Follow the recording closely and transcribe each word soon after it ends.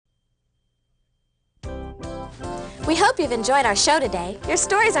We hope you've enjoyed our show today. Your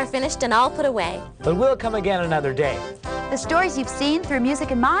stories are finished and all put away. But we'll come again another day. The stories you've seen through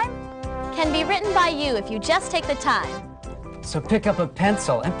music and mime can be written by you if you just take the time. So pick up a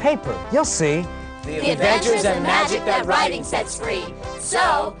pencil and paper. You'll see. The adventures and magic that writing sets free.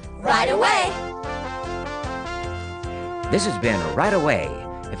 So, write away. This has been Right Away.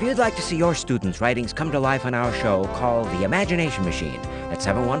 If you'd like to see your students' writings come to life on our show, call the Imagination Machine at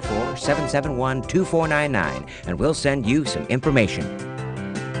 714-771-2499, and we'll send you some information.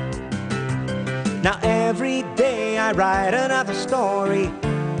 Now every day I write another story,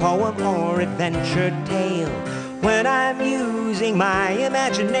 poem or adventure tale. When I'm using my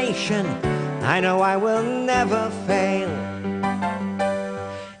imagination, I know I will never fail.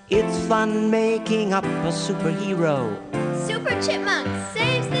 It's fun making up a superhero. Super Chipmunk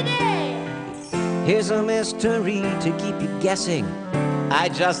saves the day. Here's a mystery to keep you guessing. I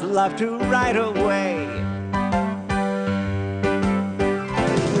just love to write away.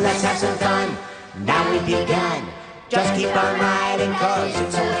 Let's have some fun. Now we've begun. Just keep on writing, 'cause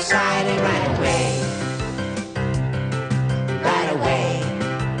it's so exciting. Right away. Right away.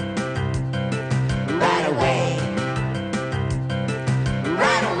 Right away.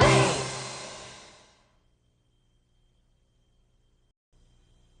 Right away.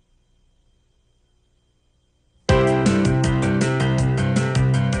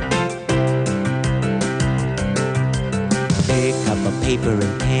 Pick up a paper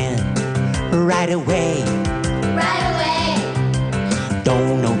and pen. Right away. Right away.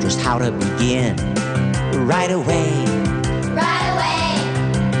 Don't know just how to begin. Right away. Right away.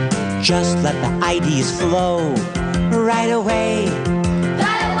 Just let the ideas flow. Right away.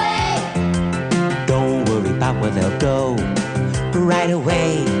 Right away. Don't worry about where they'll go. Right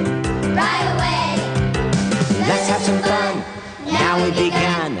away. Right away. Let's have some fun. Now we've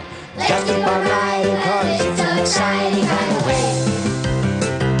begun. Just keep on writing, 'cause it's so exciting. Right away.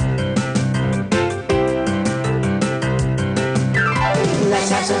 Let's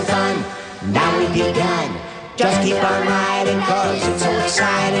have some fun. Now we've begun. Just keep on writing, 'cause it's so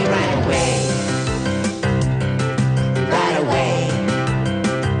exciting. Right away. Right away.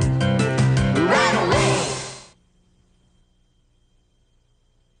 Right away.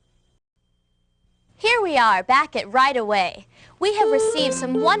 Here we are back at Right Away. We have received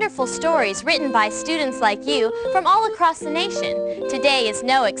some wonderful stories written by students like you from all across the nation. Today is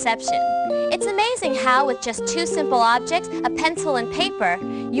no exception. It's amazing how, with just two simple objects, a pencil and paper,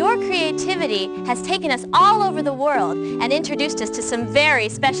 your creativity has taken us all over the world and introduced us to some very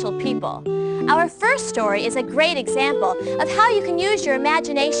special people. Our first story is a great example of how you can use your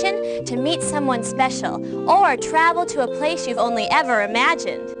imagination to meet someone special or travel to a place you've only ever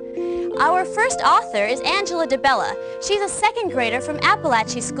imagined. Our first author is Angela DeBella. She's a second grader from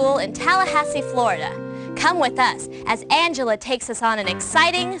Appalachia School in Tallahassee, Florida. Come with us as Angela takes us on an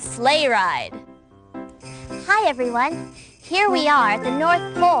exciting sleigh ride. Hi, everyone. Here we are at the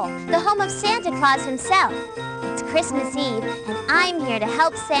North Pole, the home of Santa Claus himself. It's Christmas Eve, and I'm here to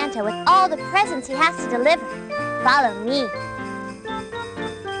help Santa with all the presents he has to deliver. Follow me.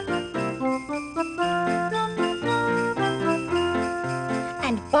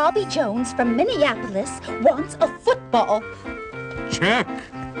 And Bobby Jones from Minneapolis wants a football. Check.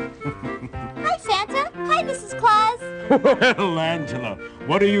 Hi, Santa. Hi, Mrs. Claus. Well, Angela,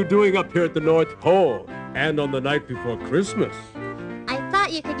 what are you doing up here at the North Pole and on the night before Christmas? I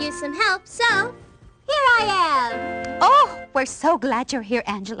thought you could use some help, so here I am. Oh, we're so glad you're here,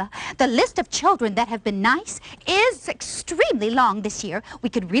 Angela. The list of children that have been nice is extremely long this year. We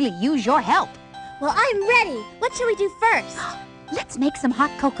could really use your help. Well, I'm ready. What shall we do first? Let's make some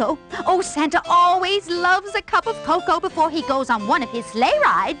hot cocoa. Oh, Santa always loves a cup of cocoa before he goes on one of his sleigh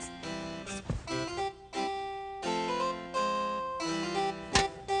rides.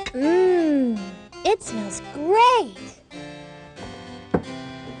 It smells great.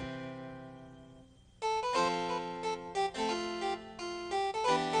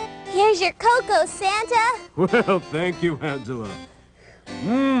 Here's your cocoa, Santa. Well, thank you, Angela.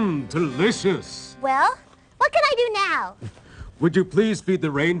 Delicious. Well, what can I do now? Would you please feed the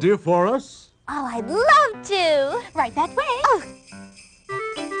reindeer for us? Oh, I'd love to. Right that way. Oh.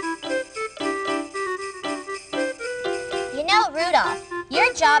 You know, Rudolph,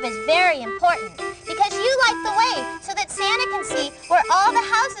 your job is very important because you light the way so that Santa can see where all the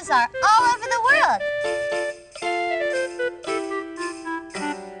houses are all over the world.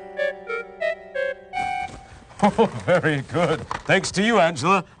 Oh, very good. Thanks to you,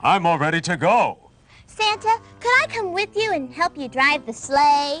 Angela. I'm all ready to go. Santa, could I come with you and help you drive the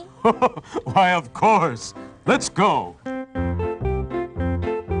sleigh? Why, of course. Let's go.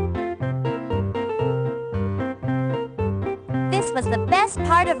 was the best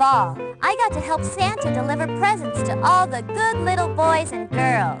part of all. I got to help Santa deliver presents to all the good little boys and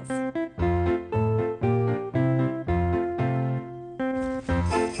girls.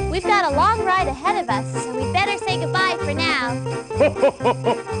 We've got a long ride ahead of us, so we better say goodbye for now.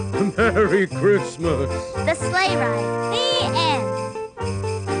 Merry Christmas. The sleigh ride. The end.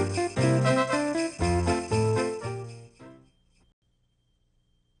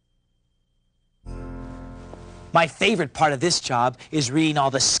 My favorite part of this job is reading all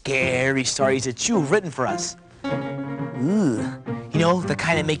the scary stories that you've written for us. Ooh, you know, the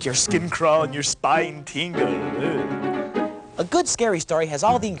kind that make your skin crawl and your spine tingle. Ugh. A good scary story has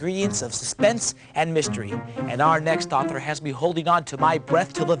all the ingredients of suspense and mystery, and our next author has me holding on to my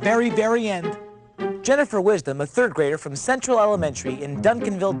breath till the very, very end. Jennifer Wisdom, a third grader from Central Elementary in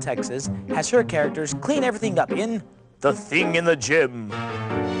Duncanville, Texas, has her characters clean everything up in The Thing in the Gym.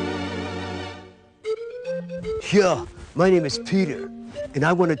 Yeah, my name is Peter, and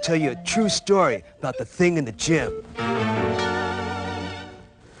I want to tell you a true story about the thing in the gym.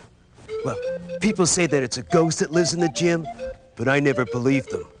 Well, people say that it's a ghost that lives in the gym, but I never believed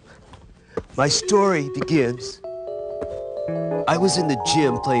them. My story begins. I was in the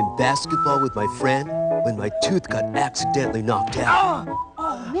gym playing basketball with my friend when my tooth got accidentally knocked out.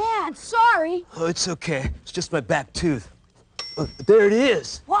 Oh, man, sorry. Oh, it's okay. It's just my back tooth. There it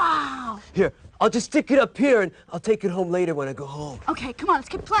is. Wow. Here, I'll just stick it up here and I'll take it home later when I go home. Okay, come on, let's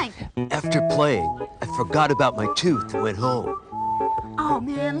keep playing. After playing, I forgot about my tooth and went home. Oh,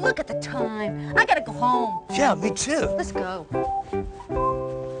 man, look at the time. I gotta go home. Yeah, me too. Let's go.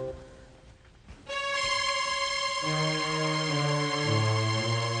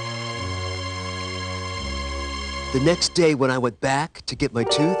 The next day when I went back to get my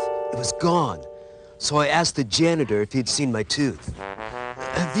tooth, it was gone. So I asked the janitor if he'd seen my tooth.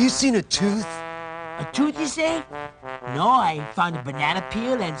 Have you seen a tooth? A tooth, you say? No, I found a banana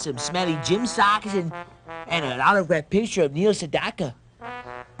peel and some smelly gym socks and an autographed picture of Neil Sedaka.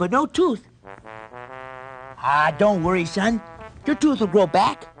 But no tooth. Ah, don't worry, son. Your tooth will grow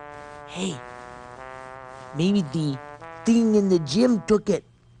back. Hey, maybe the thing in the gym took it.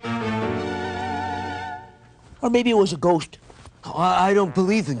 Or maybe it was a ghost. Oh, I don't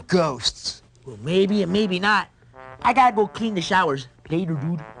believe in ghosts. Well, maybe and maybe not. I gotta go clean the showers. Later,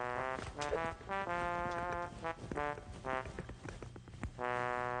 dude.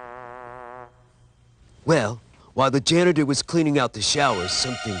 Well, while the janitor was cleaning out the showers,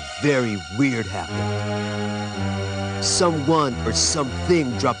 something very weird happened. Someone or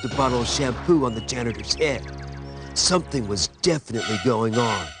something dropped a bottle of shampoo on the janitor's head. Something was definitely going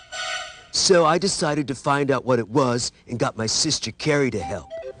on. So I decided to find out what it was and got my sister Carrie to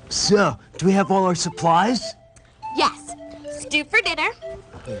help. So, do we have all our supplies? Yes. Stew for dinner,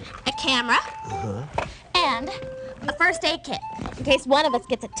 a camera, and a first aid kit, in case one of us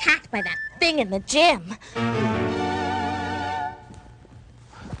gets attacked by that thing in the gym.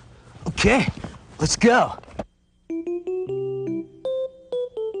 Okay, let's go.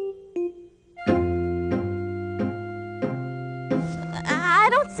 I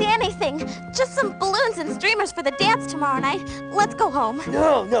don't see anything. Just some balloons and streamers for the dance tomorrow night. Let's go home.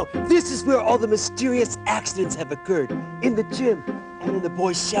 No, this is where all the mysterious accidents have occurred. In the gym and in the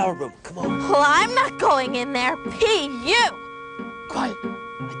boys' shower room. Come on. Well, I'm not going in there. P.U. Quiet.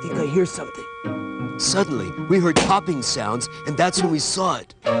 I think I hear something. Suddenly, we heard popping sounds, and that's when we saw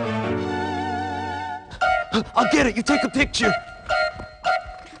it. I'll get it. You take a picture.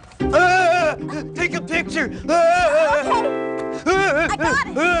 Take a picture. I got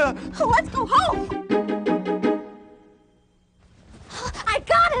it. Let's go home. I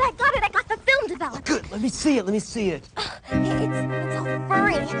got it. I got the film developed. Good. Let me see it. It's all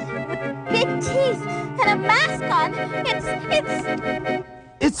furry, with big teeth and a mask on.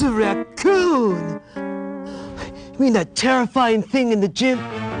 It's a raccoon. You mean that terrifying thing in the gym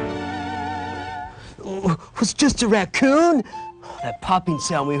was just a raccoon? That popping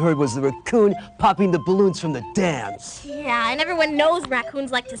sound we heard was the raccoon popping the balloons from the dance. Yeah, and everyone knows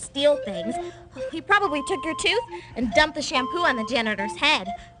raccoons like to steal things. He probably took your tooth and dumped the shampoo on the janitor's head.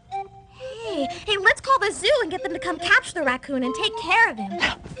 Hey, let's call the zoo and get them to come capture the raccoon and take care of him.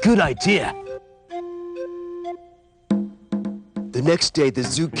 Good idea. The next day, the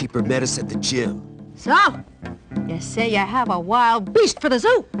zookeeper met us at the gym. So, you say you have a wild beast for the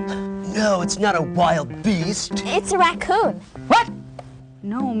zoo? No, it's not a wild beast. It's a raccoon. What?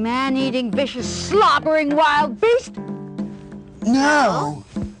 No man-eating, vicious, slobbering wild beast? No.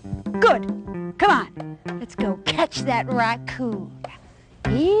 Good. Come on. Let's go catch that raccoon.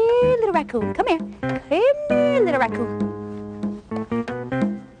 Here, little raccoon. Come here. Come here, little raccoon.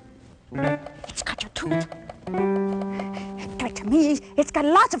 It's got your tooth. Give it to me. It's got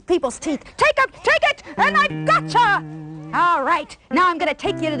lots of people's teeth. Take it, and I've gotcha! All right, now I'm gonna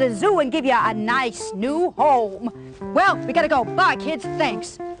take you to the zoo and give you a nice new home. Well, we gotta go. Bye, kids.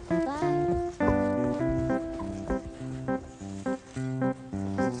 Thanks.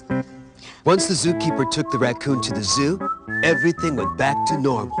 Once the zookeeper took the raccoon to the zoo, everything went back to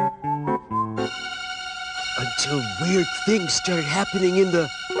normal. Until weird things started happening in the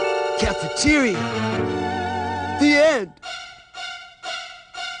cafeteria. The end.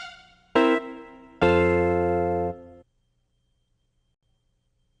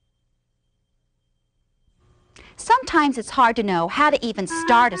 Sometimes it's hard to know how to even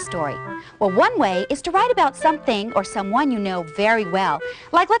start a story. Well, one way is to write about something or someone you know very well.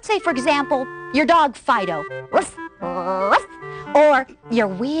 Like, let's say, for example, your dog Fido. Ruff, ruff. Or your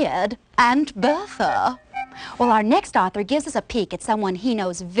weird Aunt Bertha. Well, our next author gives us a peek at someone he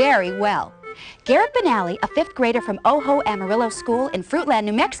knows very well. Garrett Benally, a 5th grader from Ojo Amarillo School in Fruitland,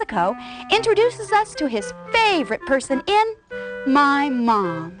 New Mexico, introduces us to his favorite person in My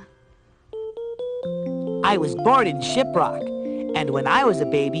Mom. I was born in Shiprock, and when I was a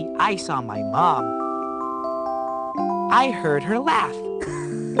baby, I saw my mom. I heard her laugh.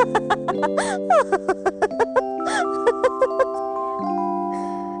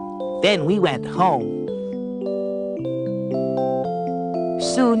 Then we went home.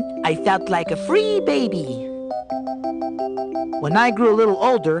 Soon, I felt like a free baby. When I grew a little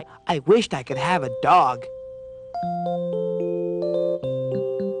older, I wished I could have a dog.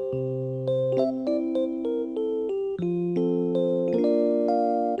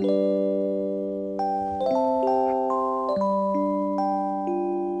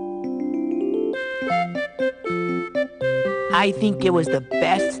 I think it was the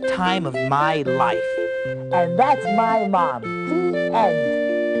best time of my life. And that's my mom. The end.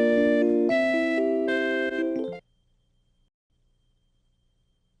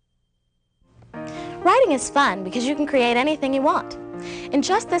 Writing is fun because you can create anything you want. In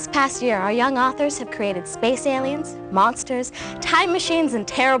just this past year, our young authors have created space aliens, monsters, time machines, and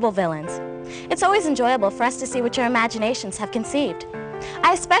terrible villains. It's always enjoyable for us to see what your imaginations have conceived.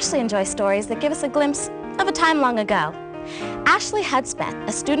 I especially enjoy stories that give us a glimpse of a time long ago. Ashley Hudspeth,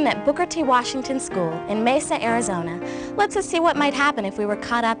 a student at Booker T. Washington School in Mesa, Arizona, lets us see what might happen if we were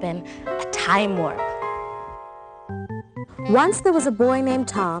caught up in a time warp. Once there was a boy named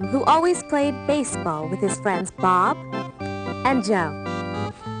Tom who always played baseball with his friends Bob and Joe.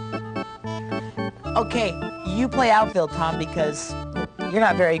 Okay, you play outfield, Tom, because you're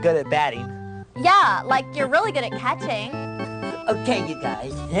not very good at batting. Yeah, like you're really good at catching. Okay, you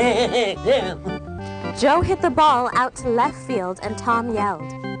guys. Joe hit the ball out to left field and Tom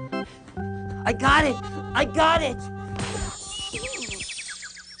yelled, I got it! I got it!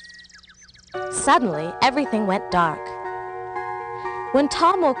 Suddenly, everything went dark. When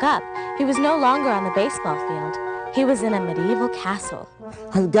Tom woke up, he was no longer on the baseball field. He was in a medieval castle.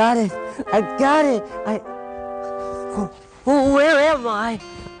 I've got it! I've got it! Where am I?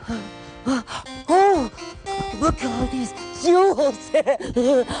 Oh! Look at all these jewels!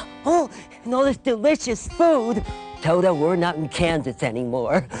 Oh, and all this delicious food. Toto, we're not in Kansas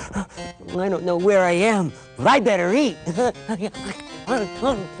anymore. I don't know where I am, but I better eat.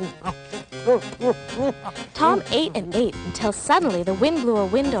 Tom ate and ate until suddenly the wind blew a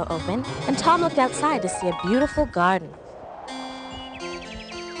window open and Tom looked outside to see a beautiful garden.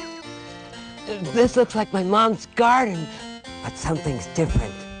 This looks like my mom's garden, but something's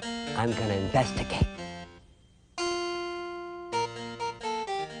different. I'm gonna investigate.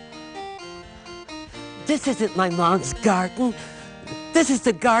 This isn't my mom's garden. This is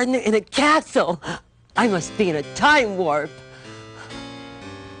the garden in a castle. I must be in a time warp.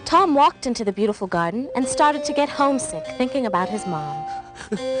 Tom walked into the beautiful garden and started to get homesick thinking about his mom.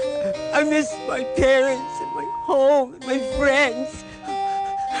 I miss my parents and my home and my friends.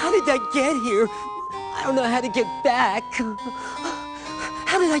 How did I get here? I don't know how to get back.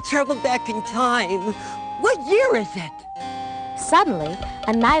 How did I travel back in time? What year is it? Suddenly,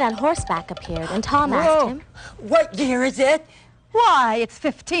 a knight on horseback appeared and Tom asked him, What year is it? Why, it's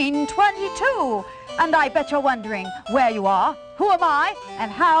 1522. And I bet you're wondering where you are, who am I,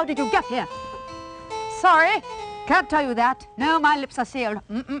 and how did you get here? Sorry, can't tell you that. No, my lips are sealed.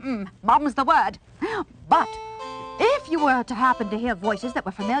 Mom's the word. But if you were to happen to hear voices that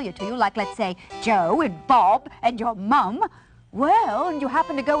were familiar to you, like, let's say, Joe and Bob and your mum, well, and you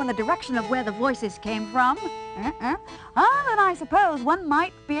happen to go in the direction of where the voices came from, then I suppose one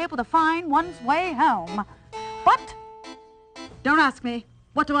might be able to find one's way home. But don't ask me.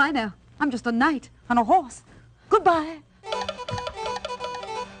 What do I know? I'm just a knight on a horse. Goodbye.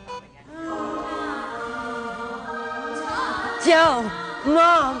 Joe,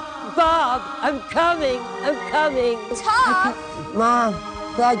 Mom, Bob, I'm coming. Tom! Mom,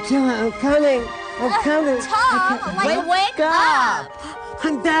 Bob, Joe, I'm coming. Tom, wake up!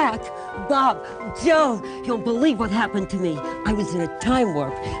 I'm back. Bob, Joe, you don't believe what happened to me. I was in a time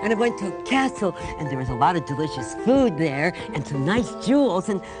warp, and I went to a castle, and there was a lot of delicious food there, and some nice jewels,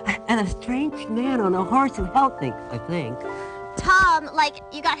 and a strange man on a horse who helped me, I think. Tom,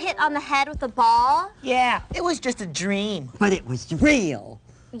 you got hit on the head with a ball? Yeah, it was just a dream. But it was real.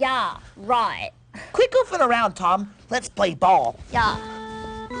 Yeah, right. Quit goofing around, Tom. Let's play ball. Yeah.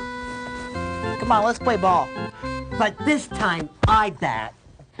 Come on, let's play ball. But this time, I bat.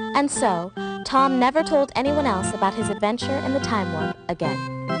 And so, Tom never told anyone else about his adventure in the time warp again.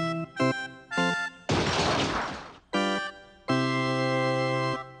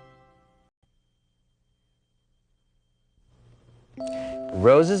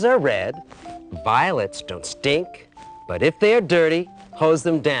 Roses are red, violets don't stink, but if they are dirty, hose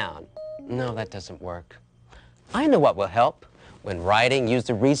them down. No, that doesn't work. I know what will help. When writing, use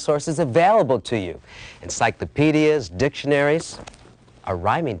the resources available to you. Encyclopedias, dictionaries, a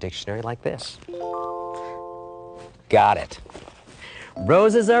rhyming dictionary like this. Got it.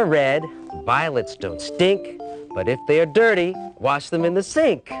 Roses are red, violets don't stink, but if they are dirty, wash them in the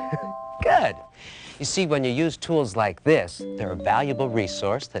sink. Good. You see, when you use tools like this, they're a valuable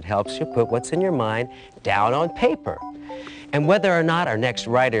resource that helps you put what's in your mind down on paper. And whether or not our next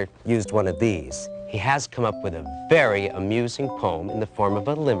writer used one of these, he has come up with a very amusing poem in the form of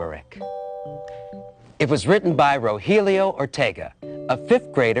a limerick. It was written by Rogelio Ortega, a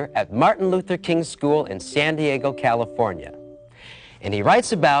 5th grader at Martin Luther King School in San Diego, California. And he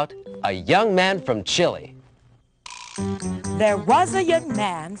writes about a young man from Chile. There was a young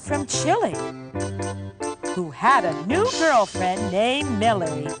man from Chile who had a new girlfriend named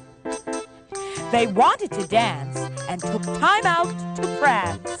Millie. They wanted to dance and took time out to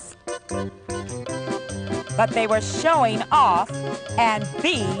prance. But they were showing off and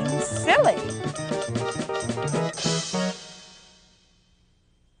being silly.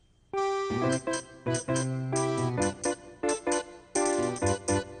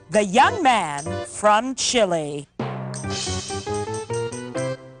 The young man from Chile.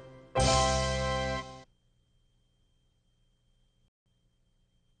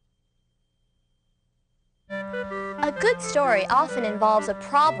 A good story often involves a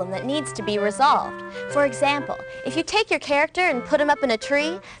problem that needs to be resolved. For example, if you take your character and put him up in a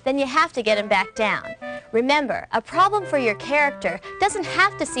tree, then you have to get him back down. Remember, a problem for your character doesn't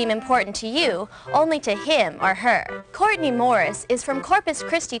have to seem important to you, only to him or her. Courtney Morris is from Corpus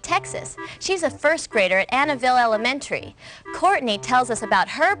Christi, Texas. She's a 1st grader at Annaville Elementary. Courtney tells us about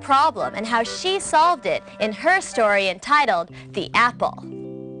her problem and how she solved it in her story entitled The Apple.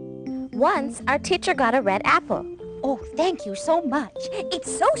 Once, our teacher got a red apple. Oh, thank you so much.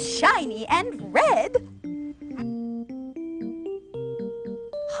 It's so shiny and red.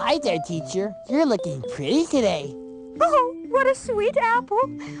 Hi there, teacher. You're looking pretty today. Oh, what a sweet apple.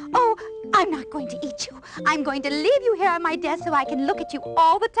 Oh, I'm not going to eat you. I'm going to leave you here on my desk so I can look at you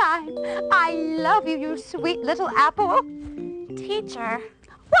all the time. I love you, you sweet little apple. Teacher.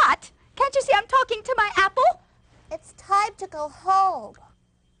 What? Can't you see I'm talking to my apple? It's time to go home.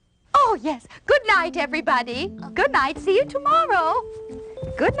 Oh, yes. Good night, everybody. Good night. See you tomorrow.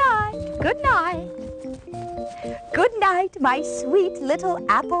 Good night. Good night. Good night, my sweet little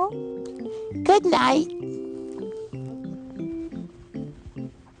apple. Good night.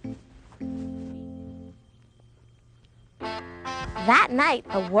 That night,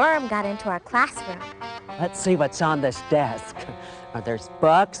 a worm got into our classroom. Let's see what's on this desk. There's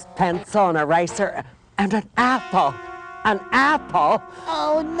books, pencil, an eraser, and an apple. An apple?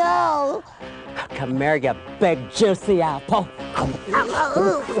 Oh, no. Come here, you big, juicy apple.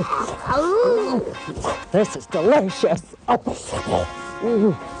 This is delicious.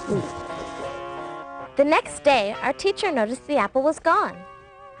 The next day, our teacher noticed the apple was gone.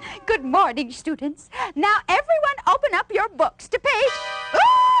 Good morning, students. Now, everyone open up your books to page...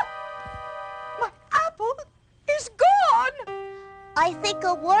 Ah! My apple is gone. I think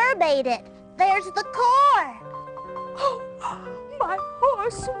a worm ate it. There's the core. Oh, my poor,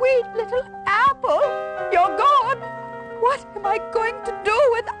 sweet little apple. You're gone. What am I going to do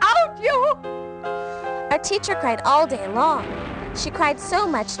without you? Our teacher cried all day long. She cried so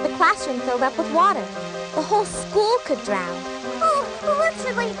much the classroom filled up with water. The whole school could drown. Oh, what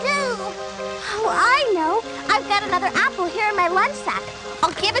should we do? Oh, I know. I've got another apple here in my lunch sack.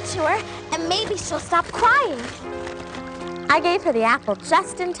 I'll give it to her, and maybe she'll stop crying. I gave her the apple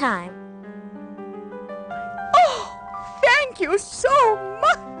just in time. Oh, thank you so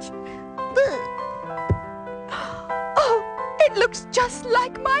much. Oh, looks just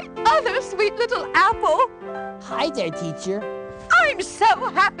like my other sweet little apple. Hi there, teacher. I'm so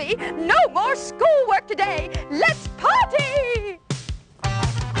happy. No more schoolwork today. Let's party!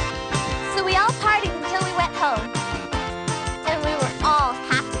 So we all partied until we went home. And we were all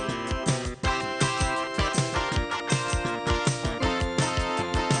happy.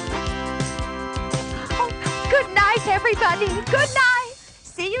 Oh, good night, everybody. Good night.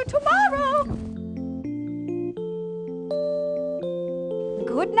 See you tomorrow.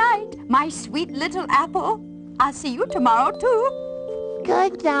 Good night, my sweet little apple. I'll see you tomorrow, too.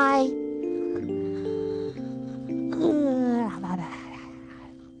 Good night.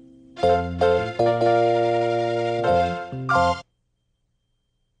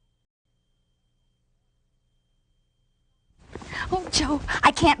 Oh, Joe,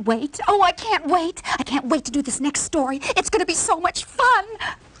 I can't wait. Oh, I can't wait. I can't wait to do this next story. It's going to be so much fun.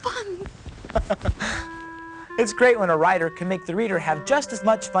 Fun. It's great when a writer can make the reader have just as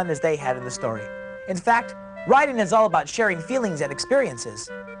much fun as they had in the story. In fact, writing is all about sharing feelings and experiences.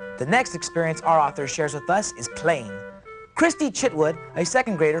 The next experience our author shares with us is playing. Christy Chitwood, a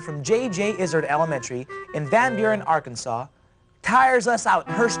second grader from J.J. Izzard Elementary in Van Buren, Arkansas, tires us out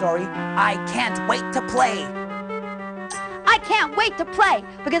in her story, I Can't Wait to Play. I can't wait to play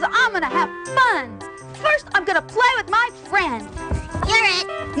because I'm going to have fun. First, I'm going to play with my friend. You're it.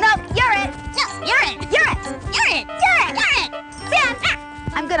 No, you're it. No, you're it. You're it. You're it. You're it. You're it. Then,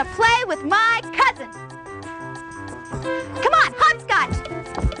 I'm going to play with my cousin. Come on, hopscotch.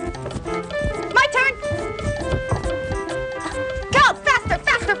 My turn. Go, faster,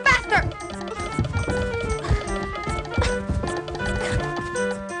 faster, faster.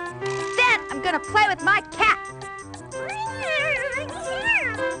 Then, I'm going to play with my cat.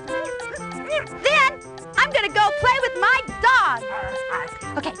 Then, I'm going to go play with my dog.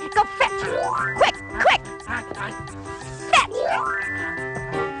 Okay, go fetch. Quick, quick. Fetch.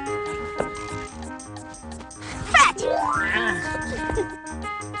 Fetch.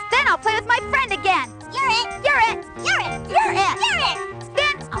 Then I'll play with my friend again. You're it. You're it. You're it. You're it. You're it.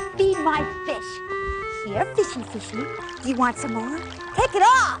 Then I'll feed my fish. Here, fishy, fishy. You want some more? Take it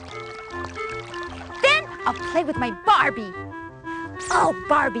off. Then I'll play with my Barbie. Oh,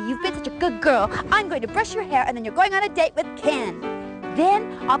 Barbie, you've been such a good girl. I'm going to brush your hair, and then you're going on a date with Ken.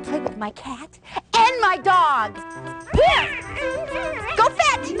 Then I'll play with my cat and my dog. Here! Go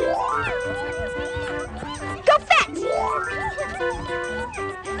fetch! Go fetch!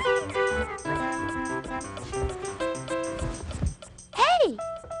 Hey!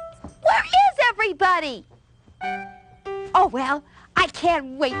 Where is everybody? Oh, well, I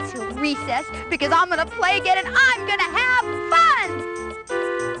can't wait till recess because I'm going to play again and I'm going to have fun!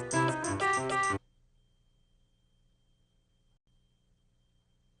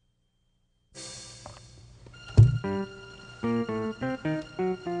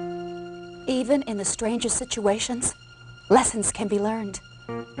 Even in the strangest situations, lessons can be learned.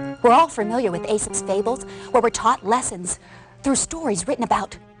 We're all familiar with Aesop's fables, where we're taught lessons through stories written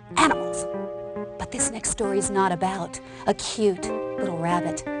about animals. But this next story is not about a cute little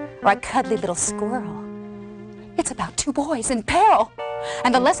rabbit or a cuddly little squirrel. It's about two boys in peril,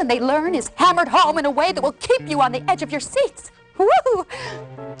 and the lesson they learn is hammered home in a way that will keep you on the edge of your seats. Woo!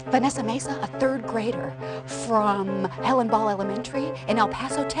 Vanessa Mesa, a third grader from Helen Ball Elementary in El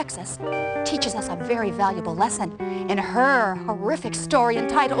Paso, Texas, teaches us a very valuable lesson in her horrific story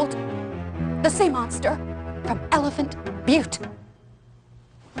entitled The Sea Monster from Elephant Butte.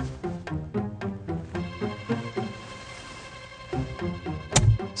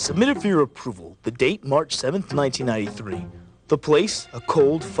 Submitted for your approval, the date March 7th, 1993. The place, a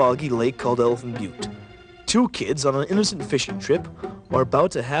cold, foggy lake called Elephant Butte. Two kids on an innocent fishing trip are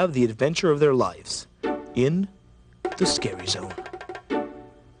about to have the adventure of their lives in the scary zone.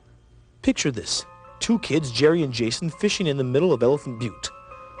 Picture this. Two kids, Jerry and Jason, fishing in the middle of Elephant Butte.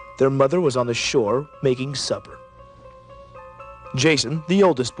 Their mother was on the shore making supper. Jason, the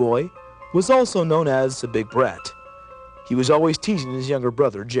oldest boy, was also known as a big brat. He was always teasing his younger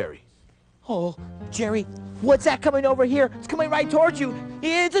brother, Jerry. Oh, Jerry, what's that coming over here? It's coming right towards you.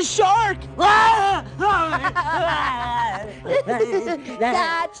 It's a shark!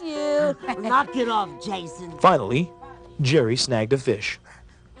 Got you. Knock it off, Jason. Finally, Jerry snagged a fish.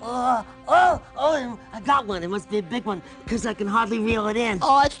 I got one. It must be a big one, because I can hardly reel it in.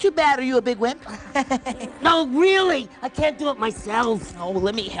 Oh, it's too bad. Are you a big wimp? No, really. I can't do it myself. Oh,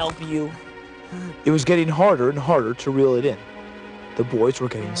 let me help you. It was getting harder and harder to reel it in. The boys were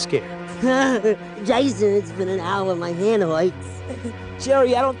getting scared. Jason, it's been an hour. My hand hurts.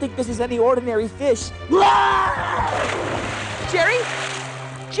 Jerry, I don't think this is any ordinary fish. Jerry?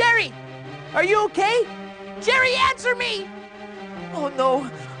 Jerry! Are you okay? Jerry, answer me! Oh no,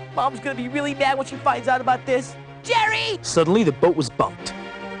 Mom's gonna be really mad when she finds out about this. Jerry! Suddenly, the boat was bumped.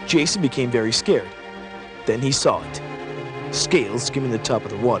 Jason became very scared. Then he saw it. Scales skimming the top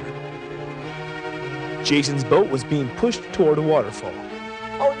of the water. Jason's boat was being pushed toward a waterfall.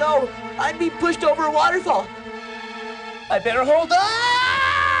 Oh no, I'm being pushed over a waterfall. I better hold on!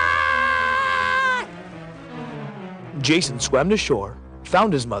 Jason swam to shore,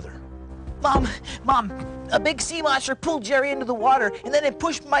 found his mother. Mom, a big sea monster pulled Jerry into the water, and then it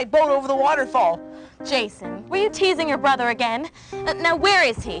pushed my boat over the waterfall. Jason, were you teasing your brother again? Now, where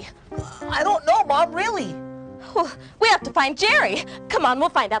is he? I don't know, Mom, really. We have to find Jerry. Come on, we'll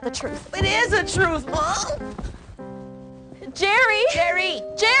find out the truth. It is the truth, Mom. Jerry! Jerry!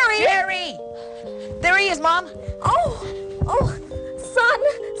 Jerry! Jerry! There he is, Mom. Oh, son,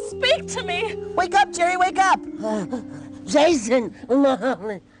 speak to me. Wake up, Jerry, wake up. Jason,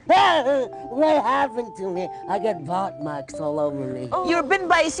 Mom, what happened to me? I got bite marks all over me. You were bitten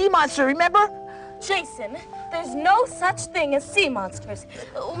by a sea monster, remember? Jason, there's no such thing as sea monsters.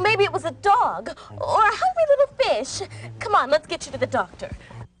 Maybe it was a dog or a hungry little fish. Come on, let's get you to the doctor.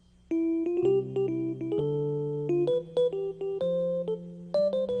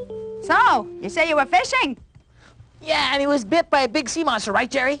 So, you say you were fishing? Yeah, and he was bit by a big sea monster, right,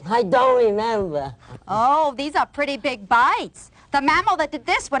 Jerry? I don't remember. Oh, these are pretty big bites. The mammal that did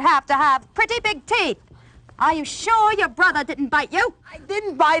this would have to have pretty big teeth. Are you sure your brother didn't bite you? I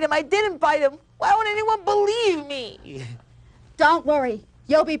didn't bite him. Why won't anyone believe me? Don't worry.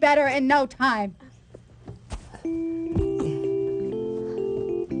 You'll be better in no time.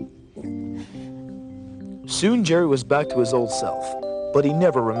 Soon Jerry was back to his old self, but he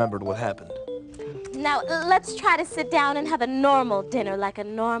never remembered what happened. Now, let's try to sit down and have a normal dinner like a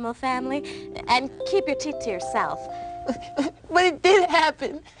normal family, and keep your teeth to yourself. But it did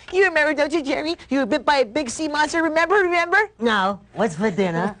happen. You remember, don't you, Jerry? You were bit by a big sea monster, remember? No. What's for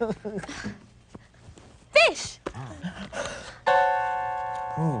dinner? Fish!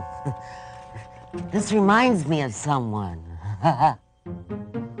 This reminds me of someone.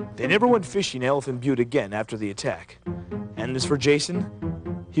 They never went fishing in Elephant Butte again after the attack. And as for Jason,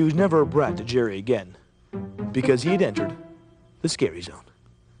 he was never a brat to Jerry again, because he had entered the scary zone.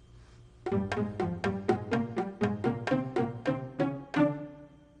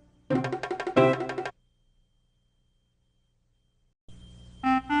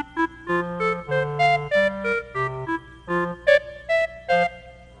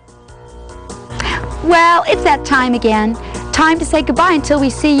 Well, it's that time again. Time to say goodbye until we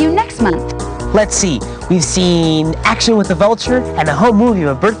see you next month. Let's see. We've seen Action with the Vulture and a home movie of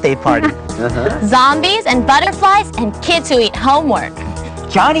a birthday party. Zombies and butterflies and kids who eat homework.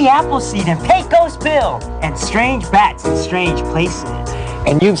 Johnny Appleseed and Pecos Bill. And strange bats in strange places.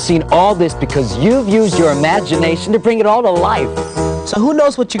 And you've seen all this because you've used your imagination to bring it all to life. So who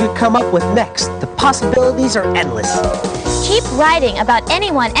knows what you could come up with next? The possibilities are endless. Keep writing about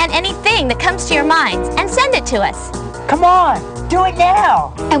anyone and anything that comes to your minds and send it to us. Come on, do it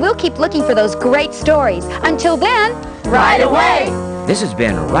now. And we'll keep looking for those great stories. Until then, Right away. This has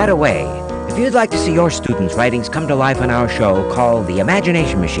been Right Away. If you'd like to see your students' writings come to life on our show, call the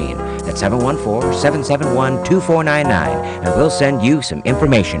Imagination Machine at 714-771-2499, and we'll send you some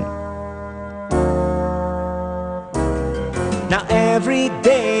information. Now every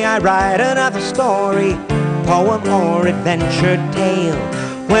day I write another story, poem or adventure tale.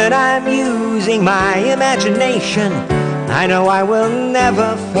 When I'm using my imagination, I know I will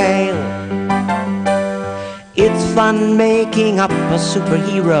never fail. It's fun making up a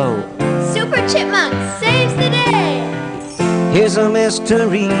superhero. Super Chipmunk saves the day. Here's a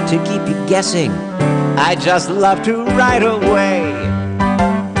mystery to keep you guessing. I just love to write away.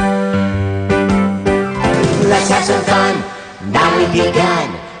 Let's have some fun. Now we've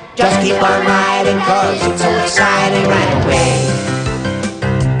begun. Just keep on writing, cause it's so exciting. Right away.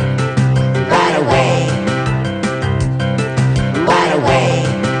 Right away. Right away.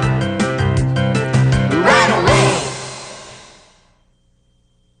 Right away.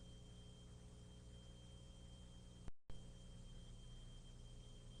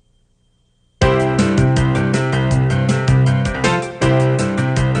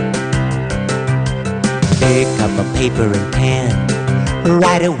 Pick up a paper and pen.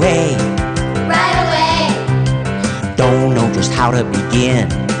 Right away. Right away. Don't know just how to begin.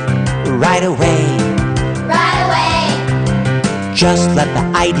 Right away. Right away. Just let the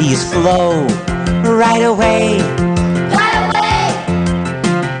ideas flow. Right away. Right away.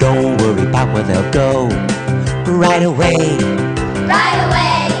 Don't worry about where they'll go. Right away. Right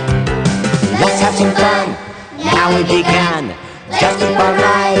away. Let's have some fun. Now we've begun. Just keep on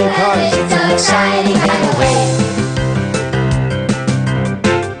writing, cause it's so exciting. Right away.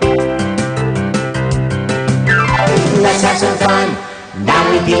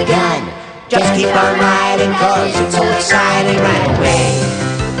 Just keep on riding, 'cause it's so exciting. Right away,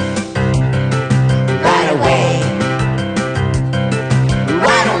 right away,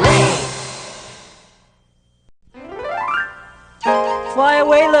 right away. Fly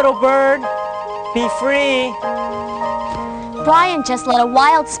away, little bird. Be free. Brian just let a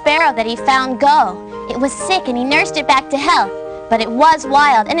wild sparrow that he found go. It was sick and he nursed it back to health, but it was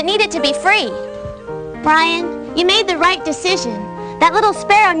wild and it needed to be free. Brian, you made the right decision. That little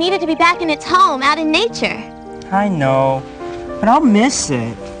sparrow needed to be back in its home, out in nature. I know, but I'll miss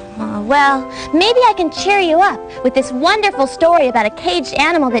it. Well, maybe I can cheer you up with this wonderful story about a caged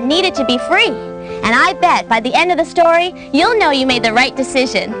animal that needed to be free. And I bet by the end of the story, you'll know you made the right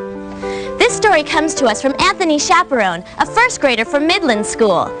decision. This story comes to us from Anthony Chaperone, a first grader from Midland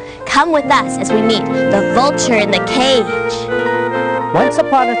School. Come with us as we meet the vulture in the cage. Once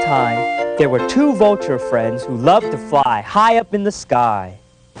upon a time, there were two vulture friends who loved to fly high up in the sky.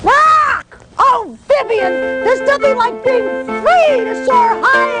 Rock! Oh, Vivian, there's nothing like being free to soar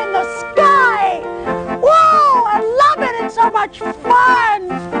high in the sky. Whoa, I love it. It's so much fun.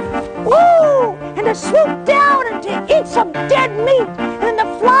 Woo! And to swoop down and to eat some dead meat and then to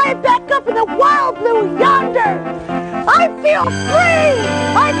fly back up in the wild blue yonder. I feel free.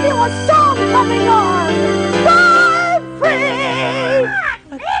 I feel a song coming on. I'm free.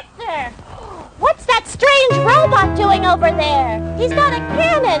 Victor! What's that strange robot doing over there? He's got a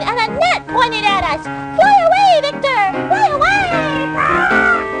cannon and a net pointed at us. Fly away, Victor! Fly away!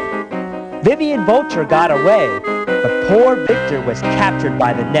 Vivian Vulture got away, but poor Victor was captured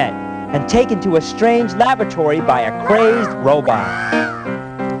by the net and taken to a strange laboratory by a crazed robot.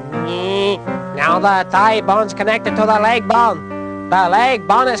 Now the thigh bone's connected to the leg bone. The leg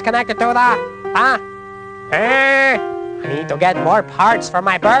bone is connected to the... I need to get more parts for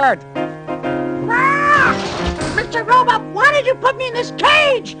my bird. Mr. Robot, why did you put me in this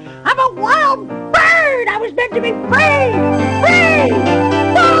cage? I'm a wild bird. I was meant to be free. Free!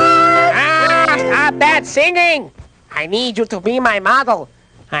 Stop that singing! I need you to be my model.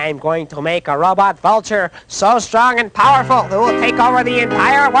 I'm going to make a robot vulture so strong and powerful it will take over the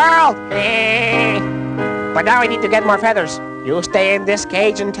entire world. But now I need to get more feathers. You stay in this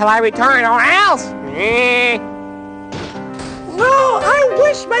cage until I return, or else... Oh, I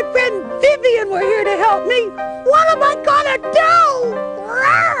wish my friend Vivian were here to help me. What am I gonna do?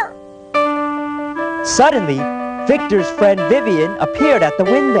 Suddenly, Victor's friend Vivian appeared at the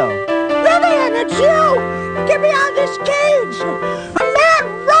window. Vivian, it's you! Get me out of this cage! A mad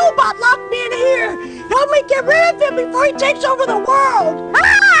robot locked me in here! Help me get rid of him before he takes over the world!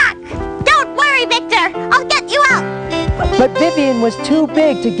 Ah! Don't worry, Victor! I'll get you out! But Vivian was too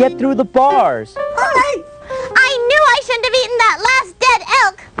big to get through the bars. Hurry! I knew I shouldn't have eaten that last dead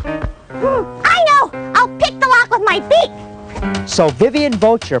elk! I know! I'll pick the lock with my beak! So Vivian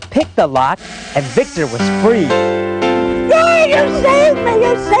Vulture picked the lock, and Victor was free. Yay, you saved me!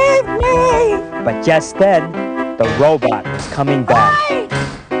 You saved me! But just then, the robot was coming back.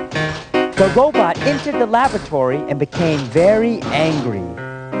 The robot entered the laboratory and became very angry.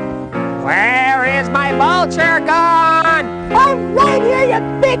 Where is my vulture gone? I'm right here, you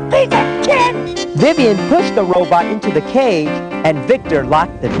big piece of tin! Vivian pushed the robot into the cage, and Victor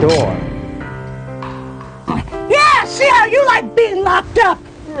locked the door. Yeah, see how you like being locked up!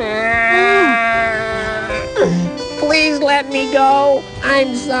 Please let me go.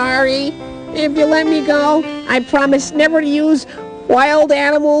 I'm sorry. If you let me go, I promise never to use wild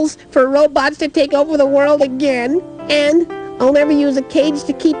animals for robots to take over the world again. And I'll never use a cage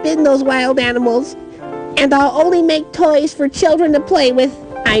to keep in those wild animals. And I'll only make toys for children to play with.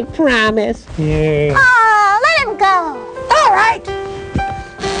 I promise. Yeah. Oh, let him go! All right!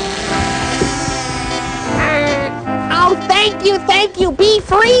 Oh, thank you, thank you. Be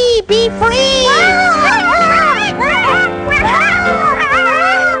free, be free.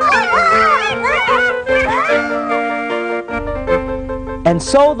 And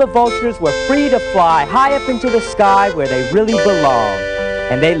so the vultures were free to fly high up into the sky where they really belonged.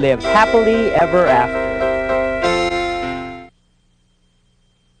 And they lived happily ever after.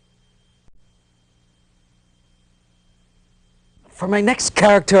 For my next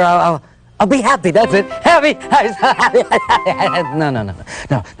character, I'll be happy, that's it. Happy! No,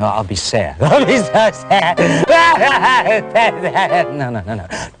 I'll be sad. I'll be so sad. No.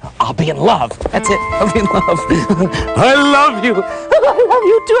 I'll be in love. That's it. I'll be in love. I love you. I love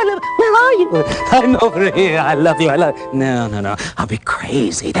you too. Where are you? I'm over here. I love you. No. I'll be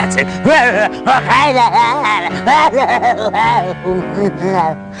crazy. That's it.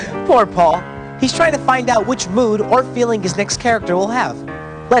 Poor Paul. He's trying to find out which mood or feeling his next character will have.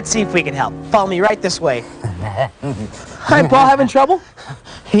 Let's see if we can help. Follow me right this way. Hi, Paul. Having trouble?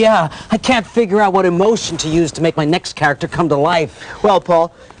 Yeah, I can't figure out what emotion to use to make my next character come to life. Well,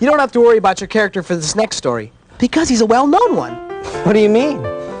 Paul, you don't have to worry about your character for this next story, because he's a well-known one. What do you mean?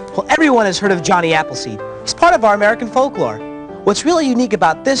 Well, everyone has heard of Johnny Appleseed. He's part of our American folklore. What's really unique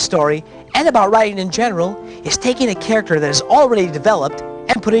about this story, and about writing in general, is taking a character that is already developed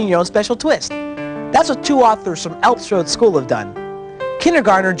and putting your own special twist. That's what two authors from Upscaled School have done.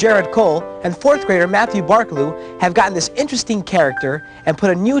 Kindergartner Jared Cole and fourth grader Matthew Barklew have gotten this interesting character and put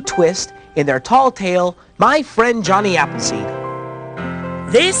a new twist in their tall tale, My Friend Johnny Appleseed.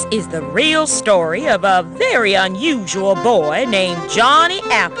 This is the real story of a very unusual boy named Johnny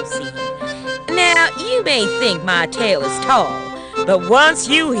Appleseed. Now, you may think my tale is tall, but once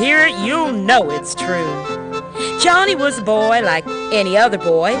you hear it, you'll know it's true. Johnny was a boy like any other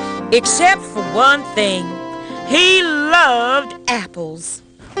boy, except for one thing. He loved apples.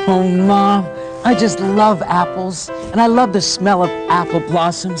 Oh, Mom, I just love apples, and I love the smell of apple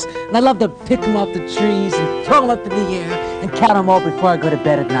blossoms, and I love to pick them off the trees and throw them up in the air and count them all before I go to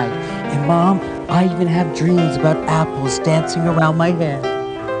bed at night. And, Mom, I even have dreams about apples dancing around my head.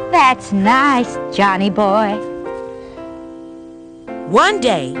 That's nice, Johnny boy. One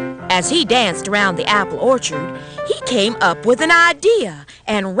day, as he danced around the apple orchard, he came up with an idea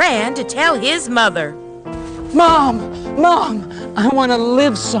and ran to tell his mother. Mom, I want to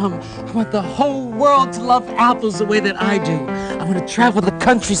live some. I want the whole world to love apples the way that I do. I'm going to travel the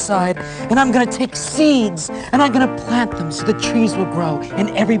countryside, and I'm going to take seeds, and I'm going to plant them so the trees will grow, and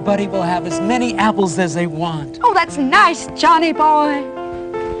everybody will have as many apples as they want. Oh, that's nice, Johnny boy.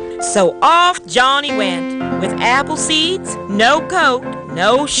 So off Johnny went, with apple seeds, no coat,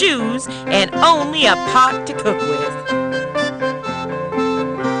 no shoes, and only a pot to cook with.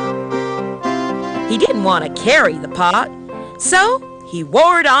 He didn't want to carry the pot, so he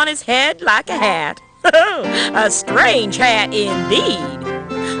wore it on his head like a hat. A strange hat indeed.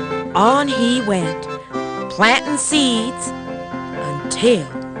 On he went, planting seeds, until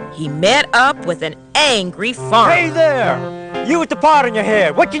he met up with an angry farmer. Hey there! You with the pot on your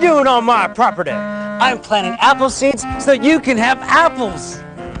head, what you doing on my property? I'm planting apple seeds so that you can have apples.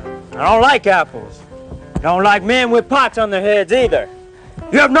 I don't like apples. I don't like men with pots on their heads either.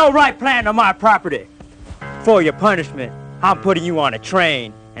 You have no right planting on my property. For your punishment, I'm putting you on a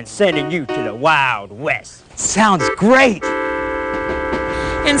train and sending you to the Wild West. Sounds great.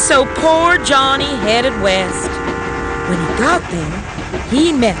 And so poor Johnny headed west. When he got there,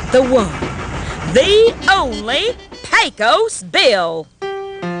 he met the one, the only Pecos Bill.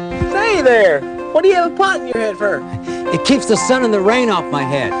 Say there, what do you have a pot in your head for? It keeps the sun and the rain off my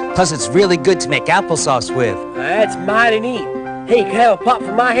head. Plus, it's really good to make applesauce with. That's mighty neat. Hey, you can have a pot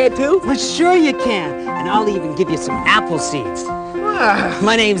for my head too? Well, sure you can. And I'll even give you some apple seeds.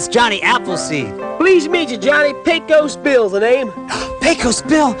 My name's Johnny Appleseed. Pleased to meet you, Johnny. Pecos Bill's the name. Pecos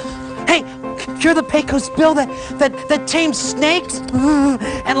Bill? Hey, you're the Pecos Bill that tames snakes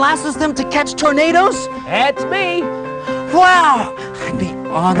and lassos them to catch tornadoes? That's me. Wow! I'd be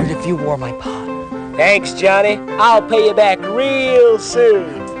honored if you wore my pot. Thanks, Johnny. I'll pay you back real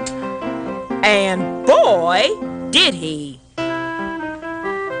soon. And boy, did he.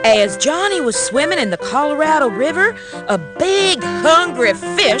 As Johnny was swimming in the Colorado River, a big, hungry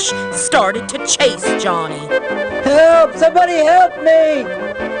fish started to chase Johnny. Help! Somebody help me!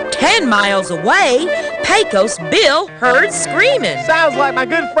 10 miles away, Pecos Bill heard screaming. Sounds like my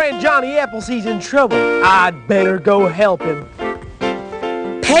good friend Johnny Appleseed's in trouble. I'd better go help him.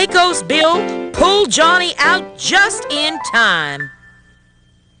 Pecos Bill pulled Johnny out just in time.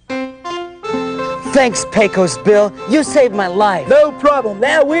 Thanks, Pecos Bill. You saved my life. No problem.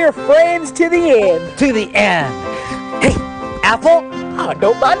 Now we're friends to the end. To the end. Hey, Apple? Oh,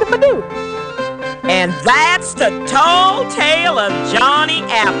 don't mind if I do. And that's the tall tale of Johnny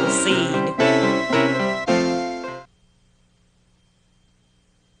Appleseed.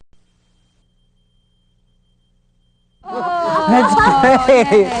 That's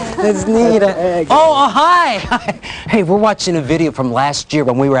great. That's neat. Oh, hi. Hey, we're watching a video from last year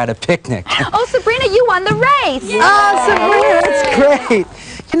when we were at a picnic. Oh, Sabrina, you won the race. Yay! Oh, Sabrina, that's great.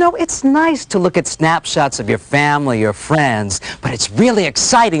 You know, it's nice to look at snapshots of your family, your friends, but it's really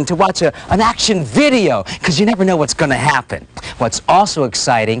exciting to watch an action video because you never know what's going to happen. What's also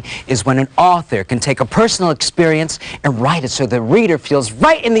exciting is when an author can take a personal experience and write it so the reader feels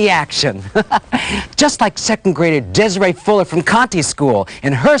right in the action. Just like second grader Desiree Fuller from Conti School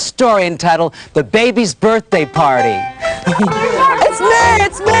in her story entitled The Baby's Birthday Party.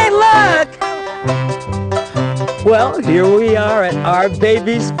 It's me, look! Well, here we are at our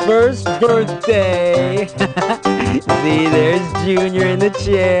baby's first birthday. See, there's Junior in the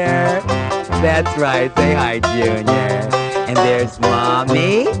chair. That's right, say hi, Junior. And there's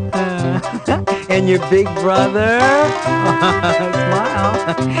Mommy. And your big brother. Smile.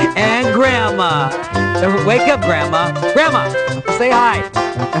 And Grandma. Wake up, Grandma. Grandma, say hi.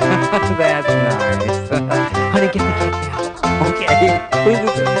 That's nice. Honey, get the cake now. Okay. This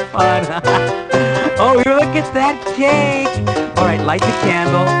is fun. Oh, look at that cake. All right, light the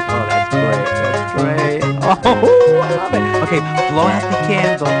candle. Oh, that's great. That's great. Oh, I love it. Okay, blow out the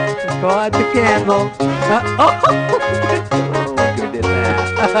candle. Blow out the candle. Oh, who did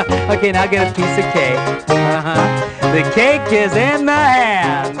that? Okay, now get a piece of cake. The cake is in the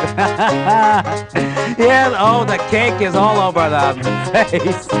hand. Yes, oh, the cake is all over the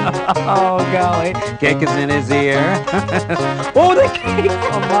face. Oh, golly. Cake is in his ear. Oh, the cake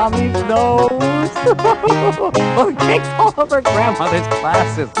on Mommy's nose. Oh, the cake's all over Grandmother's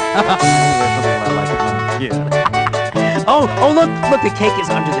glasses. Oh, look, the cake is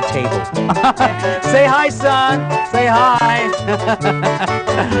under the table. Say hi, son. Say hi.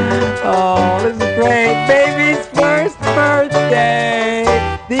 Oh, this is great. Baby's first birthday.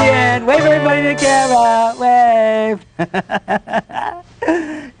 The end. Wave everybody to the camera. Wave.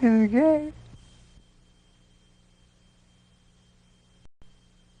 This is great.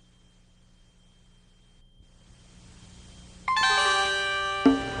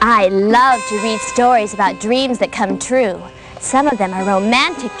 I love to read stories about dreams that come true. Some of them are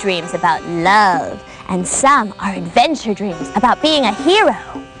romantic dreams about love, and some are adventure dreams about being a hero.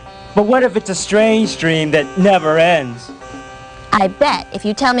 But what if it's a strange dream that never ends? I bet if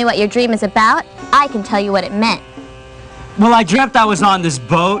you tell me what your dream is about, I can tell you what it meant. Well, I dreamt I was on this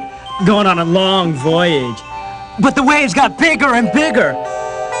boat, going on a long voyage. But the waves got bigger and bigger,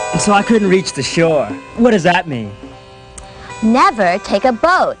 and so I couldn't reach the shore. What does that mean? Never take a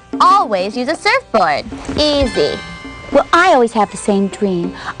boat. Always use a surfboard. Easy. Well, I always have the same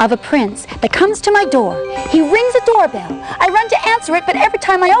dream of a prince that comes to my door. He rings a doorbell. I run to answer it, but every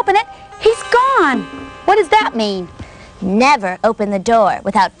time I open it, he's gone. What does that mean? Never open the door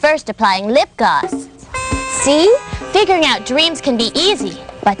without first applying lip gloss. See? Figuring out dreams can be easy,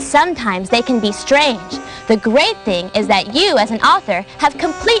 but sometimes they can be strange. The great thing is that you, as an author, have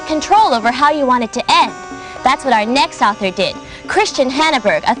complete control over how you want it to end. That's what our next author did. Christian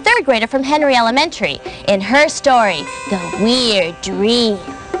Hanneberg, a third grader from Henry Elementary, in her story, The Weird Dream.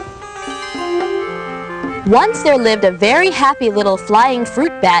 Once there lived a very happy little flying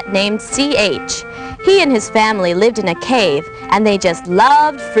fruit bat named C.H. He and his family lived in a cave, and they just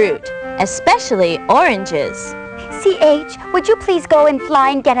loved fruit, especially oranges. C.H., would you please go and fly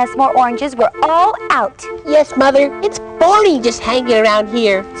and get us more oranges? We're all out. Yes, Mother. It's boring just hanging around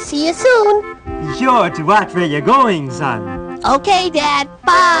here. See you soon. Sure to watch where you're going, son. Okay, Dad.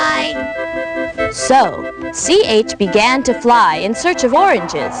 Bye. So, C.H. began to fly in search of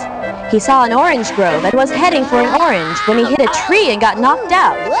oranges. He saw an orange grove and was heading for an orange when he hit a tree and got knocked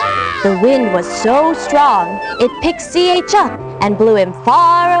out. The wind was so strong, it picked C.H. up and blew him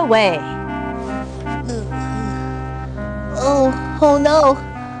far away. Oh no.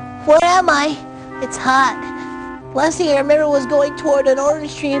 Where am I? It's hot. Last thing I remember was going toward an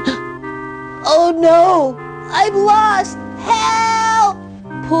orange tree and... Oh no! I'm lost! Help!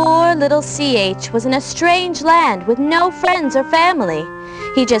 Poor little C.H. was in a strange land with no friends or family.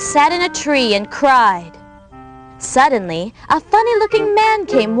 He just sat in a tree and cried. Suddenly, a funny-looking man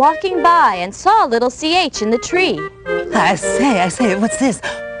came walking by and saw little C.H. in the tree. I say, what's this?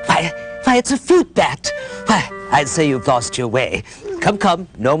 Why, it's a fruit bat. Why, I'd say you've lost your way. Come,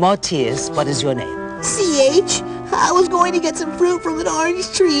 no more tears. What is your name? C.H. I was going to get some fruit from an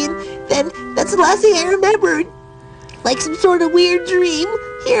orange tree, and then that's the last thing I remembered. Like some sort of weird dream,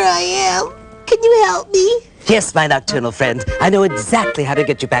 here I am. Can you help me? Yes, my nocturnal friend. I know exactly how to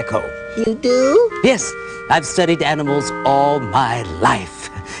get you back home. You do? Yes, I've studied animals all my life.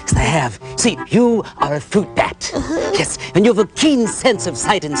 Yes, I have. See, you are a fruit bat. Yes, and you have a keen sense of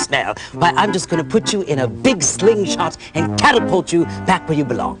sight and smell. Why, I'm just going to put you in a big slingshot and catapult you back where you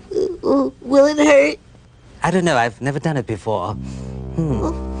belong. Will it hurt? I don't know. I've never done it before.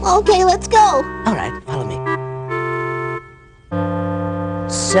 Okay, let's go. All right, follow me.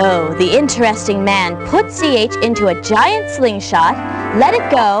 So, the interesting man put C.H. into a giant slingshot, let it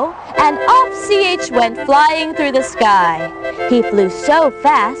go, and off C.H. went flying through the sky. He flew so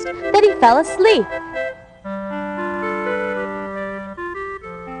fast that he fell asleep.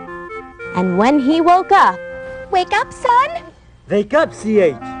 And when he woke up... Wake up, son? Wake up,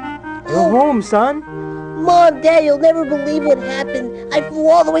 C.H. You're home, son. Mom, Dad, you'll never believe what happened. I flew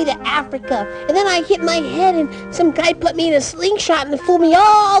all the way to Africa, and then I hit my head, and some guy put me in a slingshot and flew me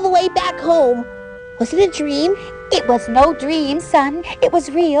all the way back home. Was it a dream? It was no dream, son. It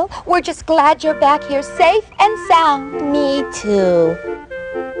was real. We're just glad you're back here safe and sound. Me too.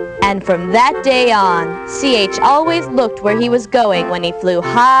 And from that day on, CH always looked where he was going when he flew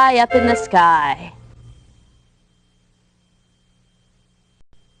high up in the sky.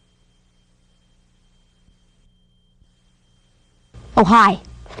 Oh, hi.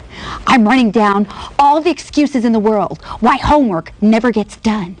 I'm running down all the excuses in the world why homework never gets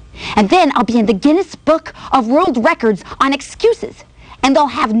done. And then I'll be in the Guinness Book of World Records on excuses. And they'll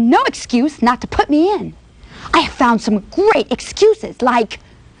have no excuse not to put me in. I have found some great excuses, like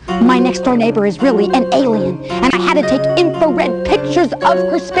my next-door neighbor is really an alien, and I had to take infrared pictures of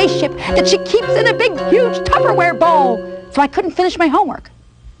her spaceship that she keeps in a big, huge Tupperware bowl, so I couldn't finish my homework.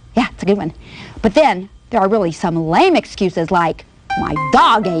 Yeah, it's a good one. But then there are really some lame excuses, like my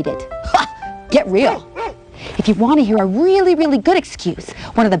dog ate it. Ha! Get real. If you want to hear a really, really good excuse,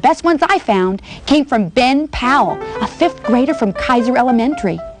 one of the best ones I found came from Ben Powell, a 5th grader from Kaiser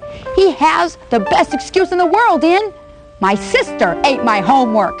Elementary. He has the best excuse in the world in, my sister ate my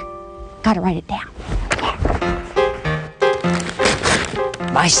homework. Gotta write it down.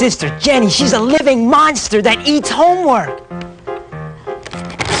 My sister Jenny, she's a living monster that eats homework.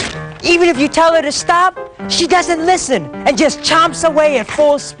 Even if you tell her to stop, she doesn't listen and just chomps away at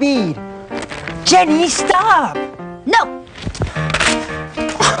full speed. Jenny, stop! No!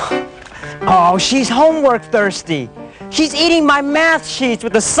 Oh, she's homework thirsty. She's eating my math sheets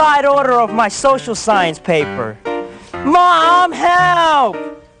with the side order of my social science paper. Mom, help!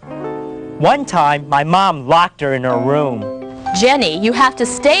 One time, my mom locked her in her room. Jenny, you have to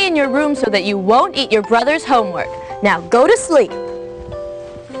stay in your room so that you won't eat your brother's homework. Now go to sleep.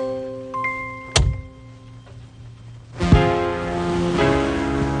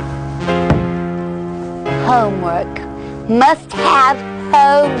 Homework. Must have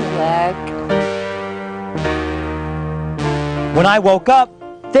homework. When I woke up,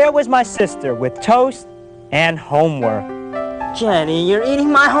 there was my sister with toast and homework. Jenny, you're eating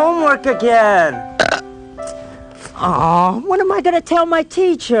my homework again. Oh, what am I gonna tell my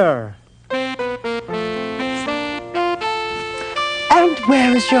teacher? And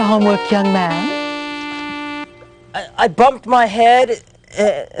where is your homework, young man? I bumped my head,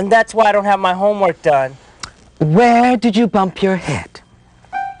 and that's why I don't have my homework done. Where did you bump your head?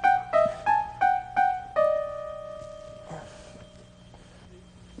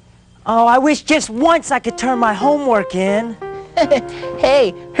 Oh, I wish just once I could turn my homework in.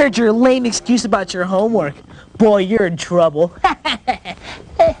 Hey, heard your lame excuse about your homework. Boy, you're in trouble. I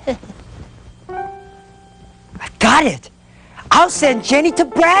got it. I'll send Jenny to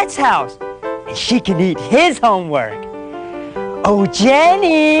Brad's house, and she can eat his homework. Oh,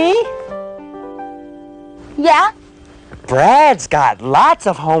 Jenny! Yeah? Brad's got lots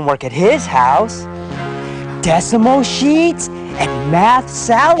of homework at his house. Decimal sheets and math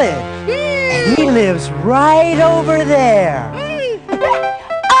salad. And he lives right over there.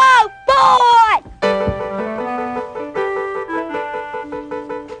 Oh, boy!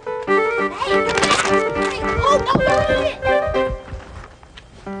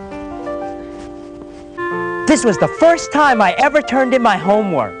 This was the first time I ever turned in my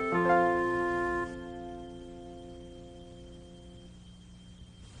homework.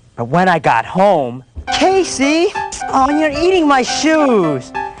 But when I got home, Casey, oh, you're eating my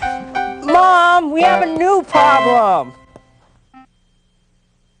shoes. Mom, we have a new problem.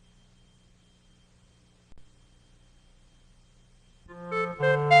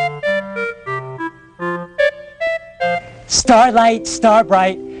 Starlight, star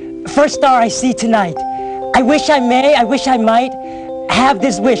bright, first star I see tonight. I wish I may, I wish I might, have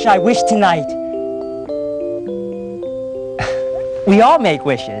this wish I wish tonight. We all make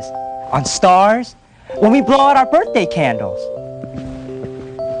wishes, on stars, when we blow out our birthday candles,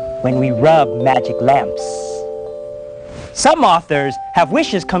 when we rub magic lamps. Some authors have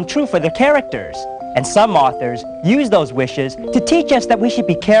wishes come true for their characters, and some authors use those wishes to teach us that we should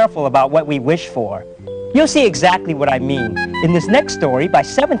be careful about what we wish for. You'll see exactly what I mean in this next story by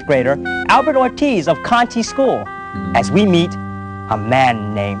 7th grader Albert Ortiz of Conti School, as we meet a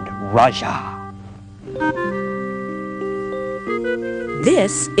man named Raja.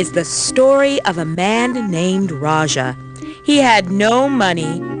 This is the story of a man named Raja. He had no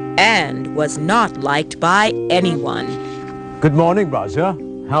money and was not liked by anyone. Good morning, Raja.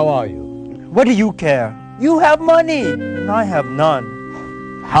 How are you? What do you care? You have money, and I have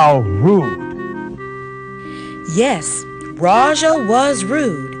none. How rude. Yes, Raja was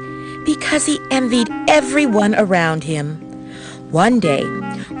rude because he envied everyone around him. One day,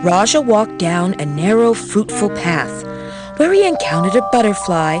 Raja walked down a narrow, fruitful path where he encountered a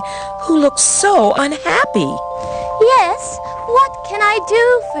butterfly who looked so unhappy. Yes, what can I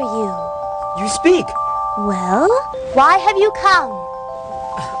do for you? You speak. Well, why have you come?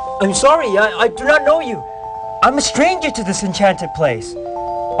 I'm sorry, I do not know you. I'm a stranger to this enchanted place.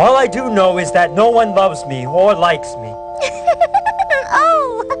 All I do know is that no one loves me or likes me.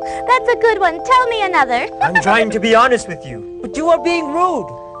 Oh, that's a good one. Tell me another. I'm trying to be honest with you, but you are being rude.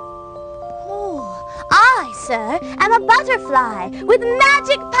 I, sir, am a butterfly with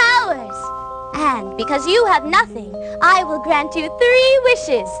magic powers. And because you have nothing, I will grant you 3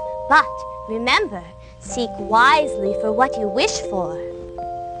 wishes. But remember, seek wisely for what you wish for.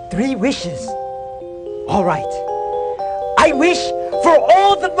 3 wishes? All right. I wish for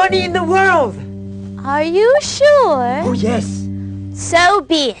all the money in the world. Are you sure? Oh, yes. So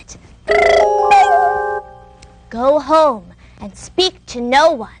be it. Go home and speak to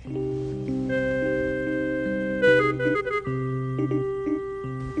no one.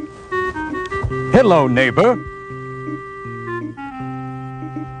 Hello, neighbor.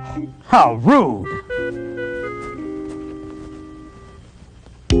 How rude.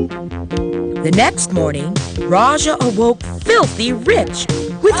 The next morning, Raja awoke filthy rich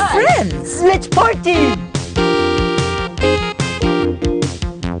with friends. Let's party!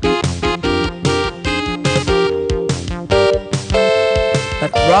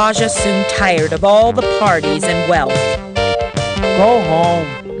 But Raja soon tired of all the parties and wealth. Go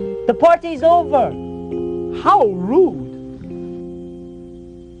home. The party's over. How rude.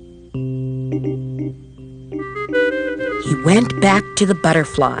 He went back to the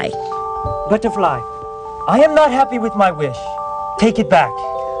butterfly. Butterfly, I am not happy with my wish. Take it back.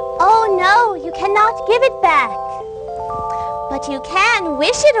 Oh no, you cannot give it back. But you can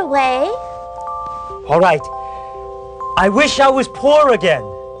wish it away. All right. I wish I was poor again.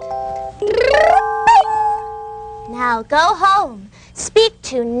 Now go home. Speak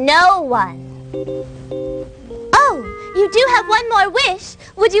to no one. Oh, you do have one more wish.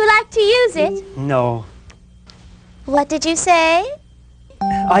 Would you like to use it? No. What did you say?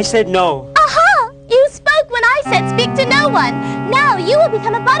 I said no. Aha! You spoke when I said speak to no one. Now you will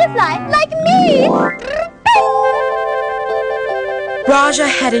become a butterfly like me. Raja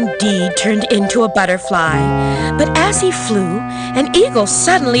had indeed turned into a butterfly, but as he flew, an eagle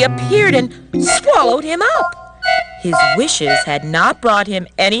suddenly appeared and swallowed him up. His wishes had not brought him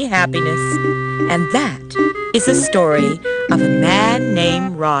any happiness, and that is the story of a man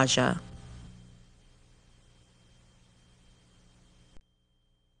named Raja.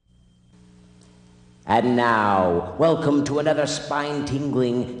 And now, welcome to another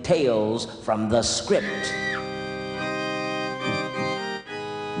spine-tingling Tales from the Script.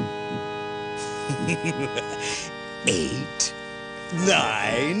 8,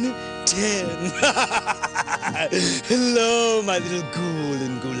 9, 10. Hello, my little ghoul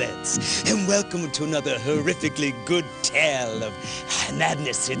and ghoulettes, and welcome to another horrifically good tale of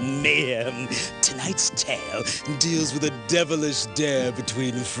madness and mayhem. Tonight's tale deals with a devilish dare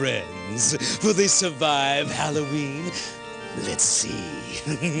between friends. Will they survive Halloween? Let's see.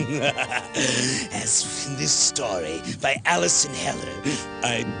 As in this story by Alison Heller,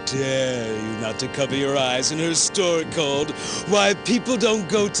 I dare you not to cover your eyes in her story called Why People Don't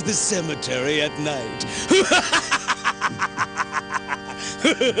Go to the Cemetery at Night.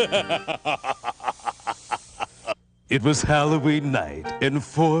 It was Halloween night, and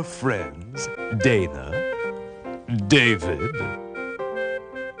 4 friends, Dana, David,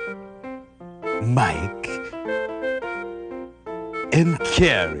 Mike, and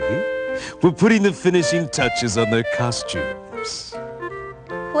Carrie were putting the finishing touches on their costumes.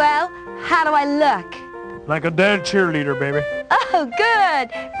 Well, how do I look? Like a dead cheerleader, baby. Oh, good.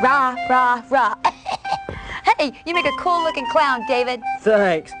 Rah, rah, rah. Hey, you make a cool-looking clown, David.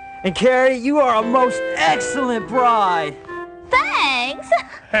 Thanks. And Carrie, you are a most excellent bride. Thanks.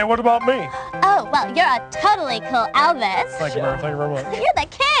 Hey, what about me? Oh, well, you're a totally cool Elvis. Thank you very much. You're the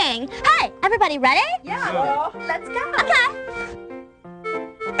king. Hey, everybody ready? Yeah. Let's go. Okay.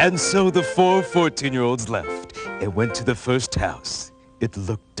 And so the 4 14-year-olds left and went to the first house. It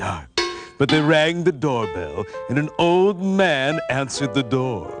looked dark, but they rang the doorbell, and an old man answered the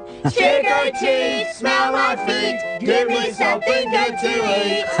door. Trick or treat, smell my feet, give me something good to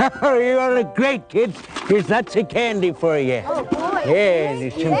eat. Oh, you're a great kid. Here's lots of candy for you. Oh, boy. Yeah,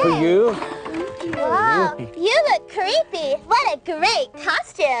 there's some for you. Wow, you look creepy. What a great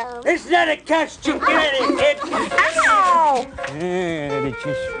costume. It's not a costume, get it, kid. Ow! Yeah, it's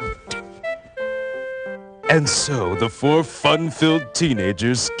just... And so the 4 fun-filled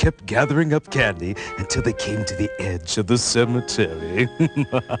teenagers kept gathering up candy until they came to the edge of the cemetery.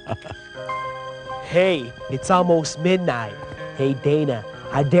 Hey, it's almost midnight. Hey, Dana,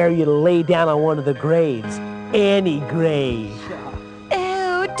 I dare you to lay down on one of the graves. any grave.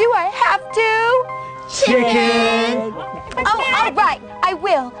 Ew, do I have to? Chicken! Oh, all right, I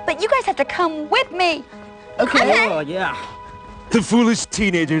will. But you guys have to come with me. Okay. Oh, yeah. The foolish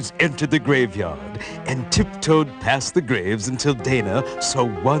teenagers entered the graveyard and tiptoed past the graves until Dana saw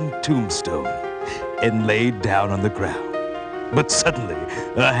one tombstone and laid down on the ground. But suddenly,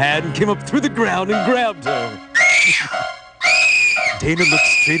 a hand came up through the ground and grabbed her. Dana looked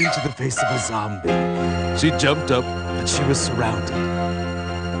straight into the face of a zombie. She jumped up, but she was surrounded.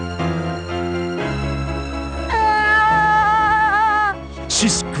 She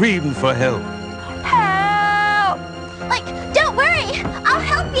screamed for help. Help! Like, don't worry, I'll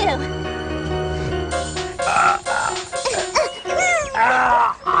help you. 2,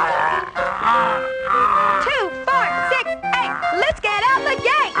 4, 6, 8. Let's get out the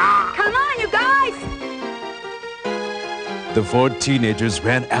gate. Come on, you guys. The 4 teenagers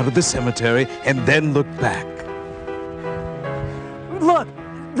ran out of the cemetery and then looked back. Look,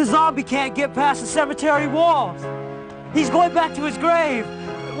 the zombie can't get past the cemetery walls. He's going back to his grave.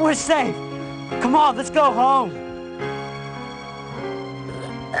 We're safe. Come on, let's go home.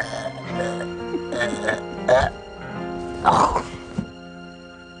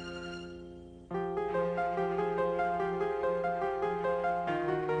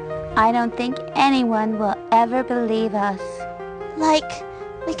 I don't think anyone will ever believe us. Like,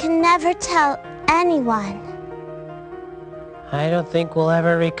 we can never tell anyone. I don't think we'll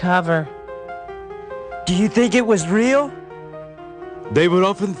ever recover. Do you think it was real? They would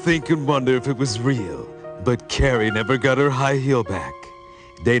often think and wonder if it was real, but Carrie never got her high heel back.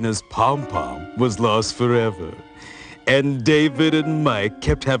 Dana's pom-pom was lost forever. And David and Mike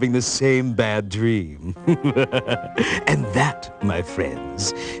kept having the same bad dream. And that, my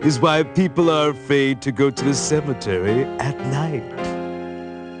friends, is why people are afraid to go to the cemetery at night.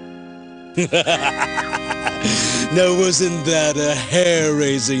 Now, wasn't that a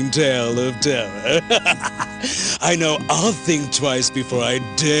hair-raising tale of terror? I know I'll think twice before I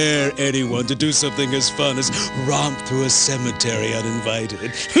dare anyone to do something as fun as romp through a cemetery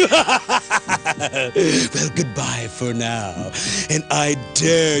uninvited. Well, goodbye for now, and I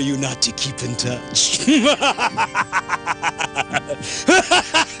dare you not to keep in touch.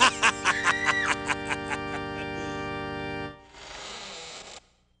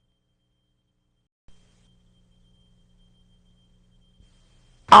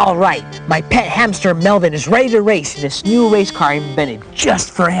 All right, my pet hamster Melvin is ready to race in this new race car invented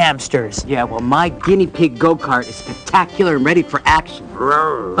just for hamsters. Yeah, well, my guinea pig go-kart is spectacular and ready for action.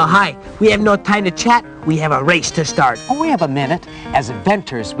 Hi, we have no time to chat. We have a race to start. Oh, we have a minute. As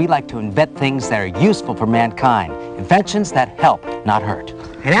inventors, we like to invent things that are useful for mankind. Inventions that help, not hurt.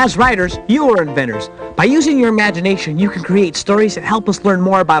 And as writers, you are inventors. By using your imagination, you can create stories that help us learn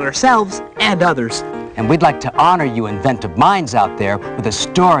more about ourselves and others. And we'd like to honor you inventive minds out there with a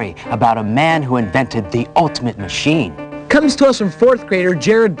story about a man who invented the ultimate machine. Comes to us from 4th grader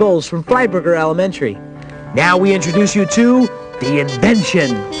Jared Bowles from Freiburger Elementary. Now we introduce you to the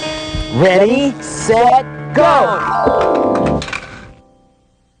invention. Ready, set, go!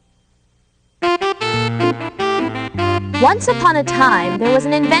 Once upon a time, there was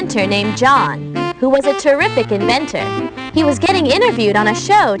an inventor named John, who was a terrific inventor. He was getting interviewed on a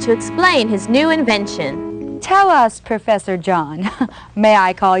show to explain his new invention. Tell us, Professor John. May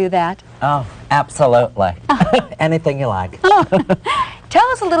I call you that? Oh, absolutely. Anything you like. Tell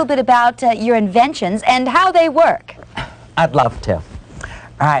us a little bit about your inventions and how they work. I'd love to. All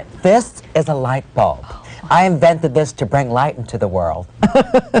right, this is a light bulb. I invented this to bring light into the world.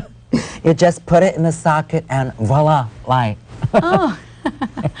 You just put it in the socket and voila, light. Oh.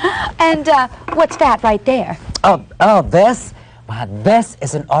 And what's that right there? Oh, this? Well, this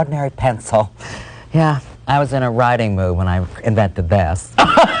is an ordinary pencil. Yeah, I was in a writing mood when I invented this.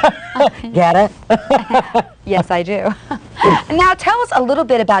 Get it? Yes, I do. Now tell us a little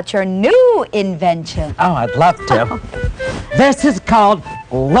bit about your new invention. Oh, I'd love to. This is called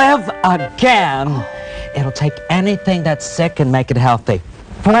Live Again. It'll take anything that's sick and make it healthy.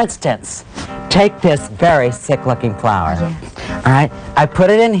 For instance, take this very sick-looking flower. Yes. All right, I put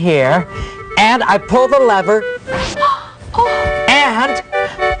it in here, and I pull the lever, and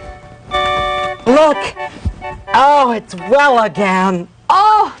look, oh, it's well again.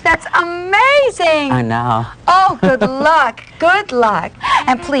 Oh, that's amazing! I know. Oh, good luck, good luck.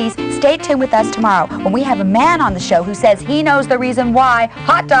 And please, stay tuned with us tomorrow when we have a man on the show who says he knows the reason why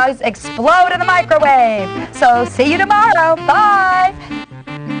hot dogs explode in the microwave. So, see you tomorrow. Bye!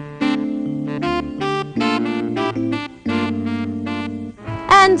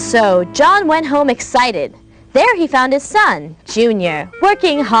 And so, John went home excited. There he found his son, Junior,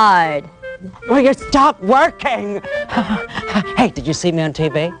 working hard. Will you stop working? Hey, did you see me on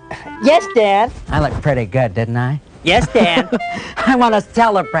TV? Yes, Dad. I looked pretty good, didn't I? Yes, Dad. I want to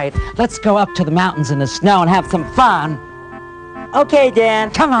celebrate. Let's go up to the mountains in the snow and have some fun. Okay,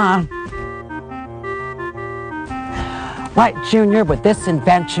 Dad. Come on. Why, Junior, with this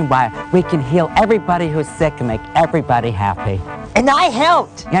invention, why, we can heal everybody who's sick and make everybody happy. And I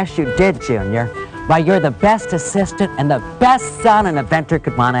helped. Yes, you did, Junior. Why, you're the best assistant and the best son an inventor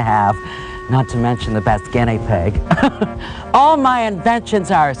could want to have. Not to mention the best guinea pig. All my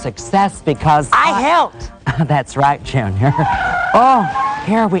inventions are a success because I helped. That's right, Junior. Oh,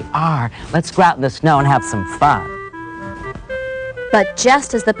 here we are. Let's go out in the snow and have some fun. But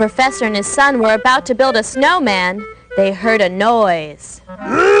just as the professor and his son were about to build a snowman, they heard a noise.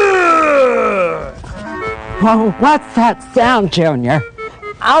 Whoa, what's that sound, Junior?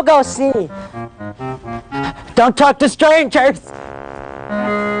 I'll go see. Don't talk to strangers.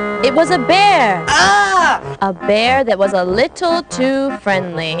 It was a bear. Ah! A bear that was a little too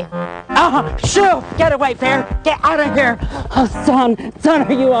friendly. Oh, shoo! Get away, bear! Get out of here! Oh, son,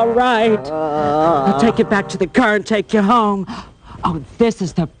 are you all right? I'll take you back to the car and take you home. Oh, this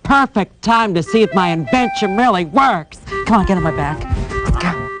is the perfect time to see if my invention really works. Come on, get on my back. Let's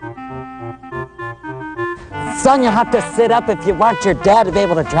go. Son, you'll have to sit up if you want your dad to be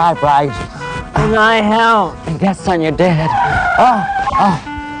able to drive right. And I helped. Yes, son, you did. Oh,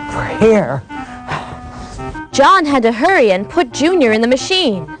 we're here. John had to hurry and put Junior in the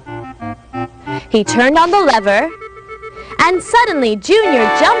machine. He turned on the lever, and suddenly Junior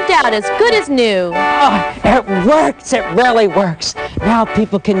jumped out as good as new. Oh, it works. It really works. Now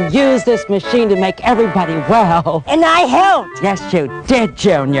people can use this machine to make everybody well. And I helped. Yes, you did,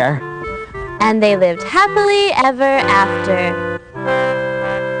 Junior. And they lived happily ever after.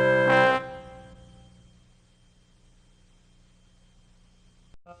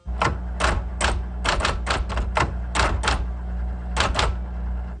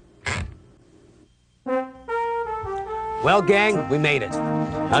 Well, gang, we made it.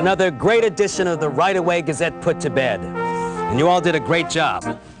 Another great edition of the Right Away Gazette put to bed. And you all did a great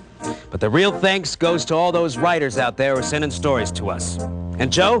job. But the real thanks goes to all those writers out there who are sending stories to us.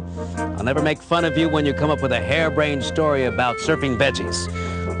 And Joe, I'll never make fun of you when you come up with a harebrained story about surfing veggies.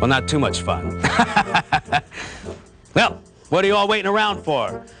 Well, not too much fun. Well, what are you all waiting around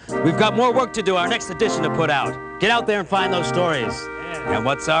for? We've got more work to do, our next edition to put out. Get out there and find those stories. And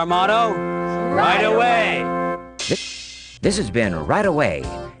what's our motto? Right away. This has been Right Away.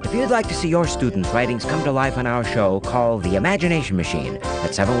 If you'd like to see your students' writings come to life on our show, call the Imagination Machine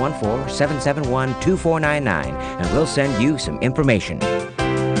at 714-771-2499, and we'll send you some information.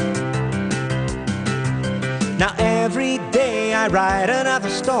 Now every day I write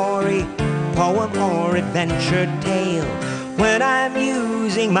another story, poem or adventure tale. When I'm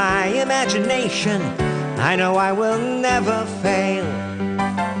using my imagination, I know I will never fail.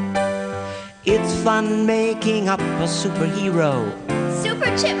 It's fun making up a superhero. Super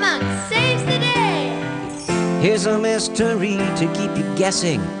Chipmunk saves the day. Here's a mystery to keep you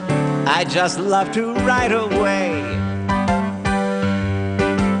guessing. I just love to write away.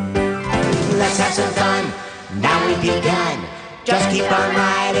 Let's have some fun. Now we've begun. Just keep on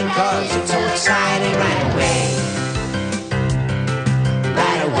writing, cause it's so exciting. Right away.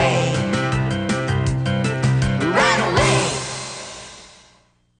 Right away. Right away.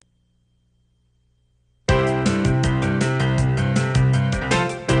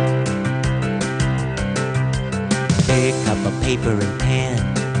 Pick up a paper and pen.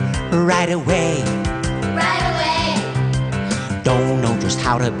 Right away. Right away. Don't know just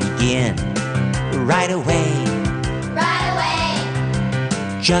how to begin. Right away. Right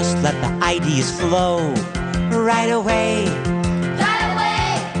away. Just let the ideas flow. Right away. Right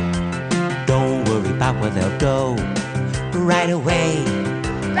away. Don't worry about where they'll go. Right away.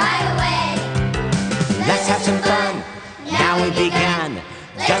 Right away. Let's have some fun. Now we've begun.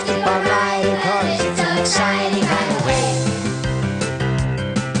 Just keep on writing, cause it's so exciting. Right away.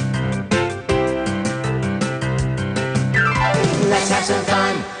 Let's have some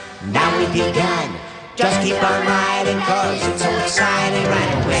fun. Now we've begun. Just keep on writing, cause it's so exciting.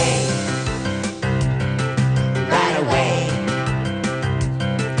 Right away. Right away.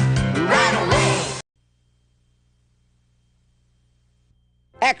 Right away.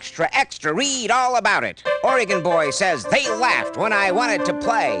 Extra, extra, read all about it. Oregon boy says they laughed when I wanted to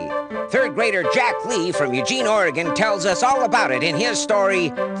play. Third grader Jack Lee from Eugene, Oregon tells us all about it in his story,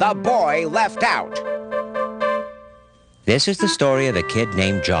 The Boy Left Out. This is the story of a kid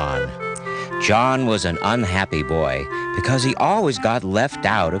named John. John was an unhappy boy because he always got left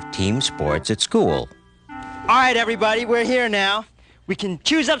out of team sports at school. All right, everybody, we're here now. We can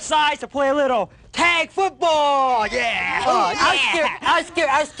choose up sides to play a little tag football. Yeah. Oh,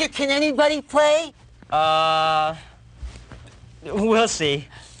 Oscar, can anybody play? We'll see.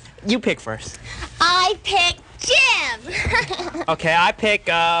 You pick first. I pick Jim. Okay, I pick,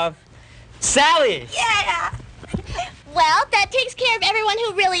 Sally. Yeah. Well, that takes care of everyone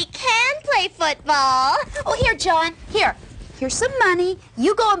who really can play football. Oh, here, John. Here's some money.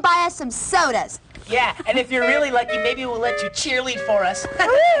 You go and buy us some sodas. Yeah, and if you're really lucky, maybe we'll let you cheerlead for us.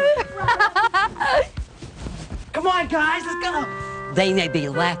 Come on, guys, let's go. They may be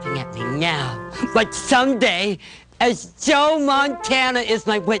laughing at me now, but someday, as Joe Montana is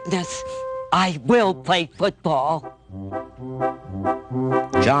my witness, I will play football.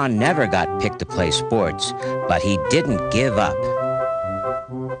 John never got picked to play sports, but he didn't give up.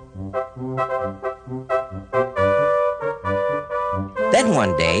 Then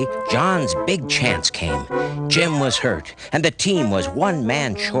one day, John's big chance came. Jim was hurt, and the team was one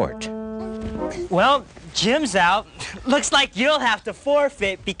man short. Well, Jim's out. Looks like you'll have to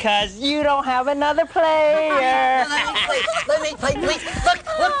forfeit because you don't have another player. Let me play, please.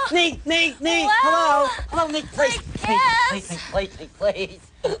 Look, me. Hello, me, please. Please.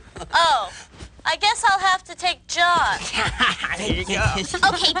 Oh, I guess I'll have to take John. There you go.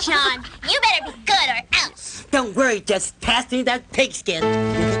 Okay, John, you better be good or else. Don't worry, just pass me that pigskin.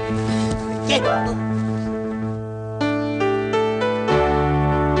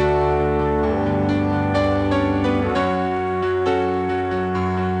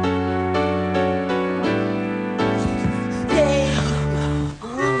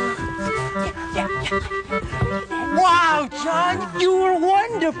 Wow, John, you were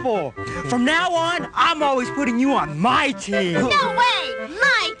wonderful. From now on, I'm always putting you on my team. No way,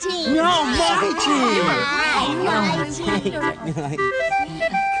 my team. No, my team.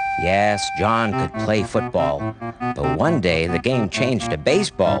 Yes, John could play football, but one day the game changed to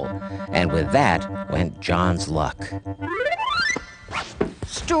baseball, and with that went John's luck.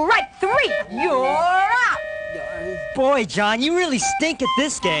 Strike 3. You're out. Boy, John, you really stink at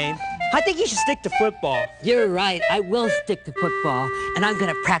this game. I think you should stick to football. You're right. I will stick to football, and I'm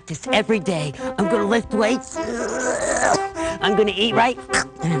going to practice every day. I'm going to lift weights. I'm going to eat right.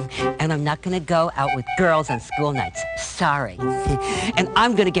 And I'm not going to go out with girls on school nights. Sorry. And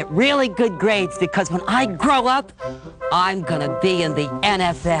I'm going to get really good grades because when I grow up, I'm going to be in the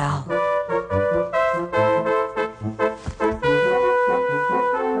NFL.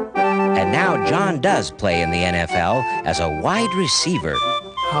 And now John does play in the NFL as a wide receiver.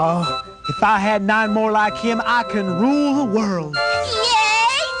 Oh, if I had 9 more like him, I can rule the world.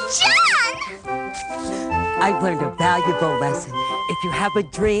 Yay, John! I've learned a valuable lesson. If you have a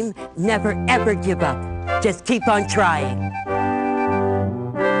dream, never ever give up. Just keep on trying.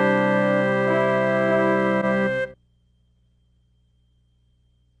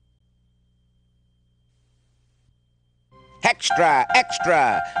 Extra,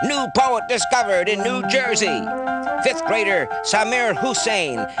 extra! New poet discovered in New Jersey. 5th grader Samir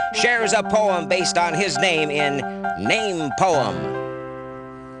Hussein shares a poem based on his name in Name Poem.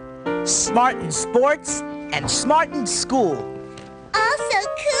 Smart in sports and smart in school. Also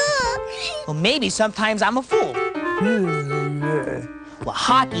cool. Well, maybe sometimes I'm a fool. Well,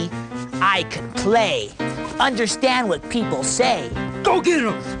 hockey, I can play. Understand what people say. Go get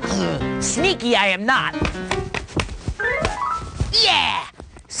him! Sneaky I am not. Yeah!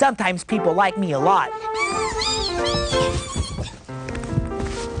 Sometimes people like me a lot.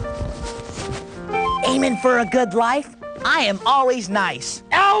 Aiming for a good life, I am always nice.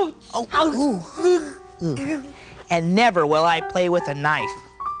 Ouch! Oh, ooh. And never will I play with a knife.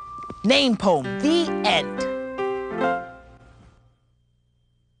 Name poem, the end.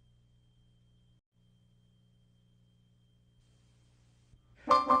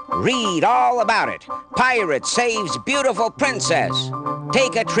 Read all about it. Pirate saves beautiful princess.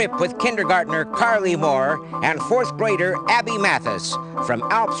 Take a trip with kindergartner Carly Moore and 4th grader Abby Mathis from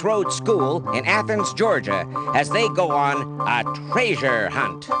Alps Road School in Athens, Georgia, as they go on a treasure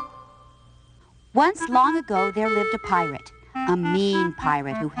hunt. Once long ago, there lived a pirate, a mean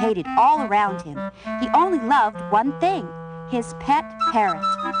pirate who hated all around him. He only loved one thing, his pet parrot.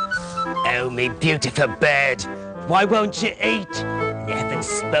 Oh, me beautiful bird, why won't you eat? You haven't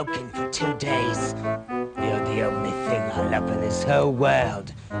spoken for 2 days. You're the only thing I love in this whole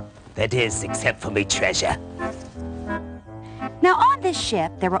world. That is, except for me treasure. Now, on this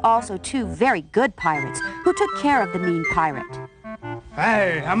ship, there were also 2 very good pirates who took care of the mean pirate.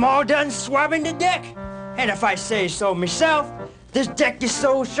 Hey, I'm all done swabbing the deck. And if I say so myself, this deck is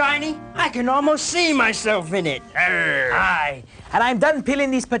so shiny, I can almost see myself in it. Aye, and I'm done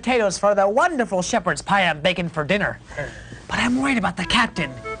peeling these potatoes for the wonderful shepherd's pie I'm baking for dinner. But I'm worried about the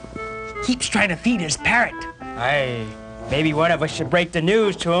captain. He keeps trying to feed his parrot. Hey, maybe one of us should break the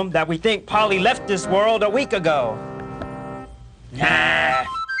news to him that we think Polly left this world a week ago. Nah.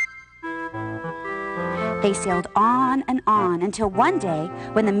 They sailed on and on until one day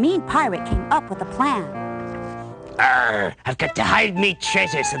when the mean pirate came up with a plan. Arr, I've got to hide me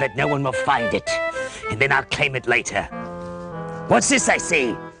treasure so that no one will find it. And then I'll claim it later. What's this I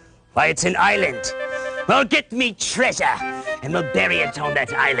see? Why, it's an island. Well, get me treasure, and we'll bury it on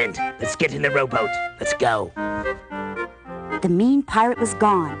that island. Let's get in the rowboat. Let's go. The mean pirate was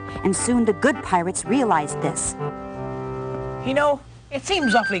gone, and soon the good pirates realized this. You know, it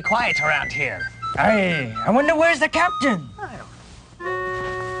seems awfully quiet around here. Hey, I wonder where's the captain?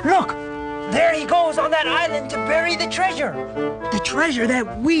 Look, there he goes on that island to bury the treasure. The treasure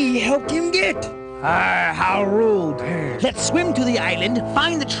that we helped him get. Ah, how rude. Let's swim to the island,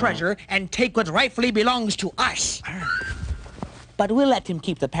 find the treasure, and take what rightfully belongs to us. But we'll let him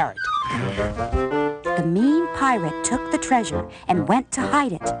keep the parrot. The mean pirate took the treasure and went to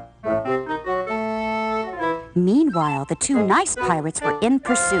hide it. Meanwhile, the two nice pirates were in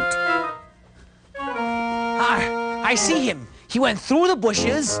pursuit. Ah, I see him. He went through the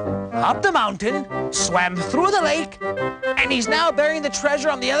bushes, up the mountain, swam through the lake, and he's now burying the treasure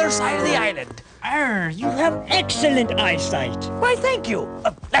on the other side of the island. You have excellent eyesight. Why, thank you.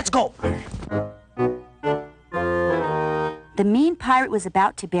 Let's go. The mean pirate was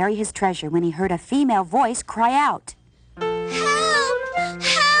about to bury his treasure when he heard a female voice cry out. Help!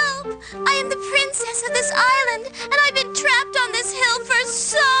 Help! I am the princess of this island, and I've been trapped on this hill for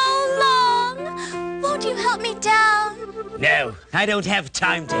so long. Won't you help me down? No, I don't have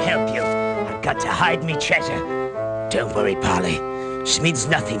time to help you. I've got to hide me treasure. Don't worry, Polly. She means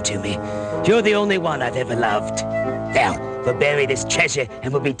nothing to me. You're the only one I've ever loved. Now, we'll bury this treasure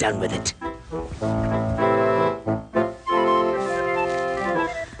and we'll be done with it.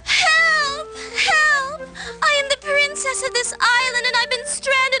 Help! Help! I am the princess of this island, and I've been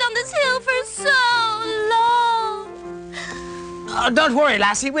stranded on this hill for so long. Don't worry,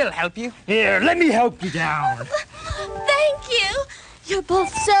 lassie. We'll help you. Here, let me help you down. Thank you. You're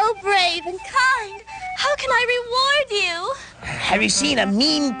both so brave and kind. How can I reward you? Have you seen a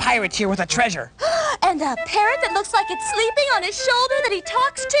mean pirate here with a treasure? And a parrot that looks like it's sleeping on his shoulder that he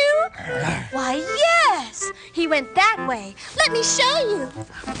talks to? Why, yes. He went that way. Let me show you.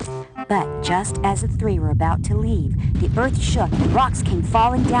 But just as the three were about to leave, the earth shook and rocks came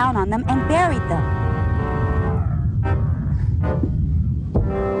falling down on them and buried them.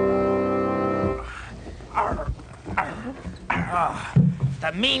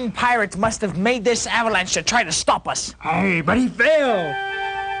 The mean pirate must have made this avalanche to try to stop us. Hey, but he failed.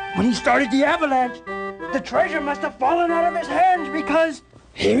 When he started the avalanche, the treasure must have fallen out of his hands because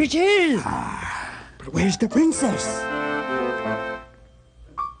here it is. But where's the princess?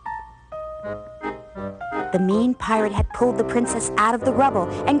 The mean pirate had pulled the princess out of the rubble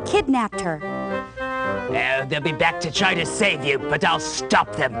and kidnapped her. They'll be back to try to save you, but I'll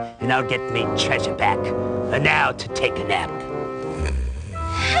stop them and I'll get me treasure back. And now to take a nap.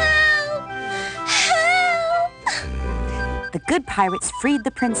 Help! Help! The good pirates freed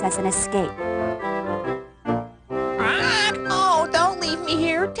the princess and escaped. Oh, don't leave me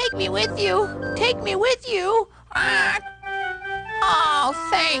here. Take me with you. Take me with you. Oh,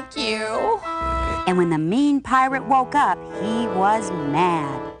 thank you. And when the mean pirate woke up, he was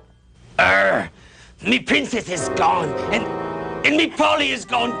mad. Me princess is gone, and me Polly is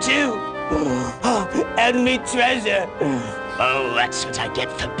gone too. And me treasure. Oh, that's what I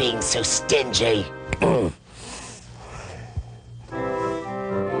get for being so stingy.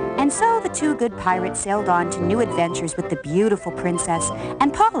 And so the two good pirates sailed on to new adventures with the beautiful princess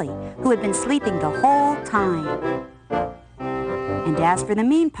and Polly, who had been sleeping the whole time. And as for the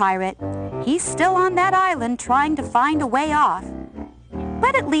mean pirate, he's still on that island trying to find a way off.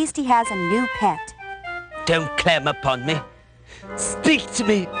 But at least he has a new pet. Don't climb up on me. Speak to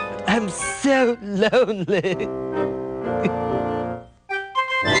me. I'm so lonely.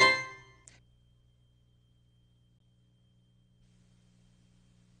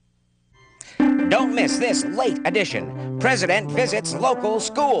 Don't miss this late edition. President visits local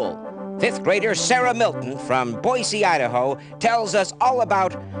school. 5th grader Sarah Milton from Boise, Idaho, tells us all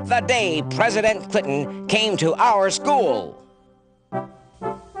about the day President Clinton came to our school.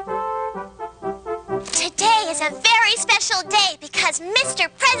 Today is a very special day because Mr.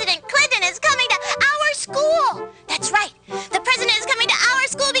 President Clinton is coming to our school. That's right. The president is coming to our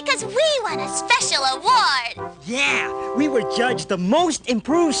school because we won a special award. Yeah, we were judged the most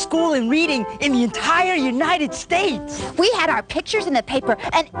improved school in reading in the entire United States. We had our pictures in the paper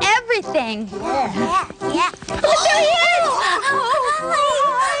and everything. Yeah. Look, there he is!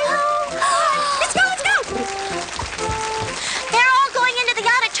 Let's go! They're all going into the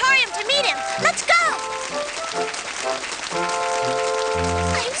auditorium to meet him. Let's go!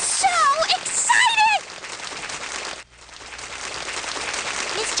 I'm so excited!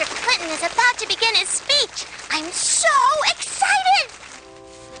 Mr. Clinton is about to begin his speech. I'm so excited!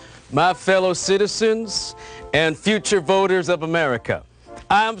 My fellow citizens and future voters of America,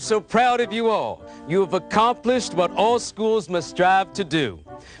 I am so proud of you all. You have accomplished what all schools must strive to do.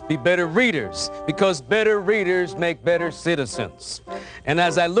 Be better readers, because better readers make better citizens. And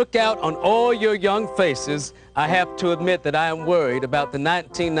as I look out on all your young faces, I have to admit that I am worried about the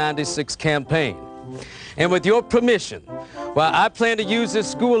 1996 campaign. And with your permission, well, I plan to use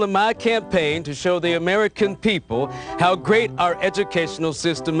this school in my campaign to show the American people how great our educational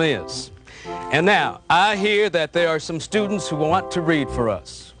system is. And now, I hear that there are some students who want to read for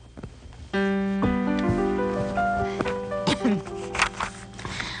us.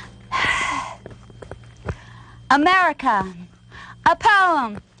 America, a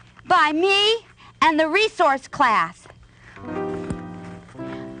poem by me and the resource class.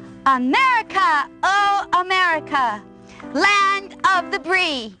 America, oh America, land of the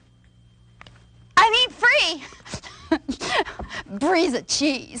brie. I mean free. Brie's a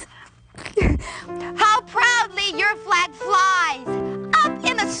cheese. How proudly your flag flies up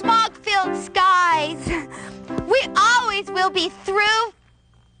in the smog-filled skies. We always will be true.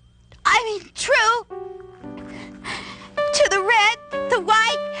 To the red, the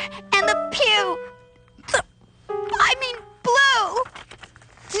white, and the pew. Blue.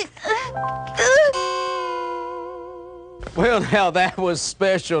 Well, now, that was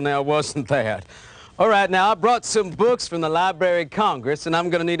special now, wasn't that? All right, now, I brought some books from the Library of Congress, and I'm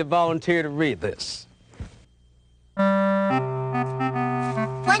going to need a volunteer to read this. One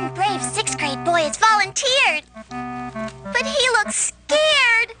brave 6th grade boy has volunteered. But he looks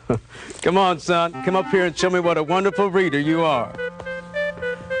scared. Come on, son. Come up here and show me what a wonderful reader you are.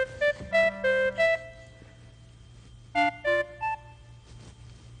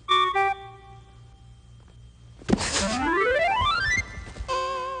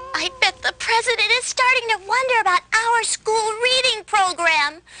 I bet the president is starting to wonder about our school reading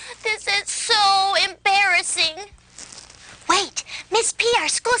program. This is so embarrassing. Wait, Miss P, our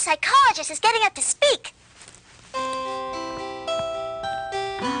school psychologist, is getting up to speak.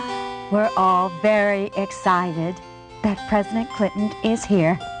 We're all very excited that President Clinton is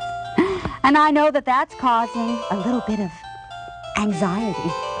here. And I know that that's causing a little bit of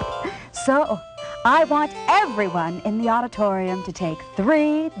anxiety. So I want everyone in the auditorium to take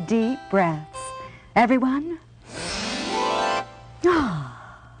 3 deep breaths. Everyone?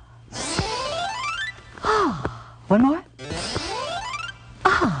 One more?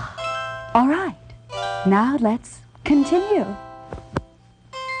 All right. Now let's continue.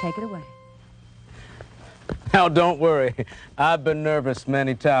 Take it away. Now, don't worry. I've been nervous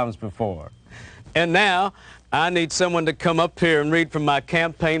many times before. And now, I need someone to come up here and read from my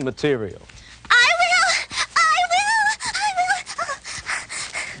campaign material.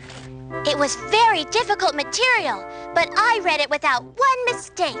 It was very difficult material, but I read it without one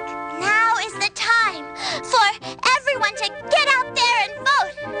mistake. Now is the time for everyone to get out there and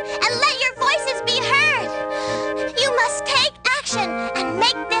vote and let your voices be heard. You must take action and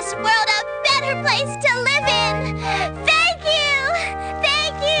make this world a better place to live in. Thank you!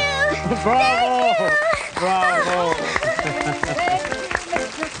 Thank you! Bravo! Thank you. Bravo!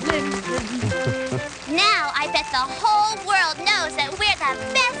 Now I bet the whole world knows that we're the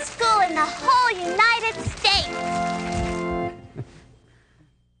best school in the whole United States.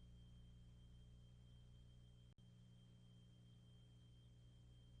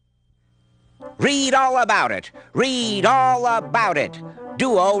 Read all about it. Read all about it.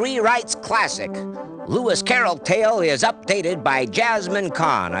 Duo rewrites classic. Lewis Carroll tale is updated by Jasmine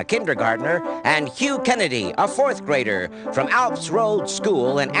Kahn, a kindergartner, and Hugh Kennedy, a 4th grader, from Alps Road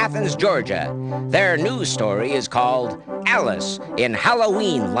School in Athens, Georgia. Their new story is called Alice in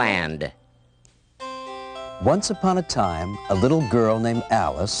Halloween Land. Once upon a time, a little girl named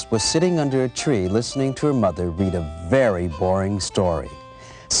Alice was sitting under a tree listening to her mother read a very boring story.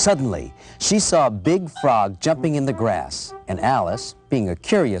 Suddenly, she saw a big frog jumping in the grass, and Alice, being a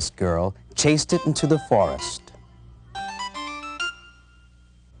curious girl, chased it into the forest.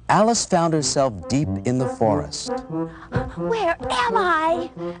 Alice found herself deep in the forest. Where am I?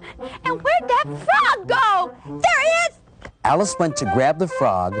 And where'd that frog go? There he is! Alice went to grab the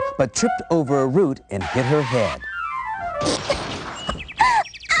frog, but tripped over a root and hit her head.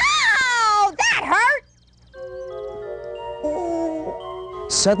 Ow! That hurt!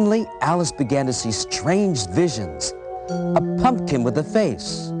 Suddenly, Alice began to see strange visions. A pumpkin with a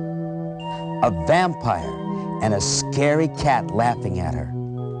face, a vampire, and a scary cat laughing at her.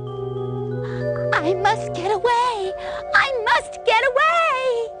 I must get away! I must get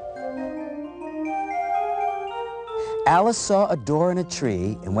away! Alice saw a door in a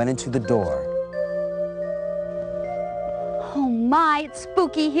tree and went into the door. Oh my, it's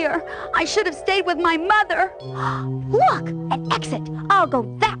spooky here. I should have stayed with my mother. Look, an exit. I'll go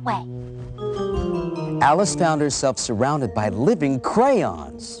that way. Alice found herself surrounded by living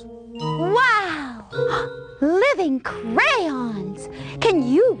crayons. Wow! Living crayons! Can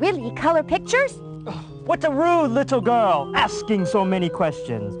you really color pictures? What's a rude little girl asking so many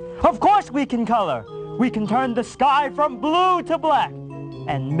questions? Of course we can color. We can turn the sky from blue to black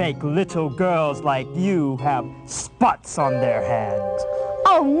and make little girls like you have spots on their hands.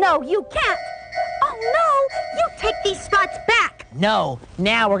 Oh no, you can't! Oh no! You take these spots back! No,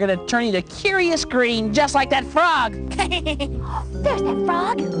 now we're gonna turn you to curious green, just like that frog. There's that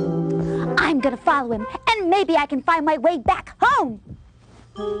frog. I'm gonna follow him, and maybe I can find my way back home.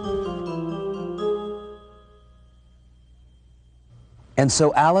 And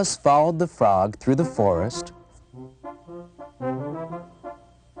so Alice followed the frog through the forest,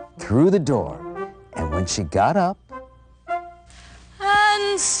 through the door, and when she got up...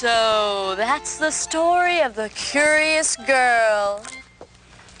 And so, that's the story of the curious girl.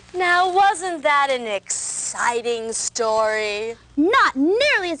 Now, wasn't that an exciting story? Not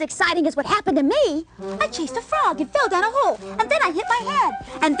nearly as exciting as what happened to me. I chased a frog and fell down a hole, and then I hit my head.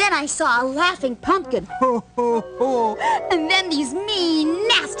 And then I saw a laughing pumpkin. Ho, ho, ho. And then these mean,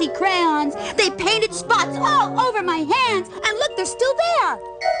 nasty crayons. They painted spots all over my hands. And look, they're still there.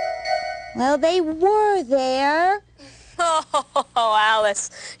 Well, they were there. Oh,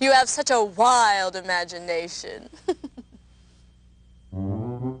 Alice, you have such a wild imagination.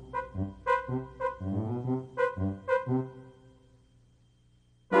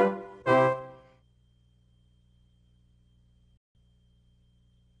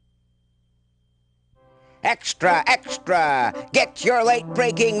 Extra, extra! Get your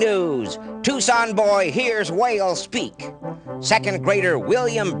late-breaking news. Tucson boy hears whale speak. Second grader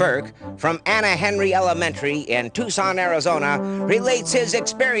William Burke from Anna Henry Elementary in Tucson, Arizona, relates his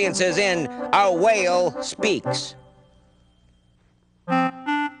experiences in A Whale Speaks.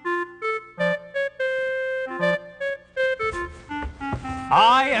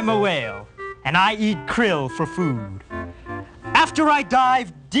 I am a whale, and I eat krill for food. After I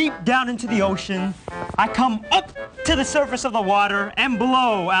dive deep down into the ocean, I come up to the surface of the water and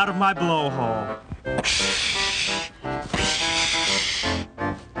blow out of my blowhole.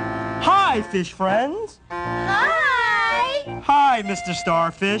 Hi, fish friends. Hi! Hi, Mr.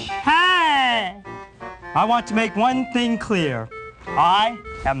 Starfish. Hi! I want to make one thing clear. I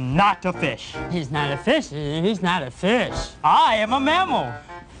am not a fish. He's not a fish. He's not a fish. I am a mammal.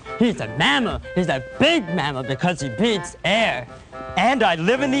 He's a mammal. He's a big mammal because he breathes air. And I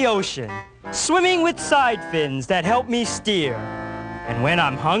live in the ocean, swimming with side fins that help me steer. And when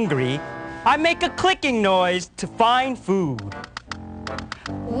I'm hungry, I make a clicking noise to find food.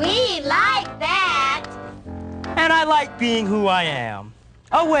 We like that. And I like being who I am.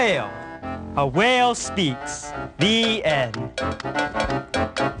 A whale. A whale speaks. The end.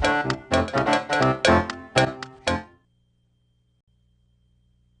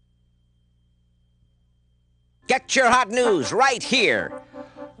 Get your hot news right here.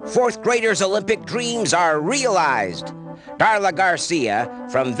 Fourth graders' Olympic dreams are realized. Darla Garcia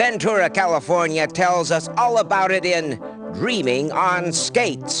from Ventura, California tells us all about it in Dreaming on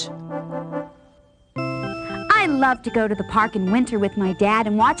Skates. I love to go to the park in winter with my dad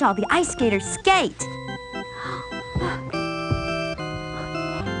and watch all the ice skaters skate.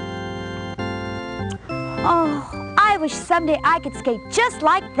 Oh, I wish someday I could skate just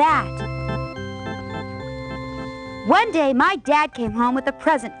like that. One day, my dad came home with a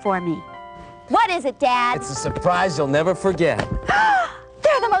present for me. What is it, Dad? It's a surprise you'll never forget.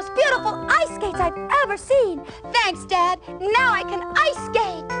 They're the most beautiful ice skates I've ever seen. Thanks, Dad. Now I can ice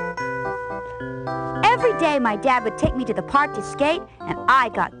skate. Every day, my dad would take me to the park to skate, and I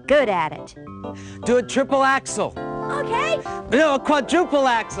got good at it. Do a triple axel. Okay. No, a quadruple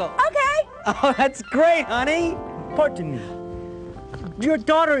axel. Okay. Oh, that's great, honey. Pardon me. Your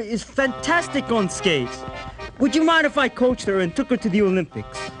daughter is fantastic on skates. Would you mind if I coached her and took her to the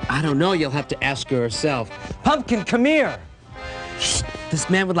Olympics? I don't know. You'll have to ask her herself. Pumpkin, come here. Shh. This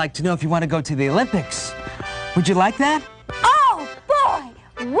man would like to know if you want to go to the Olympics. Would you like that? Oh,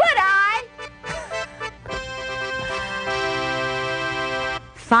 boy, would I?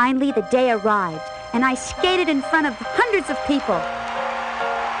 Finally, the day arrived, and I skated in front of hundreds of people.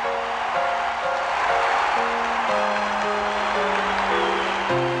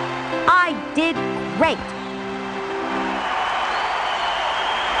 I did great.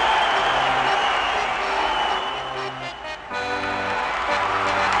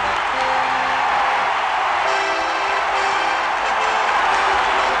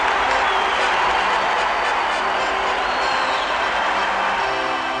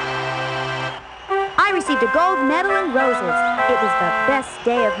 I received a gold medal and roses. It was the best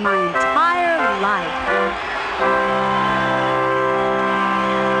day of my entire life.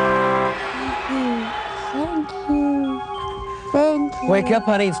 Thank you. Wake up,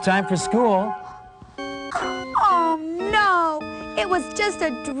 honey. It's time for school. Oh, no. It was just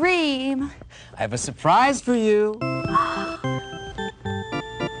a dream. I have a surprise for you.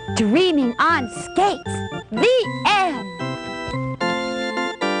 Dreaming on skates. The end.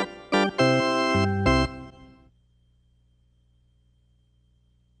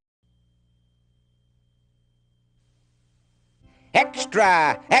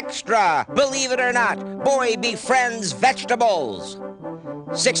 Extra, extra, believe it or not, boy befriends vegetables.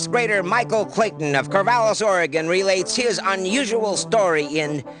 6th grader Michael Clayton of Corvallis, Oregon relates his unusual story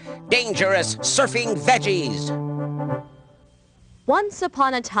in Dangerous Surfing Veggies. Once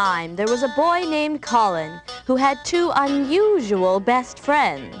upon a time, there was a boy named Colin who had two unusual best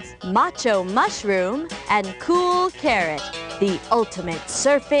friends, Macho Mushroom and Cool Carrot, the ultimate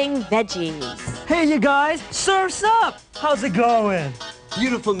surfing veggies. Hey, you guys, surf's up! How's it going?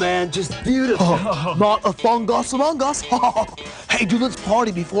 Beautiful, man, just beautiful. Not a fungus among us. Hey, dude, let's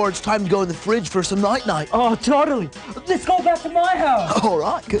party before it's time to go in the fridge for some night-night. Oh, totally. Let's go back to my house. All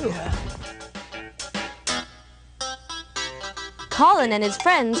right, cool. Yeah. Colin and his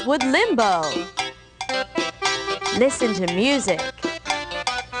friends would limbo, listen to music,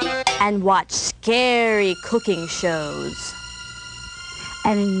 and watch scary cooking shows.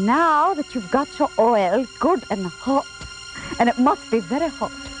 And now that you've got your oil good and hot, and it must be very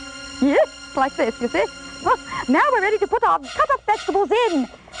hot. Yes, like this, you see. Now we're ready to put our cut-up vegetables in.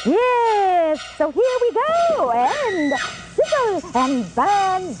 Yes, so here we go. And sizzle and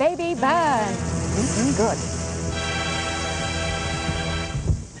burn, baby, burn. Good.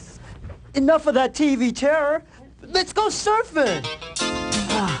 Enough of that TV terror. Let's go surfing.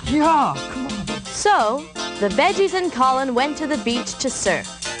 Yeah, come on. So, the veggies and Colin went to the beach to surf.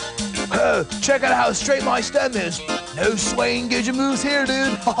 Check out how straight my stem is. No swaying gauge moves here,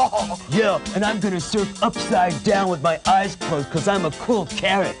 dude. Yeah, and I'm gonna surf upside down with my eyes closed because I'm a cool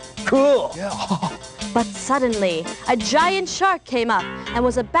carrot. Cool. Yeah. But suddenly, a giant shark came up and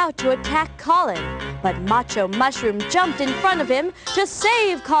was about to attack Colin. But Macho Mushroom jumped in front of him to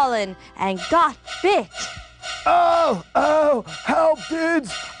save Colin and got bit. Oh, help,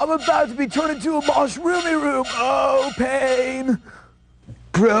 dudes. I'm about to be turned into a mushroomy room. Oh, pain.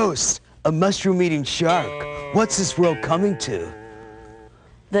 Gross. A mushroom-eating shark. What's this world coming to?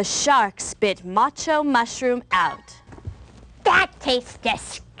 The shark spit Macho Mushroom out. That tastes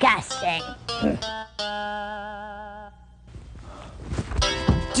disgusting.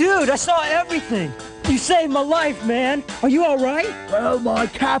 Dude, I saw everything. You saved my life, man. Are you all right? Well, my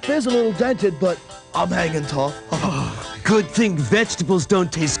cap is a little dented, but I'm hanging tough. Good thing vegetables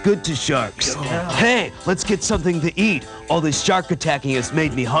don't taste good to sharks. Hey, let's get something to eat. All this shark attacking us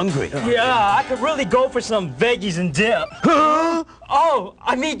made me hungry. Yeah, I could really go for some veggies and dip. Huh? Oh,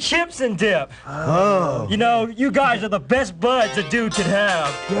 I mean chips and dip. Oh. You know, you guys are the best buds a dude could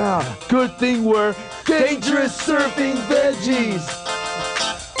have. Yeah, good thing we're dangerous surfing veggies.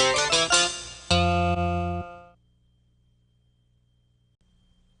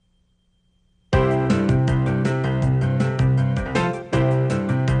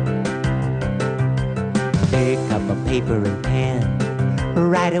 Pick up a paper and pen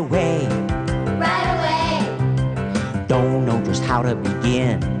right away. Right away. Don't know just how to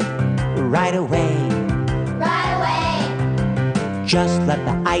begin. Right away. Right away. Just let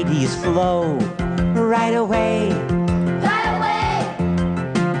the ideas flow. Right away. Right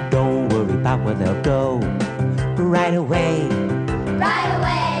away. Don't worry about where they'll go. Right away. Right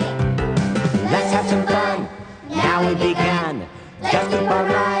away. Let's have some fun. Now we began. Just keep on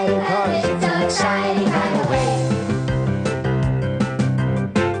riding, cause it's so exciting. Right away.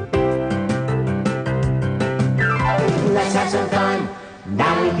 Let's have some fun.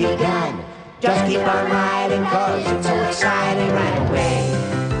 Now we've begun. Just keep on riding, cause it's so exciting. Right away.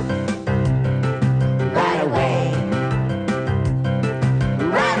 Right away.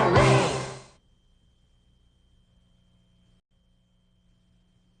 Right away.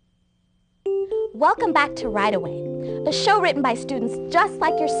 Welcome back to Right Away, a show written by students just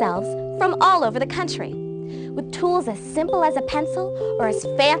like yourselves from all over the country. With tools as simple as a pencil or as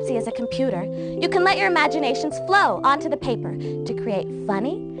fancy as a computer, you can let your imaginations flow onto the paper to create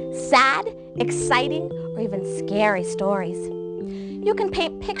funny, sad, exciting, or even scary stories. You can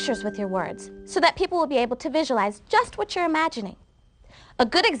paint pictures with your words so that people will be able to visualize just what you're imagining. A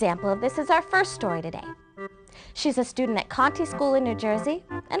good example of this is our first story today. She's a student at Conti School in New Jersey,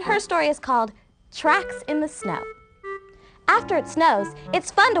 and her story is called Tracks in the Snow. After it snows,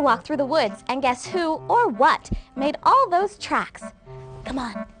 it's fun to walk through the woods and guess who or what made all those tracks. Come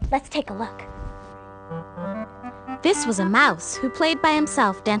on, let's take a look. This was a mouse who played by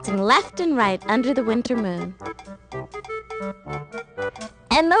himself, dancing left and right under the winter moon.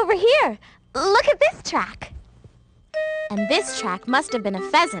 And over here, look at this track. And this track must have been a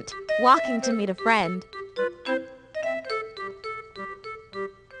pheasant walking to meet a friend.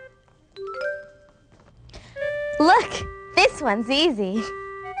 Look, this one's easy.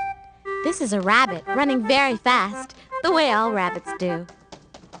 This is a rabbit running very fast, the way all rabbits do.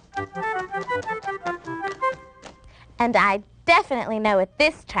 And I definitely know what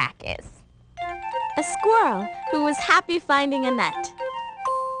this track is. A squirrel who was happy finding a nut.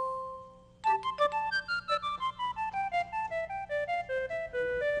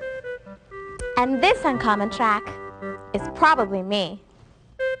 And this uncommon track is probably me.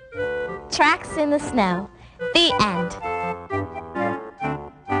 Tracks in the Snow. The end.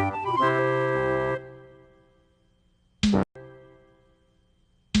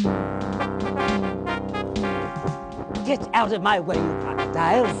 Get out of my way, you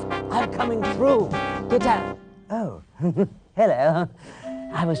crocodiles. I'm coming through. Get out. Oh, hello.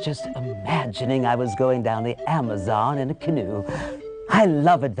 I was just imagining I was going down the Amazon in a canoe. I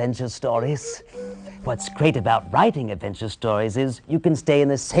love adventure stories. What's great about writing adventure stories is you can stay in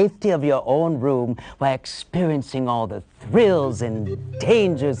the safety of your own room while experiencing all the thrills and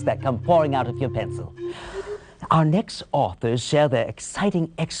dangers that come pouring out of your pencil. Our next authors share their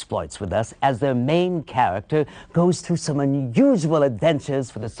exciting exploits with us as their main character goes through some unusual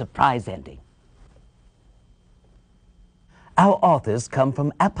adventures with a surprise ending. Our authors come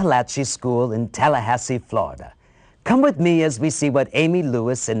from Appalachian School in Tallahassee, Florida. Come with me as we see what Amy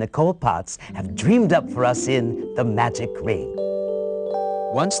Lewis and Nicole Potts have dreamed up for us in The Magic Ring.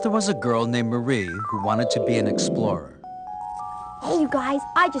 Once there was a girl named Marie who wanted to be an explorer. Hey, you guys,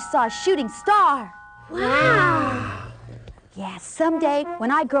 I just saw a shooting star. Wow. Yeah, someday when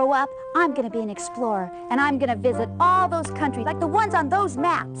I grow up, I'm gonna be an explorer, and I'm gonna visit all those countries, like the ones on those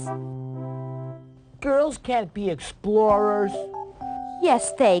maps. Girls can't be explorers.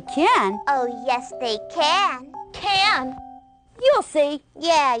 Yes, they can. Oh, yes, they can. Can. You'll see.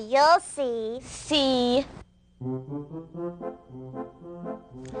 Yeah, you'll see. See.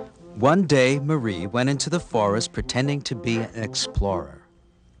 One day, Marie went into the forest pretending to be an explorer.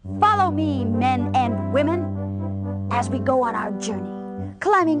 Follow me, men and women, as we go on our journey,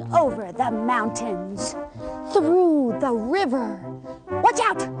 climbing over the mountains, through the river. Watch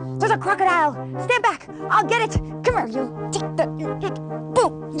out! There's a crocodile! Stand back! I'll get it! Come here, you! Take the...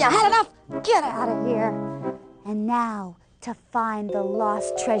 Boom! You had enough? Get out of here! And now, to find the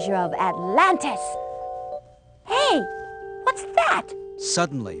lost treasure of Atlantis. Hey! What's that?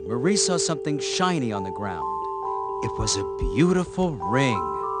 Suddenly, Marie saw something shiny on the ground. It was a beautiful ring.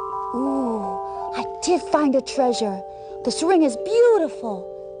 Ooh, I did find a treasure. This ring is beautiful.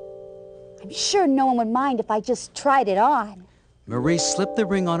 I'm sure no one would mind if I just tried it on. Marie slipped the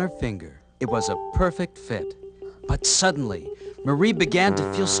ring on her finger. It was a perfect fit. But suddenly, Marie began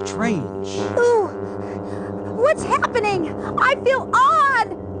to feel strange. Ooh, what's happening? I feel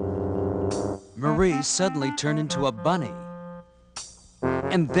odd. Marie suddenly turned into a bunny.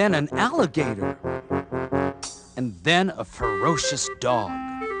 And then an alligator. And then a ferocious dog.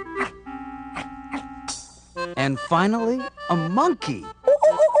 And finally, a monkey.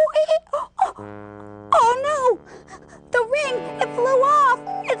 Oh no! The ring, it flew off!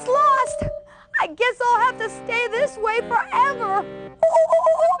 It's lost! I guess I'll have to stay this way forever!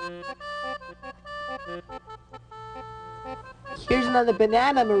 Here's another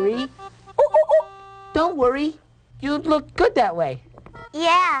banana, Marie. Don't worry. You look good that way.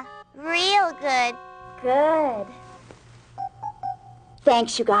 Yeah, real good. Good.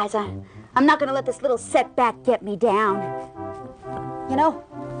 Thanks, you guys. I'm not gonna let this little setback get me down. You know,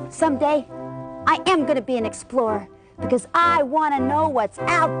 someday I am gonna be an explorer because I want to know what's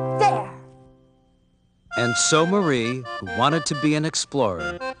out there. And so Marie, who wanted to be an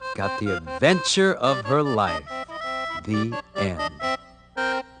explorer, got the adventure of her life. The end.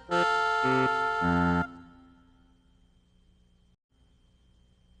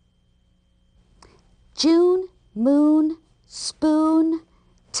 June, moon, spoon,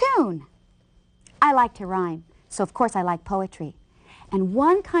 tune. I like to rhyme, so of course I like poetry. And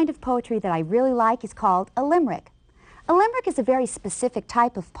one kind of poetry that I really like is called a limerick. A limerick is a very specific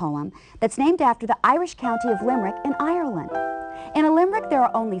type of poem that's named after the Irish county of Limerick in Ireland. In a limerick, there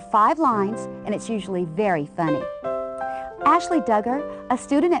are only 5 lines, and it's usually very funny. Ashley Duggar, a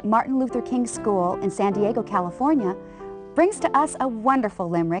student at Martin Luther King School in San Diego, California, brings to us a wonderful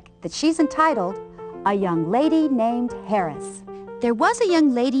limerick that she's entitled, A Young Lady Named Harris. There was a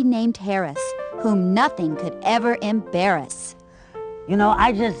young lady named Harris, whom nothing could ever embarrass. You know,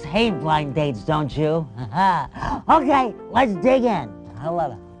 I just hate blind dates, don't you? Okay, let's dig in. I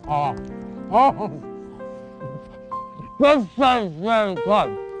love it. This is very good.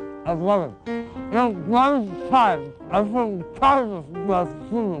 I love it. One time, I think Charles was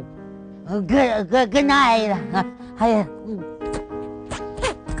food. Good night.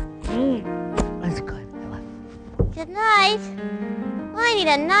 That's good. Good night. I need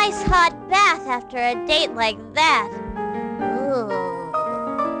a nice hot bath after a date like that. Ooh.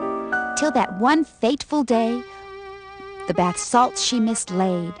 Till that one fateful day, the bath salts she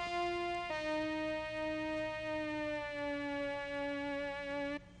mislaid.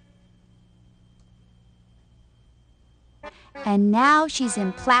 And now she's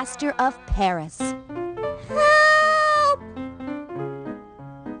in plaster of Paris. Help!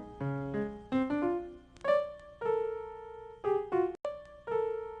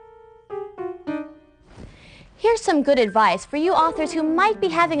 Here's some good advice for you authors who might be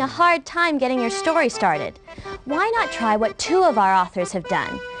having a hard time getting your story started. Why not try what 2 of our authors have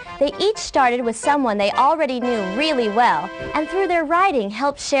done? They each started with someone they already knew really well, and through their writing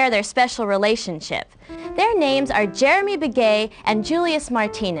helped share their special relationship. Their names are Jeremy Begay and Julius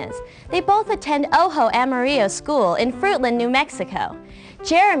Martinez. They both attend Ojo Amarillo School in Fruitland, New Mexico.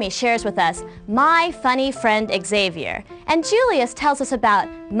 Jeremy shares with us My Funny Friend Xavier, and Julius tells us about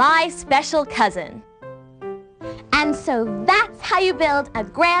My Special Cousin. And so that's how you build a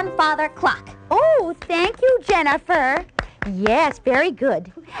grandfather clock. Oh, thank you, Jennifer. Yes, very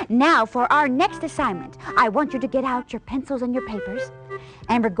good. Now, for our next assignment, I want you to get out your pencils and your papers,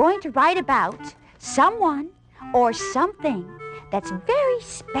 and we're going to write about someone or something that's very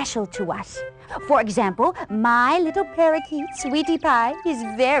special to us. For example, my little parakeet, Sweetie Pie, is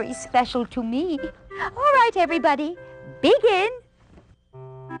very special to me. All right, everybody, begin.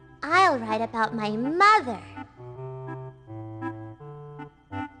 I'll write about my mother.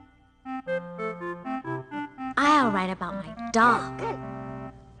 I'll write about my dog.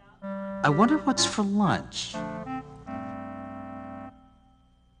 I wonder what's for lunch.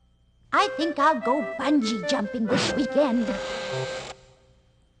 I think I'll go bungee jumping this weekend.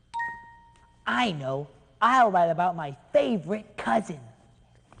 I know. I'll write about my favorite cousin.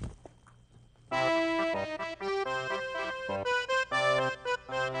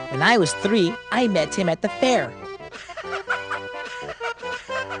 When I was 3, I met him at the fair.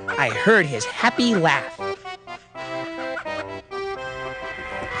 I heard his happy laugh.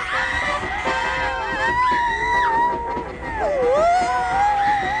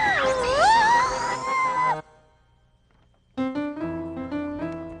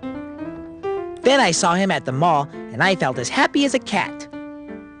 Then I saw him at the mall, and I felt as happy as a cat.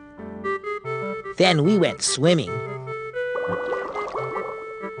 Then we went swimming.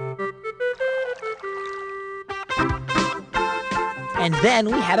 And then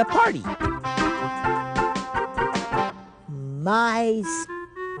we had a party. My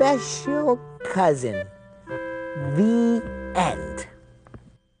special cousin. The end.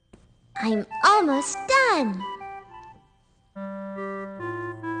 I'm almost done.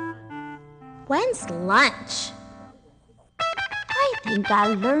 When's lunch? I think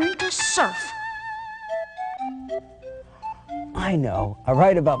I'll learn to surf. I know. I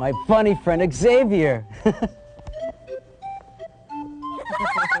write about my funny friend Xavier.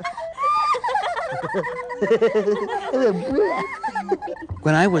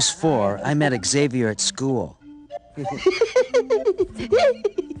 When I was 4, I met Xavier at school.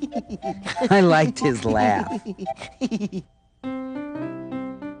 I liked his laugh.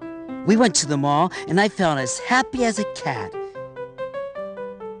 We went to the mall, and I felt as happy as a cat.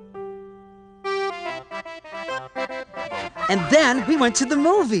 And then we went to the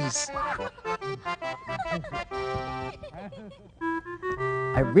movies.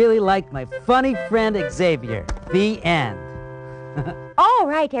 I really like my funny friend Xavier. The end. All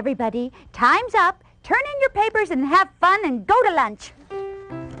right, everybody, time's up. Turn in your papers and have fun and go to lunch.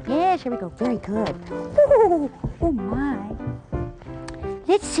 Yes, here we go. Very good. Ooh, oh, my.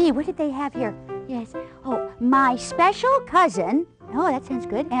 Let's see, what did they have here? Yes. Oh, my special cousin. Oh, that sounds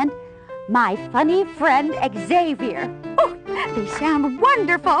good. And my funny friend Xavier. Oh, they sound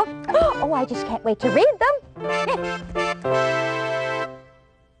wonderful. Oh, I just can't wait to read them.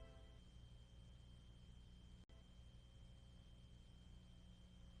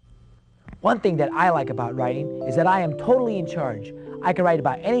 One thing that I like about writing is that I am totally in charge. I can write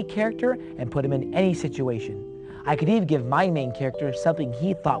about any character and put him in any situation. I could even give my main character something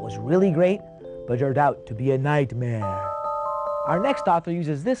he thought was really great, but turned out to be a nightmare. Our next author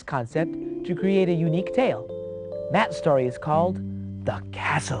uses this concept to create a unique tale. Matt's story is called The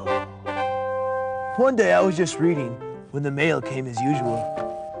Castle. One day I was just reading when the mail came as usual.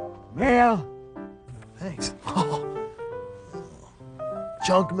 Mail! Thanks.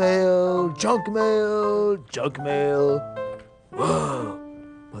 Junk mail, junk mail, junk mail. Whoa,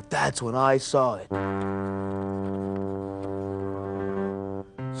 but that's when I saw it.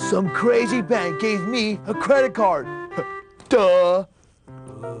 Some crazy bank gave me a credit card. Duh.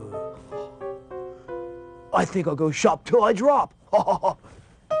 I think I'll go shop till I drop.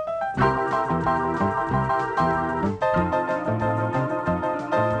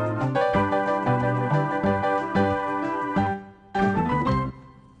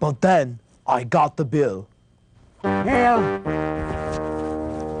 But then I got the bill. Mail!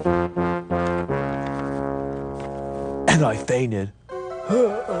 And I fainted.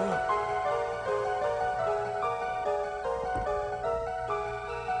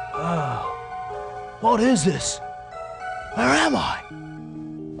 What is this? Where am I?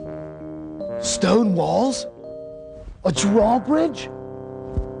 Stone walls? A drawbridge?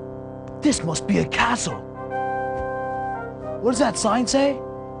 This must be a castle. What does that sign say?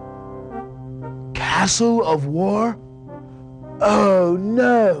 Castle of War? Oh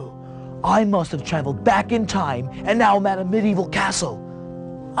no! I must have traveled back in time and now I'm at a medieval castle.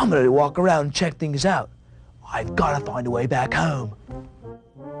 I'm gonna walk around and check things out. I've gotta find a way back home.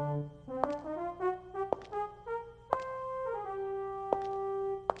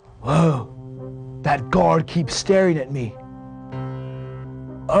 Whoa, that guard keeps staring at me.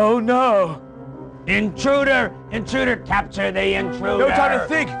 Oh no! Intruder! Intruder! Capture the intruder! No time to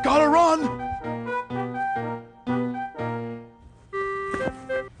think! Gotta run!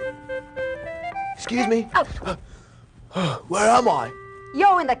 Excuse me? Where am I?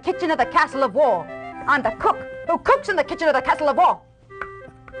 You're in the kitchen of the Castle of War. I'm the cook who cooks in the kitchen of the Castle of War.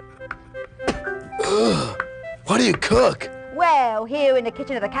 What do you cook? Well, here in the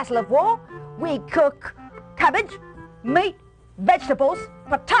kitchen of the Castle of War, we cook cabbage, meat, vegetables,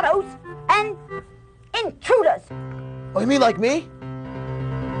 potatoes, and intruders. Oh, you mean like me?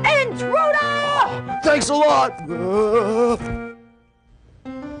 Intruder! Oh, thanks a lot!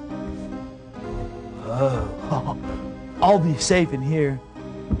 I'll be safe in here.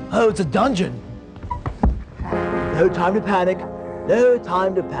 Oh, it's a dungeon. No time to panic. No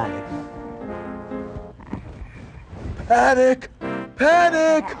time to panic. Panic!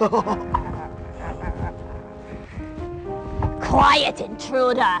 Panic! Quiet,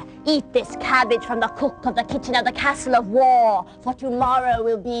 intruder. Eat this cabbage from the cook of the kitchen of the Castle of War, for tomorrow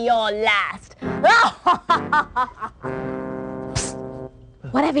will be your last.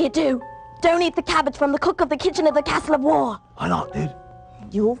 Whatever you do, don't eat the cabbage from the cook of the kitchen of the Castle of War. Why not, dude?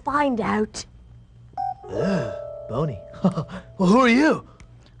 You'll find out. Ugh, bony. Well, who are you?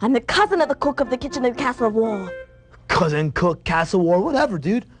 I'm the cousin of the cook of the kitchen of the Castle of War. Cousin, cook, castle war, whatever,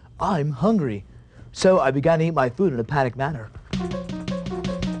 dude. I'm hungry. So I began to eat my food in a panicked manner.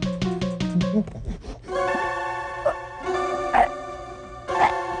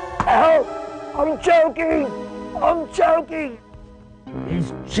 Help! I'm choking! I'm choking!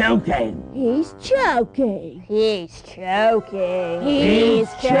 He's choking. He's choking. He's choking. He's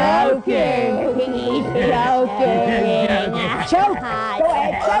choking. He's choking. Choke. Go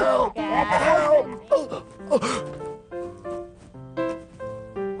ahead, choke.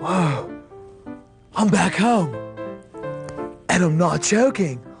 Wow. I'm back home. And I'm not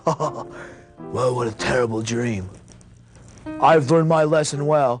choking. Whoa, what a terrible dream. I've learned my lesson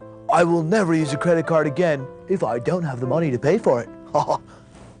well. I will never use a credit card again if I don't have the money to pay for it.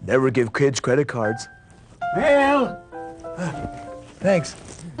 Never give kids credit cards. Mail! Thanks.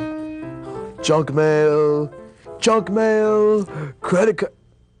 Junk mail, credit card.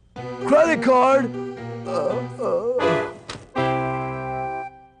 Credit card?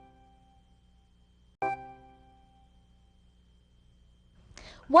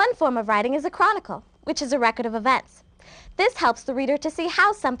 One form of writing is a chronicle, which is a record of events. This helps the reader to see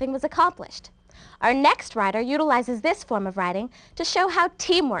how something was accomplished. Our next writer utilizes this form of writing to show how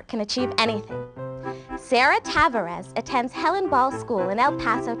teamwork can achieve anything. Sarah Tavares attends Helen Ball School in El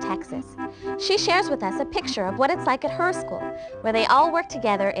Paso, Texas. She shares with us a picture of what it's like at her school, where they all work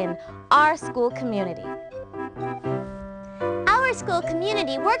together in our school community. Our school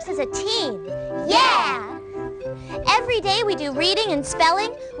community works as a team. Yeah! Every day we do reading and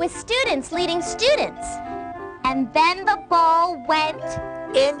spelling with students leading students. And then the ball went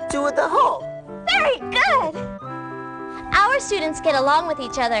into the hole. Very good! Our students get along with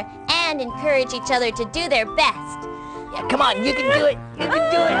each other and encourage each other to do their best. Yeah, come on, you can do it. You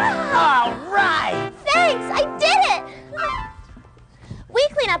can do it. All right. Thanks, I did it! We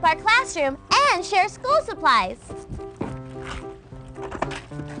clean up our classroom and share school supplies.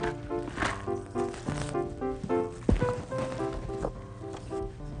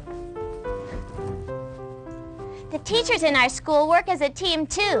 The teachers in our school work as a team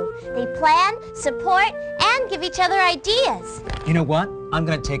too. They plan, support, and give each other ideas. You know what? I'm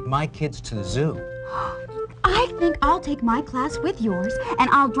gonna take my kids to the zoo. I think I'll take my class with yours, and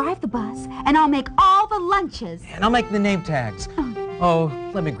I'll drive the bus, and I'll make all the lunches. And I'll make the name tags. Oh,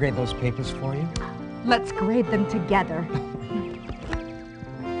 let me grade those papers for you. Let's grade them together.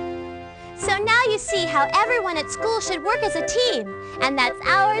 So now you see how everyone at school should work as a team. And that's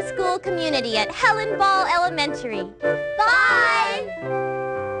our school community at Helen Ball Elementary. Bye!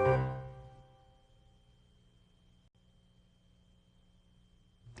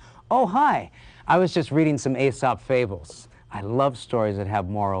 Oh, hi. I was just reading some Aesop fables. I love stories that have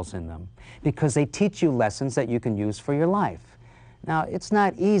morals in them because they teach you lessons that you can use for your life. Now, it's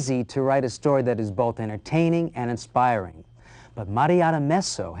not easy to write a story that is both entertaining and inspiring, but Mariata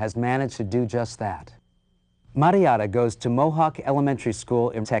Messo has managed to do just that. Mariata goes to Mohawk Elementary School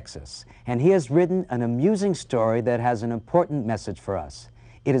in Texas, and he has written an amusing story that has an important message for us.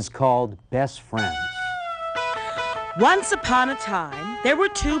 It is called Best Friends. Once upon a time, there were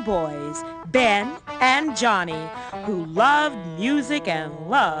two boys, Ben and Johnny, who loved music and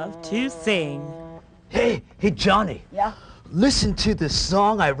loved to sing. Hey, Johnny. Yeah? Listen to the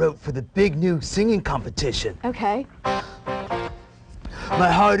song I wrote for the big new singing competition. Okay. My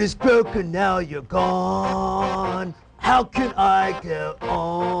heart is broken, now you're gone. How can I get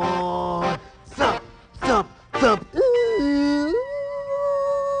on? Thump, thump, thump. Ooh.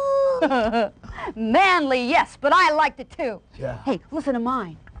 Manly, yes, but I liked it too. Yeah. Hey, listen to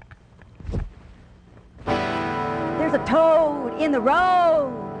mine. There's a toad in the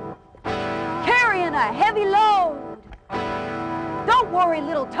road, carrying a heavy load. Don't worry,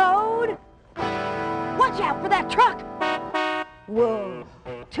 little toad. Watch out for that truck. Whoa,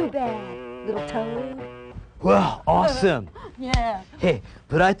 too bad, little toad. Well, awesome. Yeah. Hey,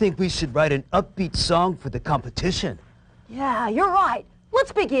 but I think we should write an upbeat song for the competition. Yeah, you're right.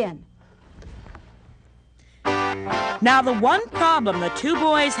 Let's begin. Now, the one problem the two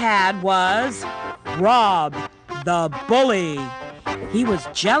boys had was Rob, the bully. He was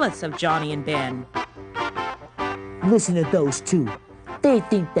jealous of Johnny and Ben. Listen to those two. They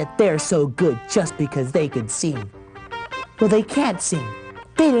think that they're so good just because they can sing. Well, they can't sing.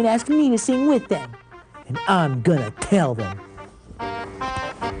 They didn't ask me to sing with them. And I'm gonna tell them.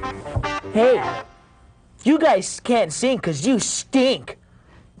 Hey, you guys can't sing because you stink.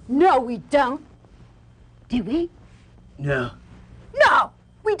 No, we don't. Do we? No. No,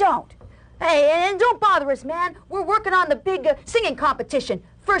 we don't. Hey, and don't bother us, man. We're working on the big singing competition.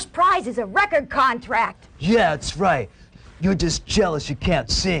 First prize is a record contract. Yeah, that's right. You're just jealous you can't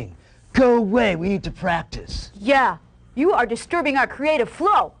sing. Go away, we need to practice. Yeah, you are disturbing our creative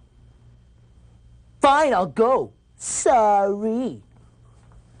flow. Fine, I'll go. Sorry.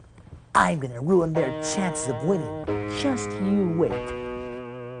 I'm gonna ruin their chances of winning. Just you wait.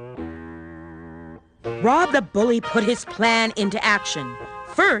 Rob the bully put his plan into action.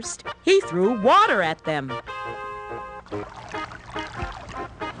 First, he threw water at them.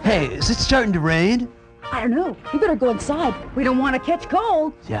 Hey, is it starting to rain? I don't know. You better go inside. We don't want to catch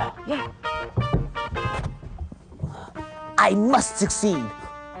cold. Yeah. Yeah. I must succeed.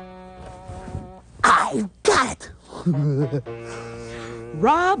 I've got it.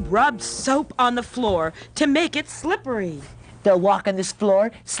 Rob rubbed soap on the floor to make it slippery. They'll walk on this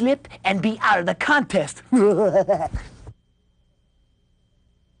floor, slip, and be out of the contest.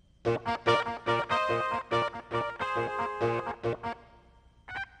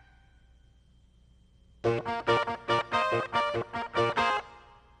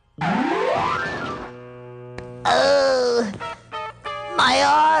 Oh, my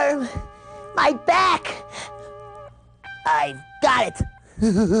arm, my back. I've got it.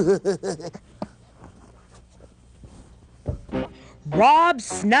 Rob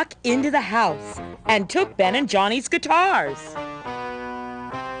snuck into the house and took Ben and Johnny's guitars.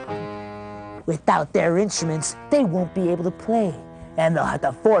 Without their instruments, they won't be able to play, and they'll have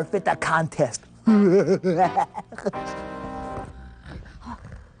to forfeit the contest.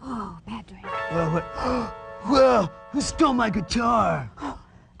 Oh, bad dream. Whoa, who stole my guitar?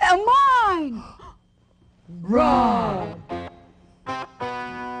 And mine! Wrong!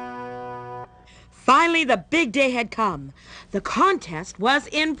 Finally, the big day had come. The contest was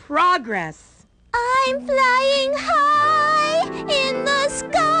in progress. I'm flying high in the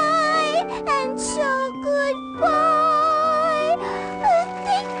sky, and so goodbye.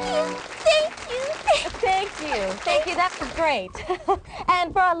 Thank you, that was great.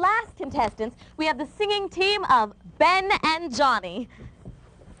 And for our last contestants, we have the singing team of Ben and Johnny.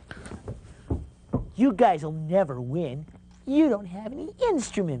 You guys will never win. You don't have any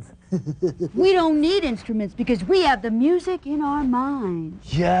instruments. We don't need instruments because we have the music in our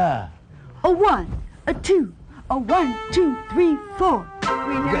minds. Yeah. A 1, a 2, a 1, 2, 3, 4.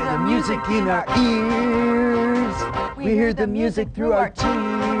 We hear the music in our ears. We hear the music through our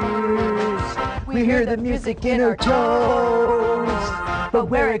tears. We hear the music in our toes. But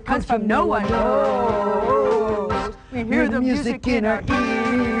where it comes from, no one knows. We hear the music in our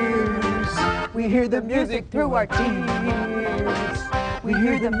ears. We hear the music through our tears. We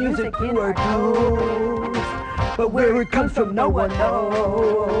hear the music in our toes. But where it comes from, no one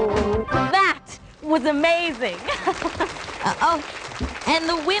knows. That was amazing. And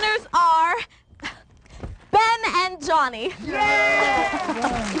the winners are Ben and Johnny.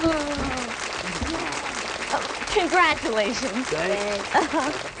 Congratulations.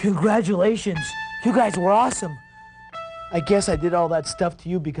 Congratulations. You guys were awesome. I guess I did all that stuff to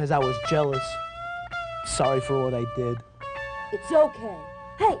you because I was jealous. Sorry for what I did. It's okay.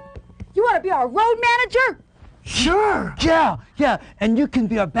 Hey, you want to be our road manager? Sure. Yeah. And you can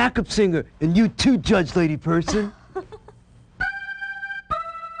be our backup singer. And you too, Judge Lady Person.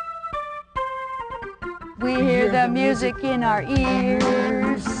 We hear the music in our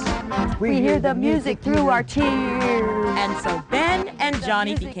ears. We hear the music through our tears. And so Ben and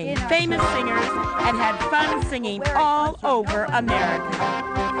Johnny became famous singers and had fun singing all over America.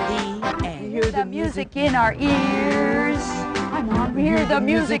 The end. We hear the music in our ears. We hear the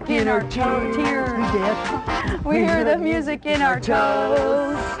music in our tears. We hear the music in our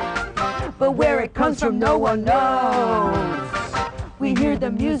toes. But where it comes from, no one knows. We hear the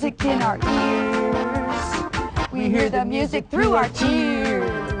music in our ears. We hear the music through our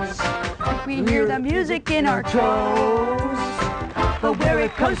tears. We hear the music in our toes. But where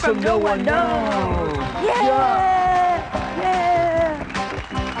it comes from, no one knows. Yeah!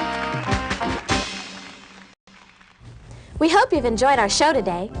 We hope you've enjoyed our show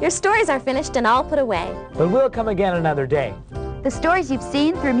today. Your stories are finished and all put away. But we'll come again another day. The stories you've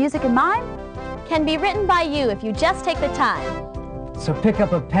seen through Music and Mime can be written by you if you just take the time. So pick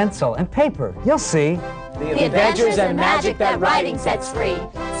up a pencil and paper. You'll see. The adventures and magic that writing sets free.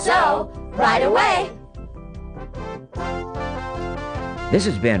 So, write away! This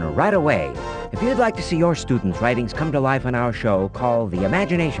has been Right Away. If you'd like to see your students' writings come to life on our show, call the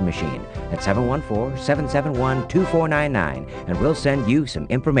Imagination Machine at 714-771-2499, and we'll send you some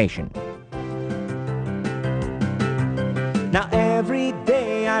information. Now every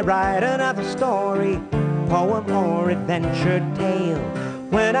day I write another story, poem or adventure tale.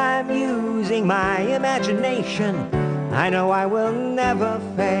 When I'm using my imagination, I know I will never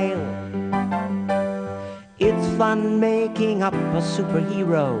fail. It's fun making up a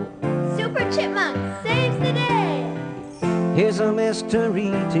superhero. Super Chipmunk saves the day. Here's a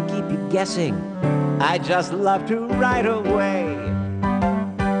mystery to keep you guessing. I just love to write away.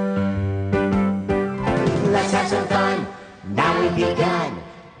 Let's have some fun. Now we've begun.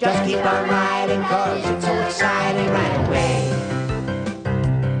 Just keep on writing, 'cause it's so exciting. Right away.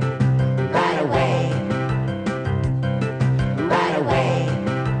 Right away. Right away.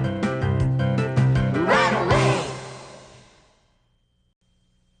 Right away.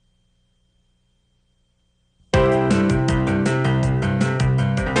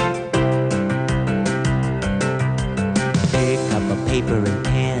 Pick up a paper and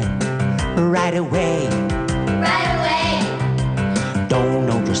pen. Right away. Right away. Don't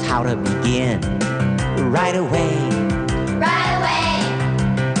know just how to begin. Right away. Right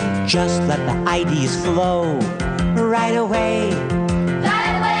away. Just let the ideas flow. Right away.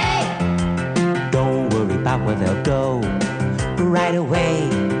 Right away. Don't worry about where they'll go. Right away.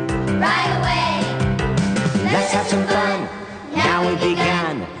 Right away. Let's have some fun. Now we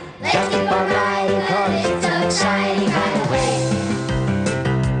began. Just keep on writing, 'cause it's so exciting. Right away.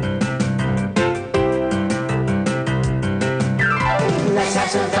 Let's have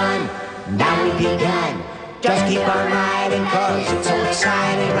some fun. Now we begun. Just keep on writing, 'cause it's so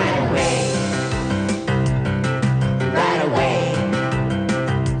exciting. Right away.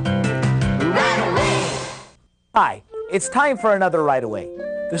 Hi, it's time for another Right Away.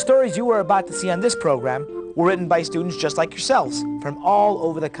 The stories you are about to see on this program were written by students just like yourselves from all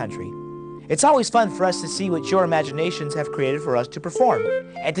over the country. It's always fun for us to see what your imaginations have created for us to perform,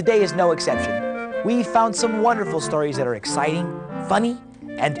 and today is no exception. We found some wonderful stories that are exciting, funny,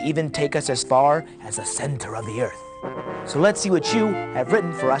 and even take us as far as the center of the earth. So let's see what you have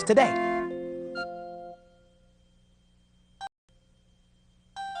written for us today.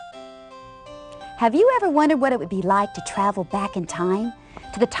 Have you ever wondered what it would be like to travel back in time?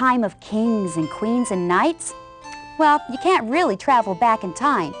 To the time of kings and queens and knights? Well, you can't really travel back in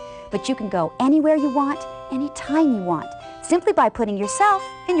time, but you can go anywhere you want, anytime you want, simply by putting yourself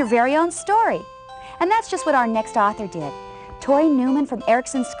in your very own story. And that's just what our next author did. Tori Newman from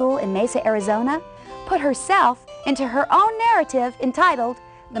Erickson School in Mesa, Arizona, put herself into her own narrative entitled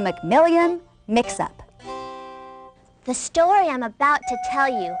The McMillian Mix-Up. The story I'm about to tell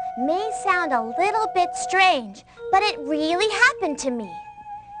you may sound a little bit strange, but it really happened to me.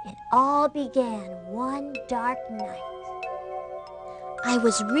 It all began one dark night. I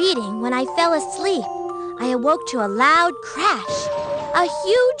was reading when I fell asleep. I awoke to a loud crash. A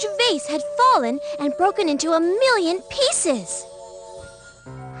huge vase had fallen and broken into 1,000,000 pieces.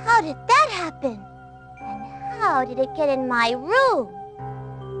 How did that happen? And how did it get in my room?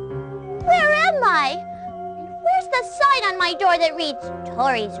 Where am I? Where's the sign on my door that reads,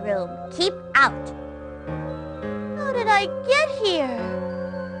 Tori's room, keep out? How did I get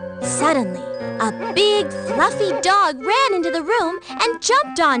here? Suddenly, a big, fluffy dog ran into the room and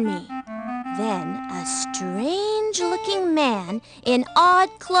jumped on me. Then, a strange-looking man in odd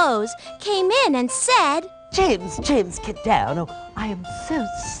clothes came in and said, James, get down. Oh, I am so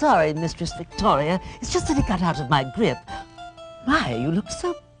sorry, Mistress Victoria. It's just that it got out of my grip. My, you look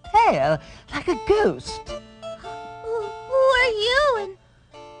so pale, like a ghost. Who are you and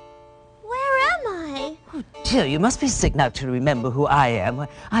where am I? Oh, dear, you must be sick not to remember who I am.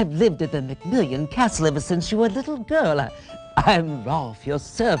 I've lived at the McMillian Castle ever since you were a little girl. I'm Rolf, your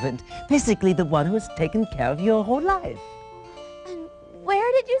servant, basically the one who has taken care of your whole life. And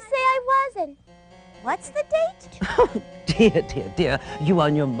where did you say I was and what's the date? Oh, dear, you are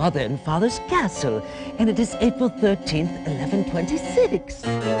in your mother and father's castle, and it is April 13th, 1126.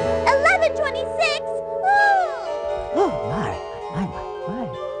 1126? Oh, my.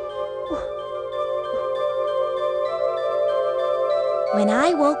 When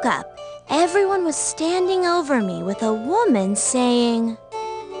I woke up, everyone was standing over me with a woman saying,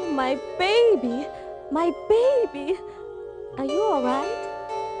 Oh, my baby, are you all right?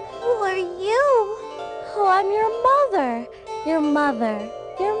 Who are you? Oh, I'm your mother. I'm out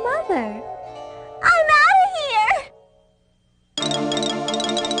of here!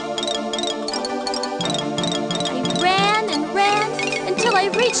 I ran and ran until I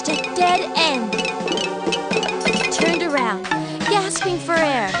reached a dead end. I turned around, gasping for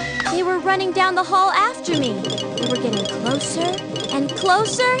air. They were running down the hall after me. They were getting closer and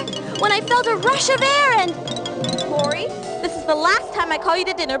closer when I felt a rush of air and... Tori, this is the last time I call you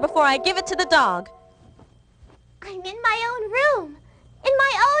to dinner before I give it to the dog. I'm in my own room, in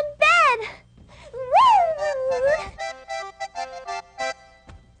my own bed.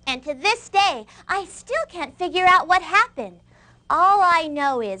 And to this day, I still can't figure out what happened. All I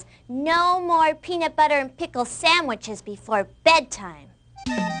know is no more peanut butter and pickle sandwiches before bedtime.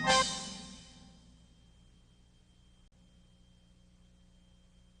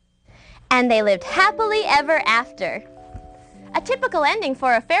 And they lived happily ever after. A typical ending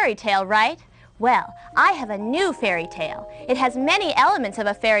for a fairy tale, right? Well, I have a new fairy tale. It has many elements of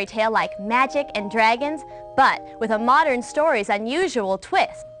a fairy tale like magic and dragons, but with a modern story's unusual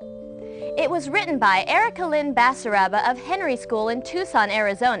twist. It was written by Erica Lynn Basaraba of Henry School in Tucson,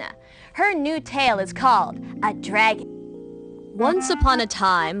 Arizona. Her new tale is called A Dragon. Once upon a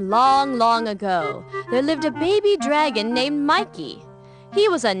time, long, long ago, there lived a baby dragon named Mikey. He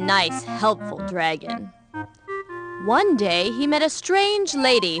was a nice, helpful dragon. One day, he met a strange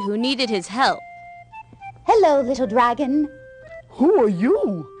lady who needed his help. Hello, little dragon. Who are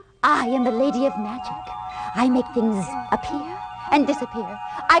you? I am the Lady of Magic. I make things appear and disappear.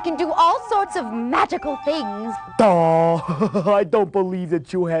 I can do all sorts of magical things. Oh, I don't believe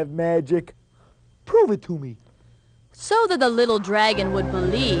that you have magic. Prove it to me. So that the little dragon would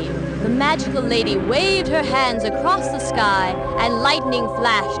believe, the magical lady waved her hands across the sky, and lightning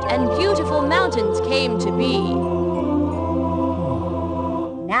flashed, and beautiful mountains came to be.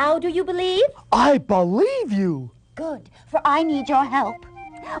 Now do you believe? I believe you. Good, for I need your help.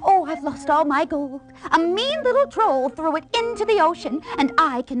 Oh, I've lost all my gold. A mean little troll threw it into the ocean, and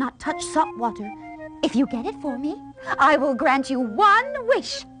I cannot touch salt water. If you get it for me, I will grant you one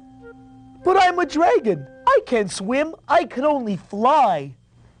wish. But I'm a dragon. I can't swim. I can only fly.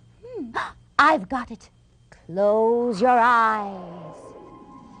 I've got it. Close your eyes.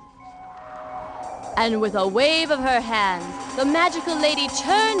 And with a wave of her hand, the magical lady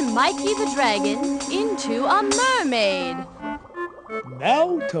turned Mikey the dragon into a mermaid.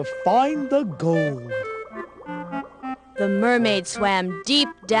 Now to find the gold. The mermaid swam deep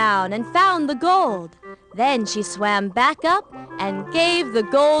down and found the gold. Then she swam back up and gave the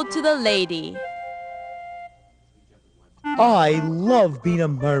gold to the lady. I love being a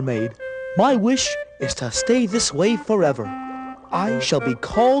mermaid. My wish is to stay this way forever. I shall be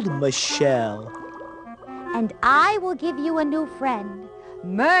called Michelle. And I will give you a new friend.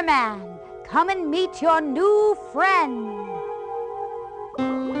 Merman, come and meet your new friend.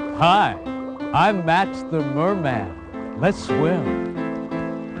 Hi, I'm Max the Merman. Let's swim.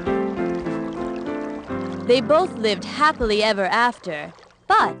 They both lived happily ever after.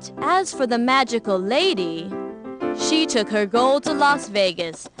 But as for the magical lady, she took her gold to Las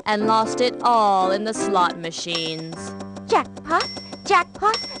Vegas and lost it all in the slot machines. Jackpot,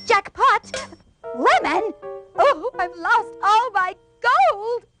 jackpot, jackpot. Lemon! Oh, I've lost all my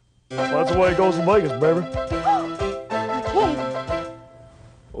gold. That's the way it goes in Vegas, baby. Okay.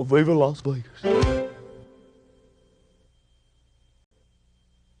 Oh, viva Las Vegas.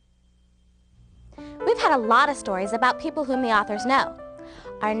 We've had a lot of stories about people whom the authors know.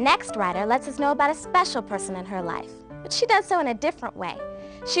 Our next writer lets us know about a special person in her life, but she does so in a different way.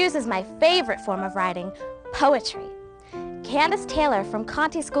 She uses my favorite form of writing, poetry. Candace Taylor from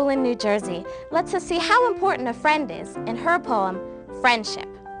Conti School in New Jersey lets us see how important a friend is in her poem, Friendship.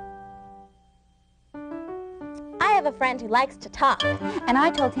 I have a friend who likes to talk. And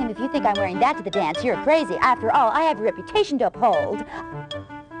I told him, if you think I'm wearing that to the dance, you're crazy. After all, I have a reputation to uphold.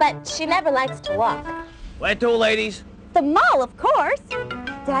 But she never likes to walk. Where to, ladies? The mall, of course.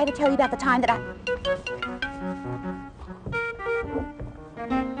 Did I ever tell you about the time that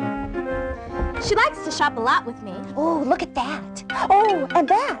She likes to shop a lot with me. Oh, look at that. Oh, and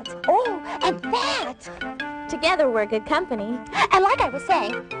that. Oh, and that. Together we're good company. And like I was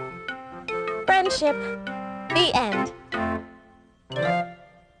saying, friendship. The end.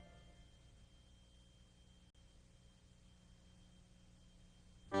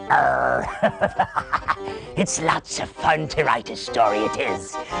 It's lots of fun to write a story, it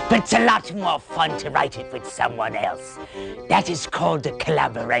is. But it's a lot more fun to write it with someone else. That is called a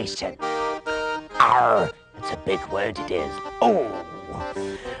collaboration. Arr, that's a big word, it is. Oh.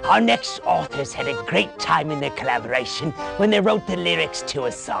 Our next authors had a great time in their collaboration when they wrote the lyrics to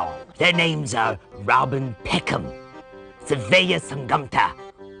a song. Their names are Robin Peckham, Savea Sangamta,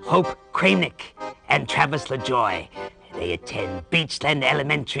 Hope Kramnick, and Travis LaJoy. They attend Beachland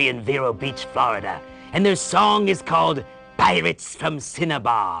Elementary in Vero Beach, Florida, and their song is called Pirates from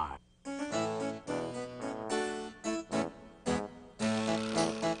Cinnabar.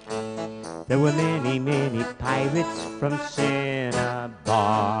 There were many, many pirates from Cinnabar.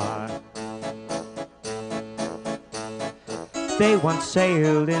 They once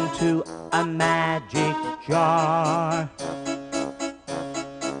sailed into a magic jar.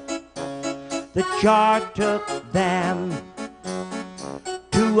 The jar took them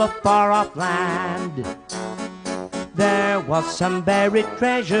to a far-off land. There was some buried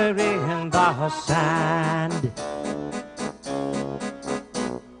treasure in the sand.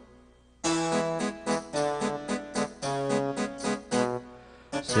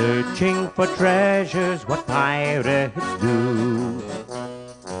 Searching for treasures, what pirates do.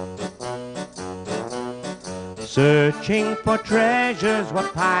 Searching for treasures,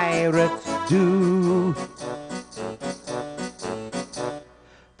 what pirates do.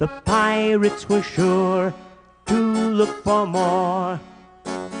 The pirates were sure to look for more.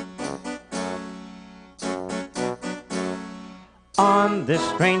 On this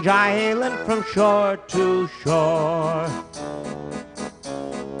strange island from shore to shore.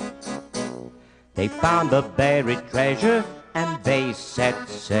 They found the buried treasure and they set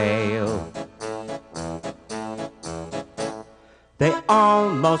sail. They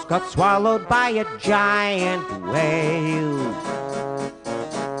almost got swallowed by a giant whale.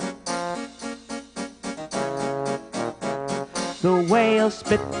 The whale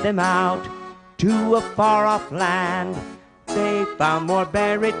spit them out to a far-off land. They found more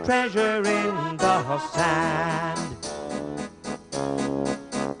buried treasure in the sand.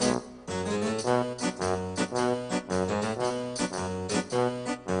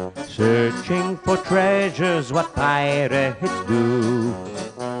 Searching for treasures, what pirates do.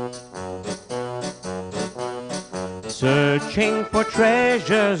 Searching for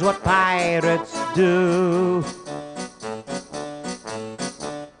treasures, what pirates do.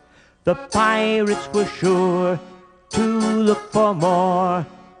 The pirates were sure to look for more.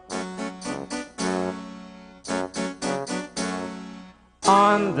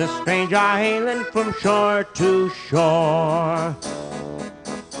 On the strange island from shore to shore,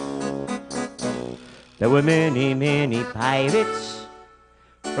 there were many, many pirates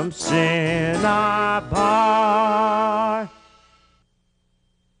from Cinnabar.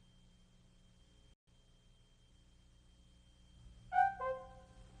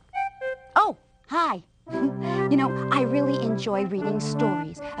 Oh, hi. You know, I really enjoy reading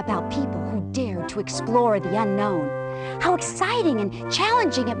stories about people who dared to explore the unknown. How exciting and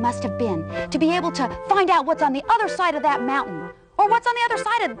challenging it must have been to be able to find out what's on the other side of that mountain, or what's on the other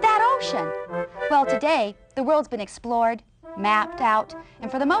side of that ocean. Well, today, the world's been explored, mapped out, and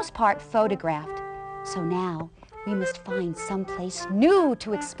for the most part, photographed. So now, we must find someplace new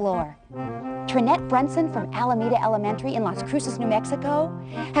to explore. Trinette Brunson from Alameda Elementary in Las Cruces, New Mexico,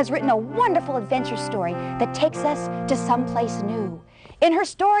 has written a wonderful adventure story that takes us to someplace new. In her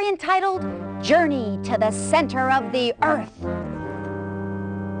story entitled, Journey to the Center of the Earth.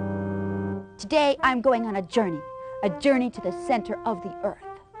 Today, I'm going on a journey to the center of the Earth.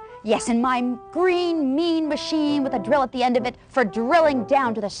 Yes, in my green, mean machine with a drill at the end of it for drilling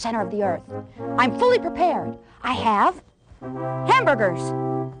down to the center of the Earth. I'm fully prepared. I have hamburgers,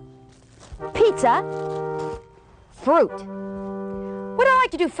 pizza, fruit. What I like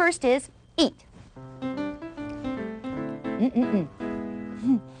to do first is eat.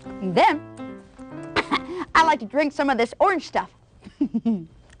 And then, I like to drink some of this orange stuff. And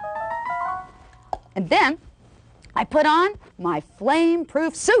then, I put on my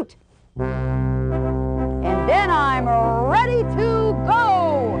flame-proof suit. And then I'm ready to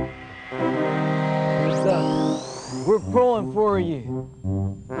go. We're pulling for you.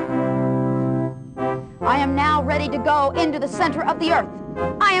 I am now ready to go into the center of the Earth.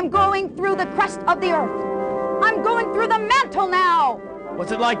 I am going through the crust of the Earth. I'm going through the mantle now.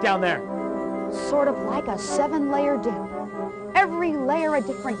 What's it like down there? Sort of like a 7-layer dip. Every layer a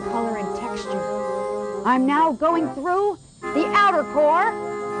different color and texture. I'm now going through the outer core.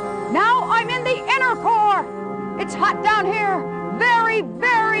 Now I'm in the inner core. It's hot down here. Very,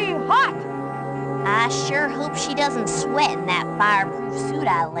 very hot. I sure hope she doesn't sweat in that fireproof suit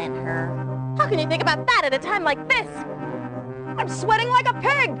I lent her. How can you think about that at a time like this? I'm sweating like a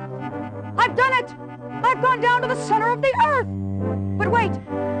pig. I've done it. I've gone down to the center of the Earth. But wait,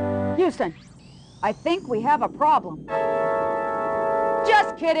 Houston, I think we have a problem.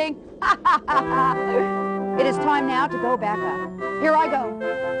 Just kidding. It is time now to go back up. Here I go.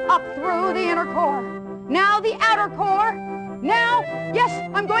 Up through the inner core. Now the outer core. Now, yes,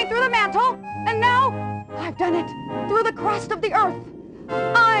 I'm going through the mantle. And now, I've done it. Through the crust of the Earth.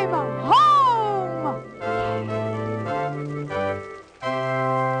 I'm home!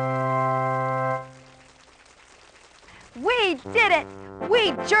 We did it!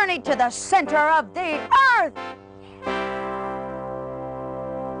 We journeyed to the center of the Earth!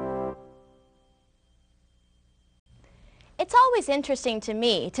 It's always interesting to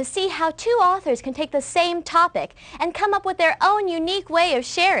me to see how two authors can take the same topic and come up with their own unique way of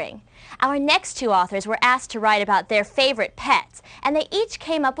sharing. Our next two authors were asked to write about their favorite pets, and they each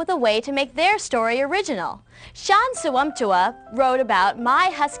came up with a way to make their story original. Sean Suwumtua wrote about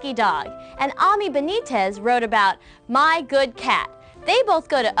My Husky Dog, and Ami Benitez wrote about My Good Cat. They both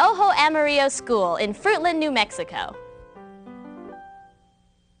go to Ojo Amarillo School in Fruitland, New Mexico.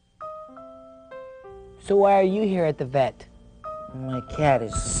 So why are you here at the vet? My cat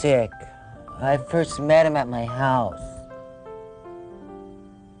is sick. I first met him at my house.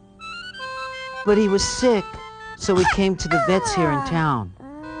 But he was sick, so we came to the vets here in town.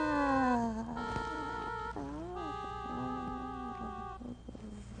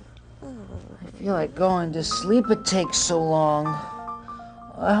 I feel like going to sleep. It takes so long.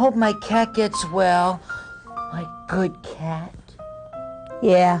 I hope my cat gets well. My good cat.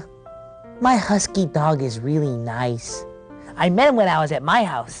 Yeah, my husky dog is really nice. I met him when I was at my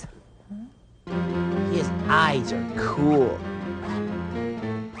house. His eyes are cool.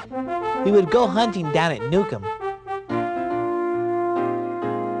 We would go hunting down at Newcomb.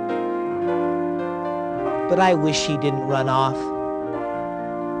 But I wish he didn't run off.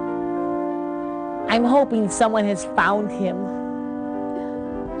 I'm hoping someone has found him.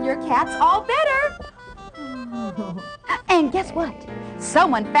 Your cat's all better. And guess what?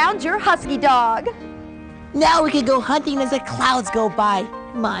 Someone found your husky dog. Now we can go hunting as the clouds go by.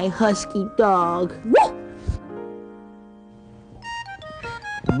 My husky dog. Woo!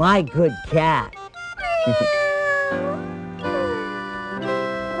 My good cat.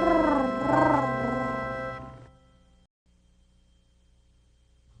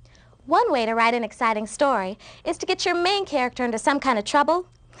 One way to write an exciting story is to get your main character into some kind of trouble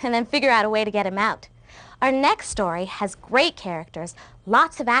and then figure out a way to get him out. Our next story has great characters,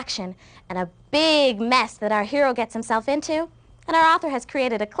 lots of action, and a big mess that our hero gets himself into, and our author has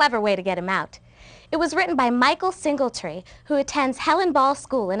created a clever way to get him out. It was written by Michael Singletree, who attends Helen Ball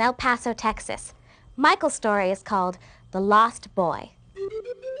School in El Paso, Texas. Michael's story is called The Lost Boy.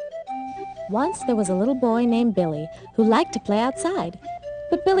 Once there was a little boy named Billy who liked to play outside.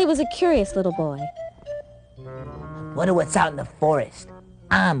 But Billy was a curious little boy. Wonder what's out in the forest.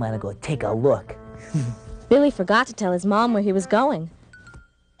 I'm gonna go take a look. Billy forgot to tell his mom where he was going.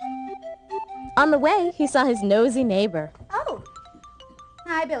 On the way, he saw his nosy neighbor. Oh.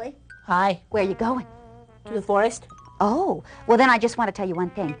 Hi, Billy. Hi. Where are you going? To the forest. Oh, well then I just want to tell you one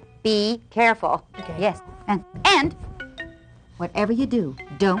thing. Be careful. Okay. Yes, and whatever you do,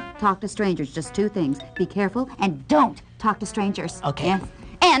 don't talk to strangers. Just two things. Be careful and don't talk to strangers. Okay. Yes?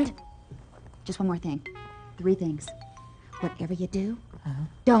 And just one more thing. 3 things. Whatever you do,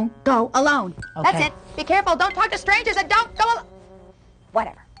 don't go alone. Okay. That's it. Be careful. Don't talk to strangers and don't go alone.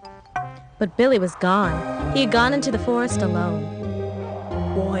 Whatever. But Billy was gone. He had gone into the forest alone.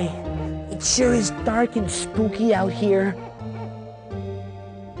 Boy, it sure is dark and spooky out here.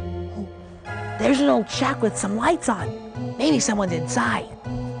 Oh, there's an old shack with some lights on. Maybe someone's inside.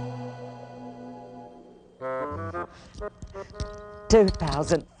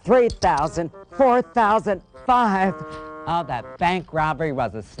 2,000, 3,000, 4,000, 5. Oh, that bank robbery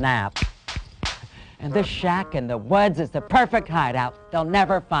was a snap. And this shack in the woods is the perfect hideout. They'll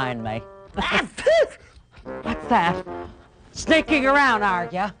never find me. What's that? Sneaking around, are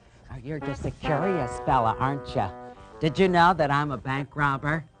you? Oh, you're just a curious fella, aren't you? Did you know that I'm a bank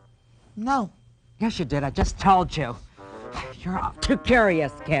robber? No. Yes, you did. I just told you. You're too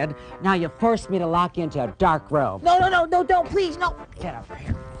curious, kid. Now you forced me to lock you into a dark room. No, don't, please, no. Get over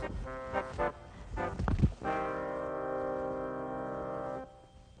here.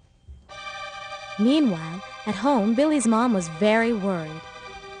 Meanwhile, at home, Billy's mom was very worried.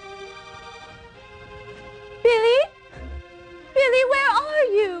 Billy? Billy, where are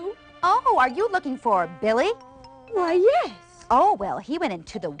you? Oh, are you looking for Billy? Why, yes. Oh, well, he went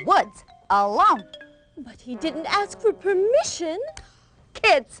into the woods alone. But he didn't ask for permission.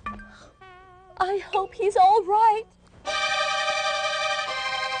 Kids. I hope he's all right.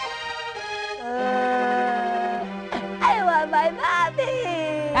 I want my mommy.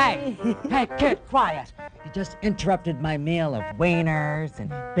 Hey, kid, quiet. You just interrupted my meal of wieners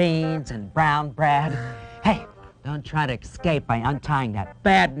and beans and brown bread. Hey, don't try to escape by untying that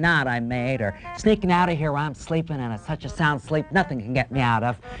bad knot I made or sneaking out of here while I'm sleeping in such a sound sleep nothing can get me out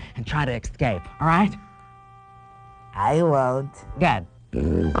of and try to escape, all right? I won't. Good.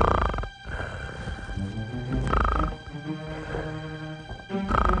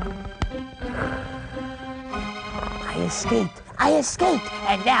 I escaped,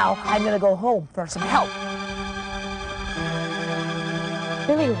 and now I'm gonna go home for some help.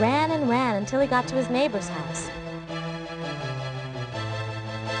 Billy ran and ran until he got to his neighbor's house.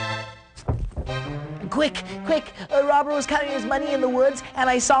 Quick, a robber was counting his money in the woods, and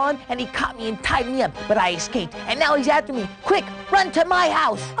I saw him, and he caught me and tied me up, but I escaped, and now he's after me. Quick, run to my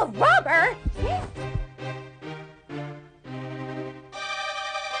house. A robber?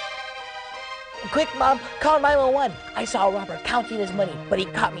 Quick, Mom, call 911. I saw a robber counting his money, but he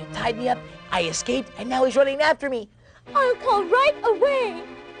caught me, tied me up, I escaped, and now he's running after me. I'll call right away.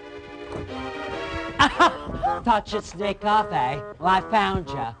 Thought you'd sneak off, eh? Well, I found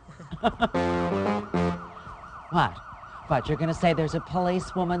you. What? What, you're gonna say there's a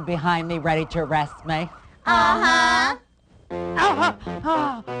policewoman behind me ready to arrest me? Uh-huh.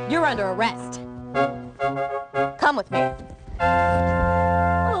 You're under arrest. Come with me.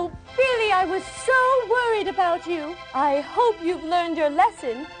 Oh, Billy, I was so worried about you. I hope you've learned your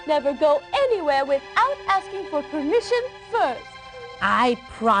lesson. Never go anywhere without asking for permission first. I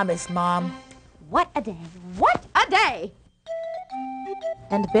promise, Mom. What a day. What a day.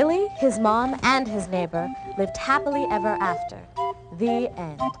 And Billy, his mom, and his neighbor lived happily ever after. The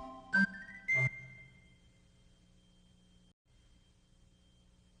end.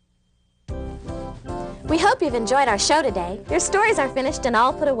 We hope you've enjoyed our show today. Your stories are finished and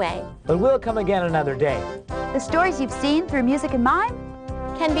all put away. But we'll come again another day. The stories you've seen through music and mime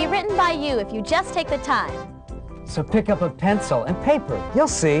can be written by you if you just take the time. So pick up a pencil and paper. You'll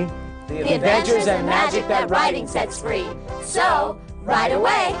see. The adventures and magic that writing sets free. So, write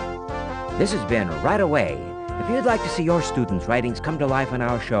away. This has been Right Away. If you'd like to see your students' writings come to life on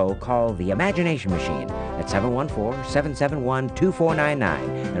our show, call the Imagination Machine at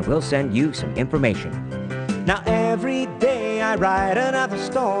 714-771-2499, and we'll send you some information. Now every day I write another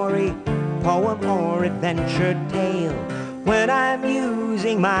story, poem or adventure tale. When I'm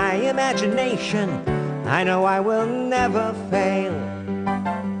using my imagination, I know I will never fail.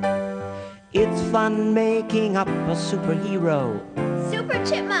 It's fun making up a superhero. Super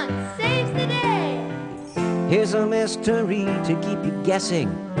Chipmunk saves the day. Here's a mystery to keep you guessing.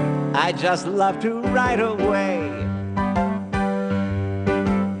 I just love to write away.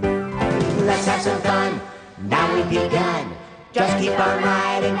 Let's have some fun, now we've begun. Just keep on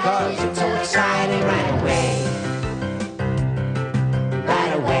writing, cause it's so exciting.